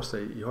primære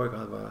årsag i høj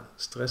grad var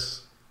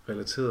stress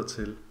relateret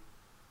til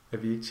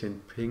at vi ikke tjente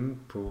penge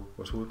på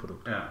vores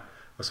hovedprodukt. Ja.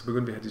 Og så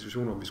begyndte vi at have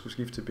diskussioner om, vi skulle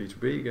skifte til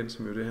B2B igen,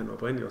 som jo det han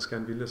oprindeligt også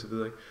gerne ville, og så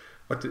videre. Ikke?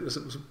 Og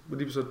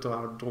så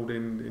drog det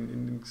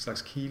en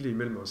slags kile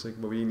imellem os, ikke?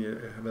 Hvor vi egentlig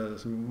har været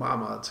sådan meget,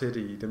 meget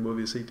tætte i den måde,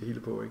 vi har set det hele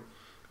på. Ikke?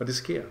 Og det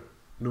sker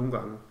nogle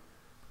gange,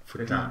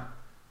 fordi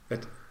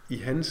at i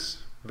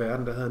hans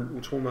verden, der havde han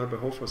utrolig meget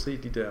behov for at se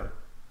de der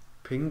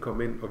penge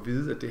komme ind og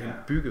vide, at det han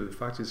byggede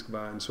faktisk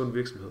var en sund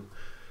virksomhed.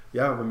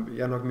 Jeg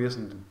er nok mere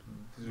sådan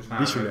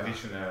visionær.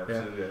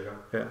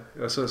 Ja.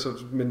 Og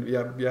men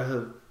jeg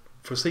havde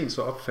for sent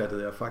så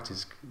opfattede jeg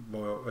faktisk,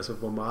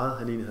 hvor meget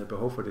han egentlig havde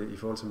behov for det i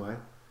forhold til mig.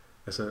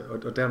 Altså,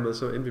 og dermed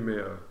så endte vi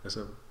med at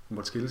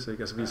måtte skilles,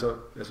 ikke? Altså,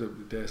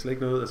 det er slet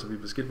ikke noget, altså vi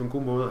blev skilt på en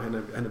god måde, og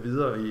han er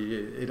videre i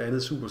et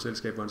andet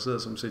superselskab, hvor han sidder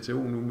som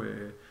CTO nu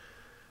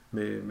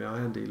med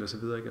ejendel og så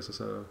videre, ikke? Altså,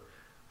 så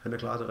han har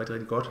klaret det rigtig,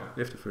 rigtig godt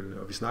efterfølgende,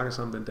 og vi snakker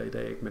sammen den dag i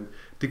dag, ikke? Men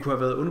det kunne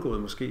have været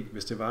undgået måske,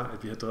 hvis det var,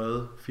 at vi havde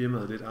drevet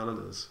firmaet lidt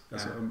anderledes,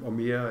 altså, og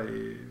mere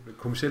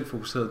kommercielt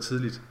fokuseret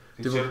tidligt.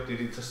 Det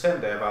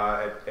interessante er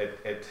bare,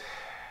 at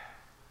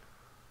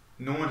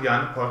nogle af de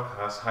andre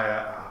podcasts har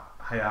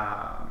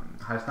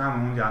jeg snakket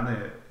med nogle af de andre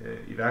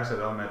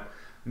iværksættere om, at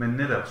man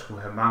netop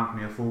skulle have langt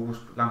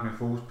mere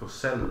fokus på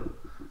salget,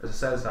 altså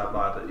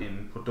salgsarbejdet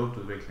end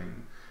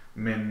produktudviklingen.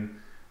 Men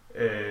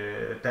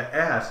der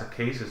er altså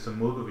cases, som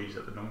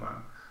modbeviser det nogle gange.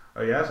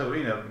 Og jeg er så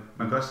uenig af dem.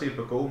 Man kan også se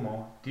på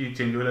GoMore. De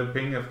tjente jo heller ikke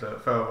penge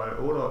før var det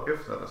 8 år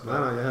efter. Eller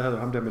sådan. Nej, jeg havde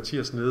ham der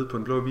Mathias nede på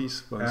en blå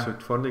vis, hvor han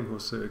søgte funding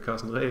hos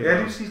Carsten Ræ.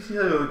 Ja, det de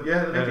havde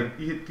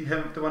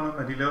jo, det var noget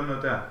med, at de lavede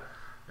noget der.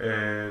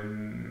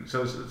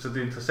 Så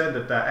det er interessant,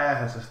 at der er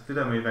altså det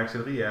der med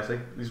iværksætteri er altså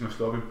ikke ligesom at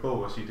slå op i en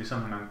bog og sige, det er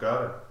sådan, man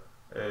gør det.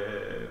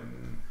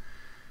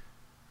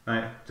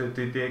 Nej,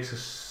 det er ikke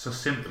så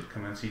simpelt,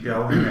 kan man sige. Det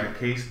afhænger af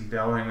casen, det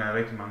afhænger af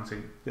rigtig mange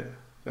ting. Ja,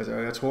 altså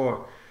jeg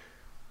tror,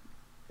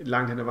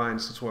 langt hen ad vejen,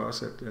 så tror jeg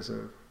også, at altså,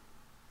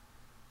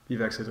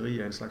 iværksætteri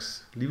er en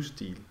slags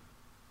livsstil.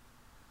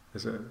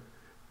 Altså,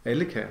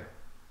 alle kan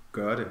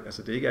gøre det.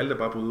 Altså, det er ikke alle, der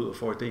bare bryder ud og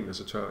får idéen, og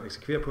så tør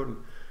eksekvere på den.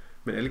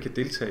 Men alle kan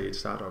deltage i et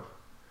startup.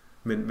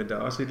 Men der er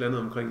også et eller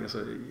andet omkring,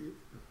 altså,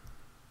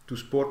 du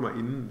spurgte mig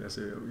inden,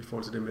 altså, i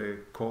forhold til det med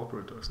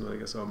corporate og sådan noget,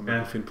 ikke? Altså, om man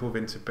kan finde på at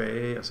vende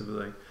tilbage og så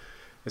videre, ikke?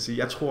 Altså,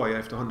 jeg tror, jeg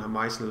efterhånden har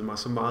mejslet mig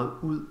så meget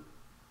ud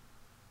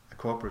af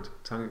corporate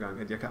tankegang,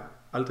 at jeg kan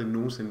aldrig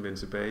nogensinde vende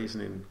tilbage i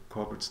sådan en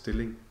corporate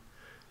stilling.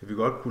 Jeg vil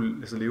godt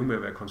kunne leve med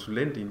at være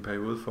konsulent i en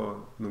periode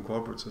for nogle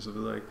corporates og så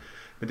videre, ikke?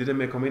 Men det der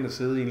med at komme ind og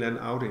sidde i en eller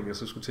anden afdeling, og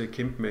så skulle til at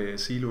kæmpe med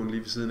siloen lige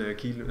ved siden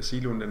af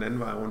siloen den anden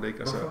vej rundt, ikke?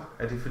 Altså, hvorfor?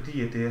 Er det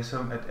fordi, at det er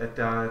som, at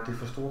det er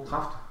for store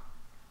kræfter?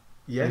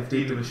 Ja, det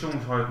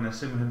innovationshøjden er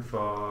simpelthen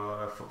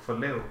for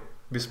lav.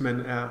 Hvis man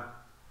er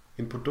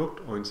en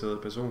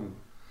produktorienteret person,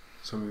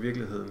 som i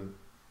virkeligheden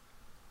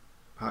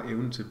har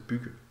evnen til at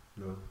bygge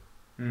noget,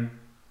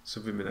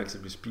 så vil man altid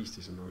blive spist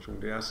i sådan en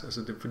organisation. Det er,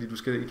 altså det, fordi du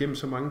skal igennem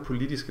så mange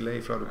politiske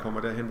lag, før du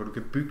kommer derhen, hvor du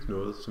kan bygge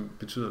noget, som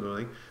betyder noget,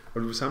 ikke?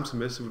 Og du vil samtidig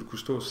med, så vil du kunne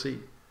stå og se,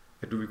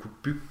 at du vil kunne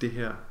bygge det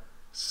her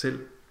selv,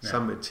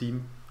 sammen med et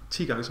team,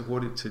 10 gange så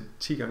hurtigt til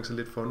 10 gange så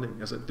lidt funding.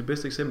 Altså det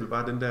bedste eksempel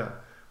var den der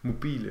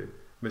mobile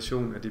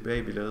version af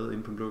DBA, vi lavede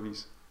inde på en blå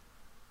vis.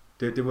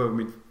 Det var jo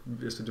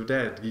det var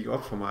der, det gik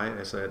op for mig,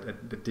 altså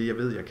at det jeg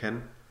ved, jeg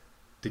kan,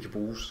 det kan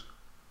bruges.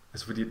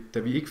 Altså fordi, da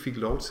vi ikke fik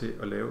lov til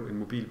at lave en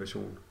mobil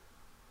version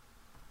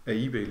af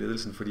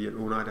eBay-ledelsen, fordi at,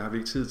 nej, der har vi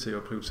ikke tid til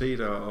at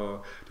prioritere,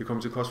 og det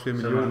kommer til at koste flere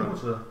millioner.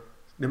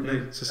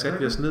 Så satte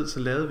vi os ned, så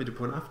lavede vi det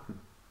på en aften,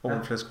 over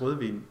en flaske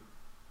rødvin,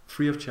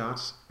 free of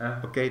charge,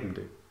 og gav dem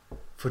det.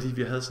 Fordi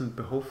vi havde sådan et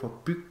behov for at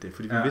bygge det,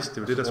 fordi vi vidste,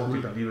 det var det, der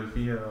skulle. Alligevel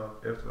 4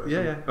 år efter.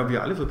 Ja, og vi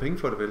har aldrig fået penge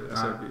for det, vel?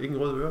 Altså, ikke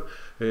en rød øre.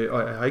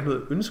 Og jeg har ikke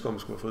noget ønske om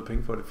at skulle have fået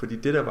penge for det, fordi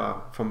det, der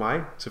var for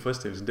mig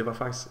tilfredsstillelsen, det var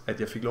faktisk, at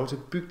jeg fik lov til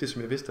at bygge det,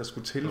 som jeg vidste, der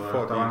skulle til,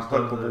 for at det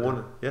holdt på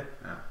brugerne. Ja.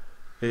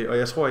 Og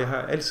jeg tror, jeg har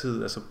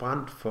altid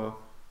brændt for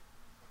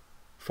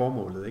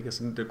formålet, ikke?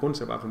 Altså, det grund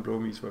til, at jeg var på en blå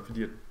vis, var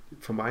fordi, at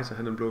for mig så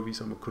handler en blå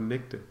vis om at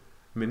connecte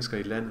mennesker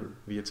i landet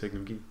via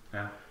teknologi.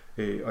 Ja.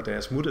 Og da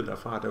jeg smuttede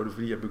derfra, der var det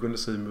fordi, jeg begyndte at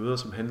sidde i møder,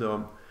 som handlede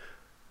om,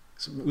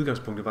 som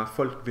udgangspunktet var, at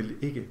folk ville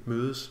ikke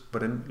mødes.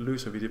 Hvordan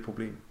løser vi det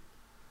problem?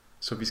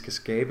 Så vi skal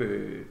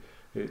skabe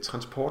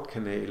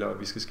transportkanaler, og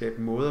vi skal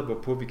skabe måder,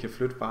 hvorpå vi kan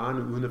flytte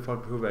varerne, uden at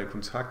folk behøver at være i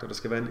kontakt, og der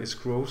skal være en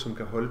escrow, som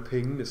kan holde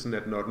pengene, sådan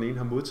at når den ene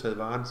har modtaget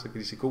varen, så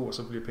kan de sige gå, og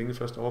så bliver pengene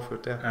først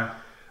overført der. Ja.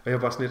 Og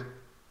jeg var sådan lidt,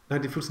 nej,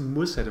 det er fuldstændig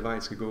modsatte vej,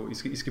 I skal gå.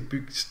 I skal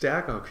bygge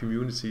stærkere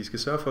community. I skal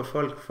sørge for, at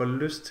folk får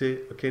lyst til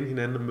at kende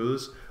hinanden og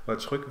mødes, og er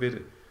trygge ved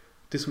det.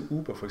 Det som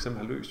Uber for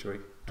eksempel har løst jo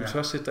ikke. Du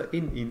tør sætte dig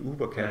ind i en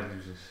Uber-kat,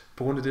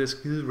 på grund af det der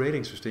skide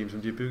ratingsystem,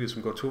 som de har bygget,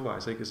 som går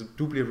tovejs, ikke? Altså,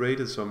 du bliver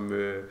rated som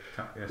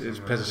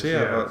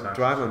passager, og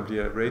driveren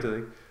bliver rated,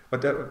 ikke?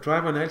 Og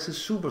driveren er altid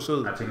super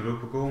sød. Jeg tænker du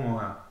på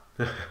GoMore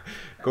her?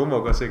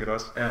 GoMore gør sikkert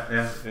også.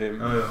 Ja.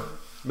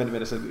 Men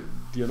altså,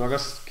 de har nok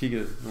også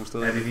kigget nogle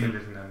steder. Ja, det ligner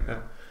lidt hinanden.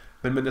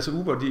 Ja. Men altså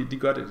Uber, de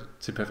gør det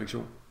til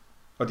perfektion.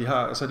 Og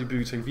så har de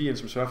bygget teknologi ind,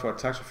 som sørger for, at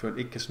taxichaufføren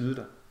ikke kan snyde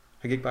dig.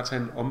 Han kan ikke bare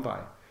tage en omvej.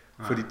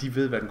 Fordi de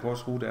ved, hvad den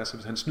korteste rute er, så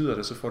hvis han snyder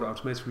det, så får du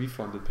automatisk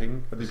refundet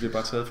penge, og det bliver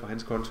bare taget fra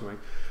hans konto,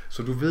 ikke?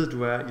 Så du ved,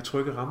 du er i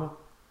trygge rammer,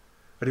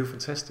 og det er jo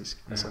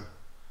fantastisk. Ja.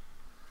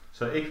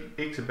 Så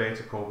ikke tilbage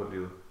til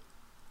corporate-livet?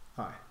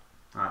 Nej.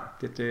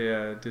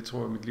 Det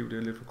tror jeg, mit liv det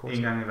er lidt for kort.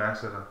 En gang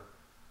iværksætter,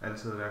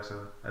 altid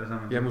iværksætter. Er det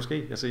sammen? Ja,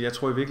 måske. Altså, jeg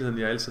tror i virkeligheden,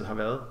 jeg altid har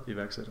været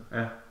iværksætter.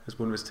 Ja. Altså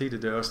på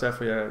universitetet, det er også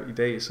derfor, jeg i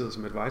dag sidder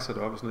som advisor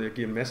deroppe og sådan noget. Jeg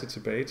giver en masse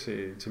tilbage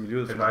til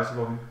miljøet. Advisor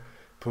hvor?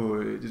 På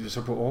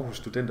Aarhus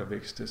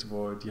Studentervækst, altså,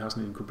 hvor de har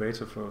sådan en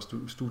inkubator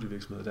for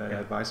studievirksomheder. Der er jeg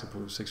advisor på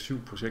 6-7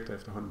 projekter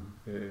efterhånden.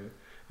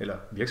 Eller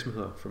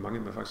virksomheder, for mange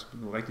af dem er faktisk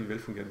nogle rigtig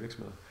velfungerende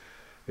virksomheder.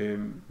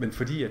 Men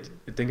fordi at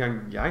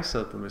dengang jeg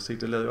sad på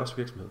universitetet, der lavede jeg også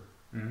virksomhed.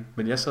 Mm.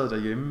 Men jeg sad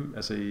derhjemme,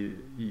 altså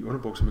i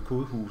underbukser med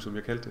kodehue, som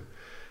jeg kaldte det.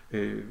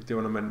 Det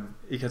var, når man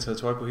ikke havde taget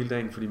tøj på hele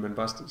dagen, fordi man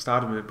bare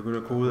startede med at begynde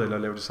at kode eller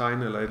lave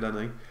design eller et eller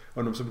andet, ikke?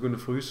 Og når man så begyndte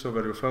at fryse, så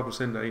var det jo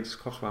 40% af ens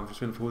kropsvarme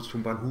forsvinder fra hovedet, så tog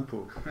man bare en hue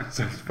på.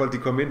 Så folk de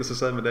kom ind, og så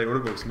sad man der i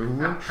underbukser med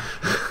hue.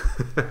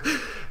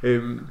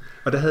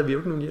 Og der havde vi jo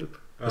ikke nogen hjælp.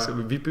 Ja. Altså,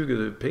 vi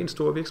byggede pænt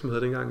store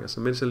virksomheder dengang. Altså,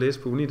 mens jeg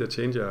læste på uni, der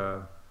tjente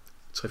jeg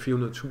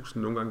 300-400.000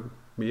 nogle gange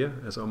mere,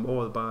 altså om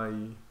året bare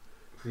i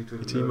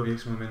timer. Du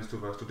virksomhed, mens du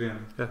var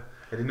studerende. Ja.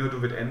 Er det noget, du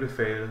vil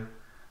anbefale,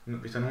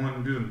 hvis der er nogen af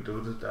dem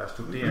derude, der er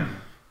studerende,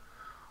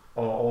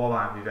 og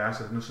overvejer at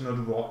iværksætte, nu sådan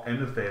noget, du vil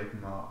anbefale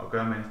dem at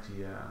gøre, mens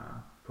de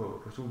er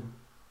på studiet?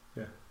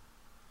 Ja,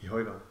 i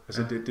høj grad.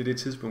 Altså det er det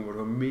tidspunkt, hvor du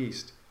har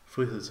mest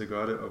frihed til at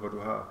gøre det, og hvor du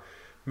har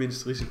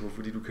mindst risiko,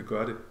 fordi du kan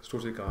gøre det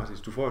stort set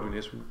gratis. Du får jo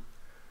din SU,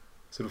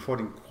 så du får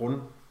din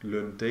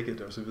grundløn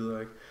dækket og så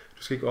videre, ikke?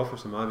 Du skal ikke ofre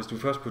så meget. Hvis du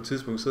først på et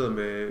tidspunkt sidder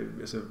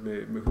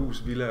med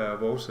hus, villa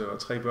og vovse og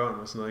 3 børn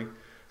og sådan noget, ikke?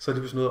 Så er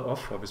det sådan noget at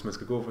ofre, hvis man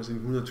skal gå fra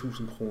sin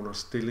 100.000 kroner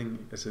stilling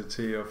altså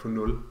til at få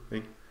 0,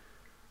 ikke?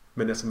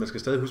 Men altså, man skal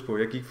stadig huske på,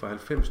 at jeg gik fra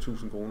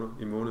 90.000 kroner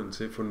i måneden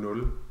til at få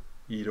 0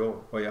 i et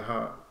år, og jeg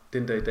har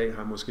den dag i dag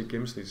har måske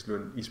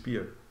gennemsnitsløn i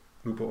Spir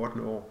nu på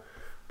 8. år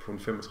på en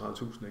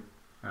 35.000, ikke?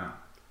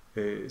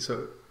 Ja.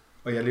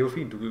 Og jeg lever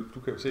fint, du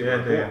kan jo se, ja,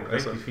 det er en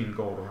rigtig fin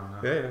gård, du har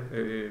her.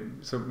 Ja.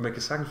 Så man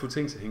kan sagtens få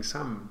ting til at hænge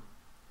sammen,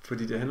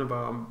 fordi det handler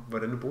bare om,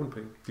 hvordan du bruger en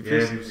penge.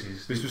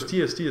 Hvis du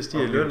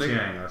stiger i løn,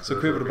 så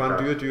køber du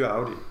bare en dyre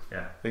Audi.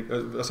 Ja.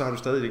 Og så har du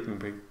stadig ikke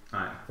nogen penge.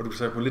 Nej. Og du kan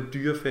tage på en lidt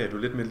dyre ferie, du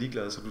er lidt mere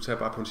ligeglad, så du tager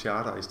bare på en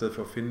charter, i stedet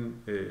for at finde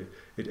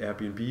et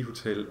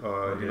Airbnb-hotel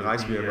og en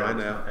rejse via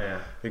Ryanair.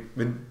 Ja.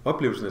 Men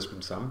oplevelsen er sgu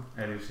den samme.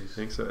 Ja, det er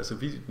præcis. Så altså,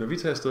 når vi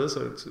tager afsted,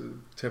 så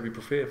tager vi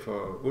på ferie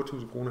for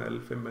 8.000 kroner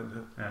alle 5 mand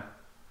her. Ja.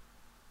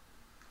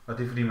 Og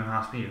det er fordi man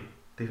har spil.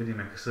 Det er fordi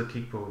man kan sidde og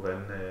kigge på,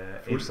 hvordan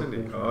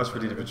fuldstændig. Og også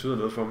fordi det betyder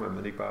noget for mig, at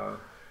man ikke bare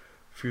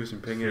fyrer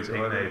sine penge af til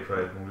højde. Fyrer penge af på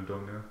alt muligt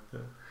dumt. Ja.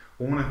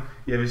 Rune,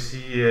 jeg vil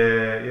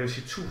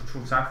sige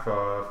tusind tak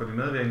for din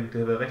medvirkning. Det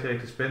har været rigtig,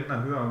 rigtig spændende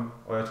at høre om,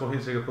 og jeg tror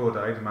helt sikkert på, at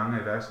der er rigtig mange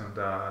af iværksætterne,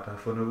 der har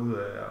fundet ud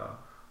af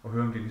at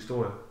høre om din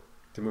historie.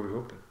 Det må vi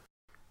håbe det.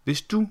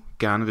 Hvis du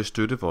gerne vil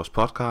støtte vores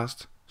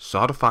podcast, så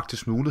har du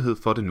faktisk mulighed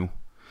for det nu.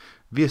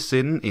 Ved at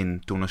sende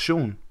en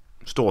donation,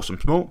 stor som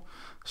små,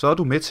 så er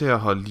du med til at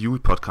holde liv i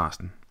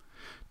podcasten.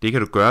 Det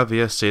kan du gøre ved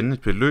at sende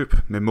et beløb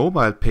med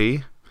MobilePay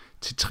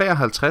til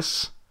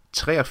 53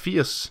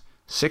 83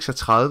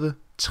 36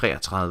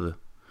 33.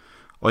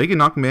 Og ikke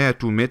nok med,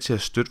 at du er med til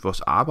at støtte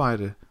vores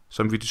arbejde,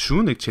 som vi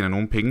desuden ikke tjener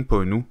nogen penge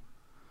på endnu,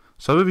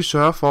 så vil vi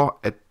sørge for,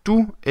 at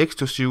du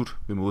eksklusivt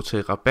vil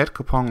modtage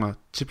rabatkuponer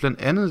til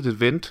blandt andet et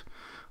event,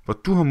 hvor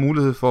du har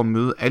mulighed for at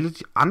møde alle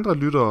de andre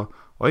lyttere,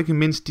 og ikke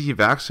mindst de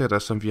iværksættere,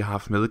 som vi har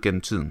haft med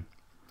gennem tiden.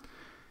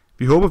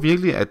 Vi håber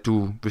virkelig, at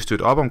du vil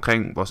støtte op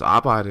omkring vores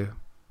arbejde,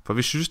 for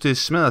vi synes, det er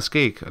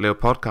smadderskægt at lave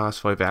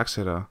podcast for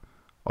iværksættere,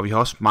 og vi har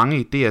også mange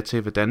idéer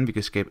til, hvordan vi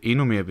kan skabe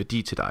endnu mere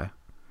værdi til dig.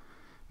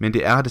 Men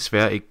det er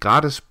desværre ikke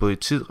gratis både i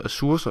tid og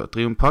ressourcer at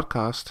drive en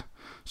podcast,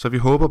 så vi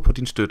håber på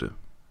din støtte.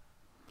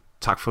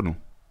 Tak for nu.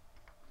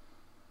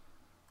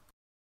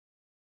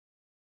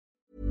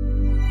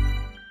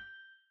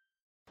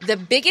 The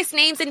biggest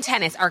names in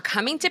tennis are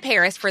coming to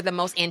Paris for the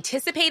most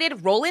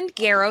anticipated Roland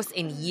Garros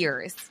in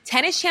years.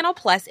 Tennis Channel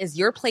Plus is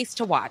your place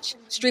to watch.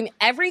 Stream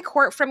every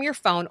court from your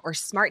phone or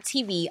smart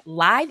TV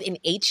live in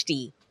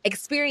HD.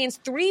 Experience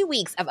 3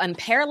 weeks of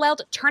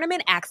unparalleled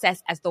tournament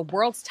access as the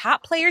world's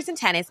top players in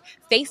tennis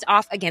face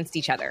off against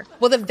each other.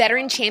 Will the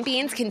veteran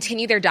champions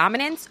continue their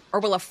dominance, or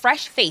will a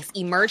fresh face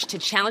emerge to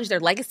challenge their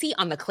legacy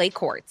on the clay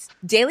courts?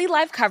 Daily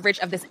live coverage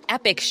of this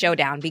epic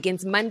showdown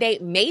begins Monday,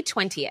 May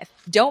 20th.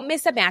 Don't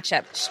miss a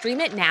matchup. Stream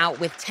it now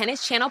with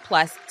Tennis Channel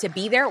Plus to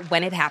be there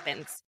when it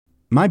happens.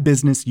 My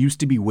business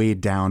used to be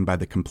weighed down by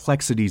the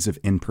complexities of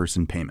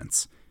in-person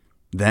payments.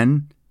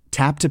 Then,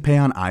 Tap to Pay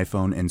on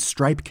iPhone and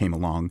Stripe came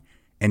along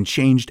and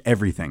changed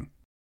everything.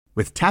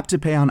 With Tap to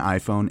Pay on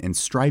iPhone and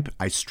Stripe,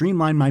 I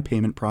streamlined my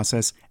payment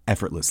process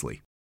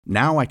effortlessly.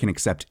 Now I can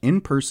accept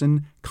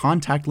in-person,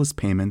 contactless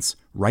payments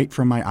right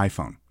from my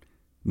iPhone.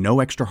 No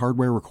extra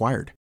hardware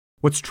required.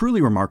 What's truly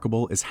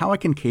remarkable is how I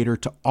can cater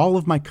to all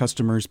of my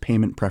customers'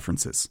 payment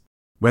preferences.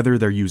 Whether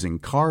they're using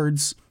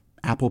cards,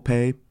 Apple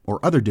Pay,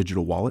 or other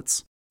digital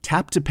wallets,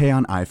 Tap to Pay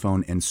on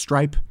iPhone and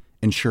Stripe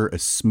ensure a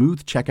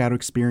smooth checkout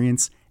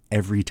experience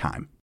every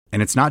time.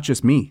 And it's not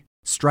just me.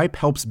 Stripe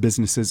helps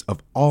businesses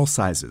of all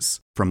sizes,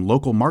 from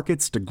local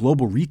markets to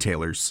global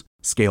retailers,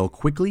 scale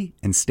quickly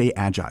and stay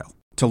agile.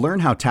 To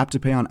learn how Tap to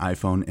Pay on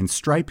iPhone and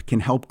Stripe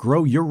can help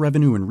grow your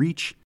revenue and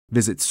reach,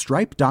 visit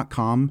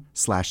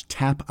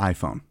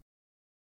stripe.com/tapiphone.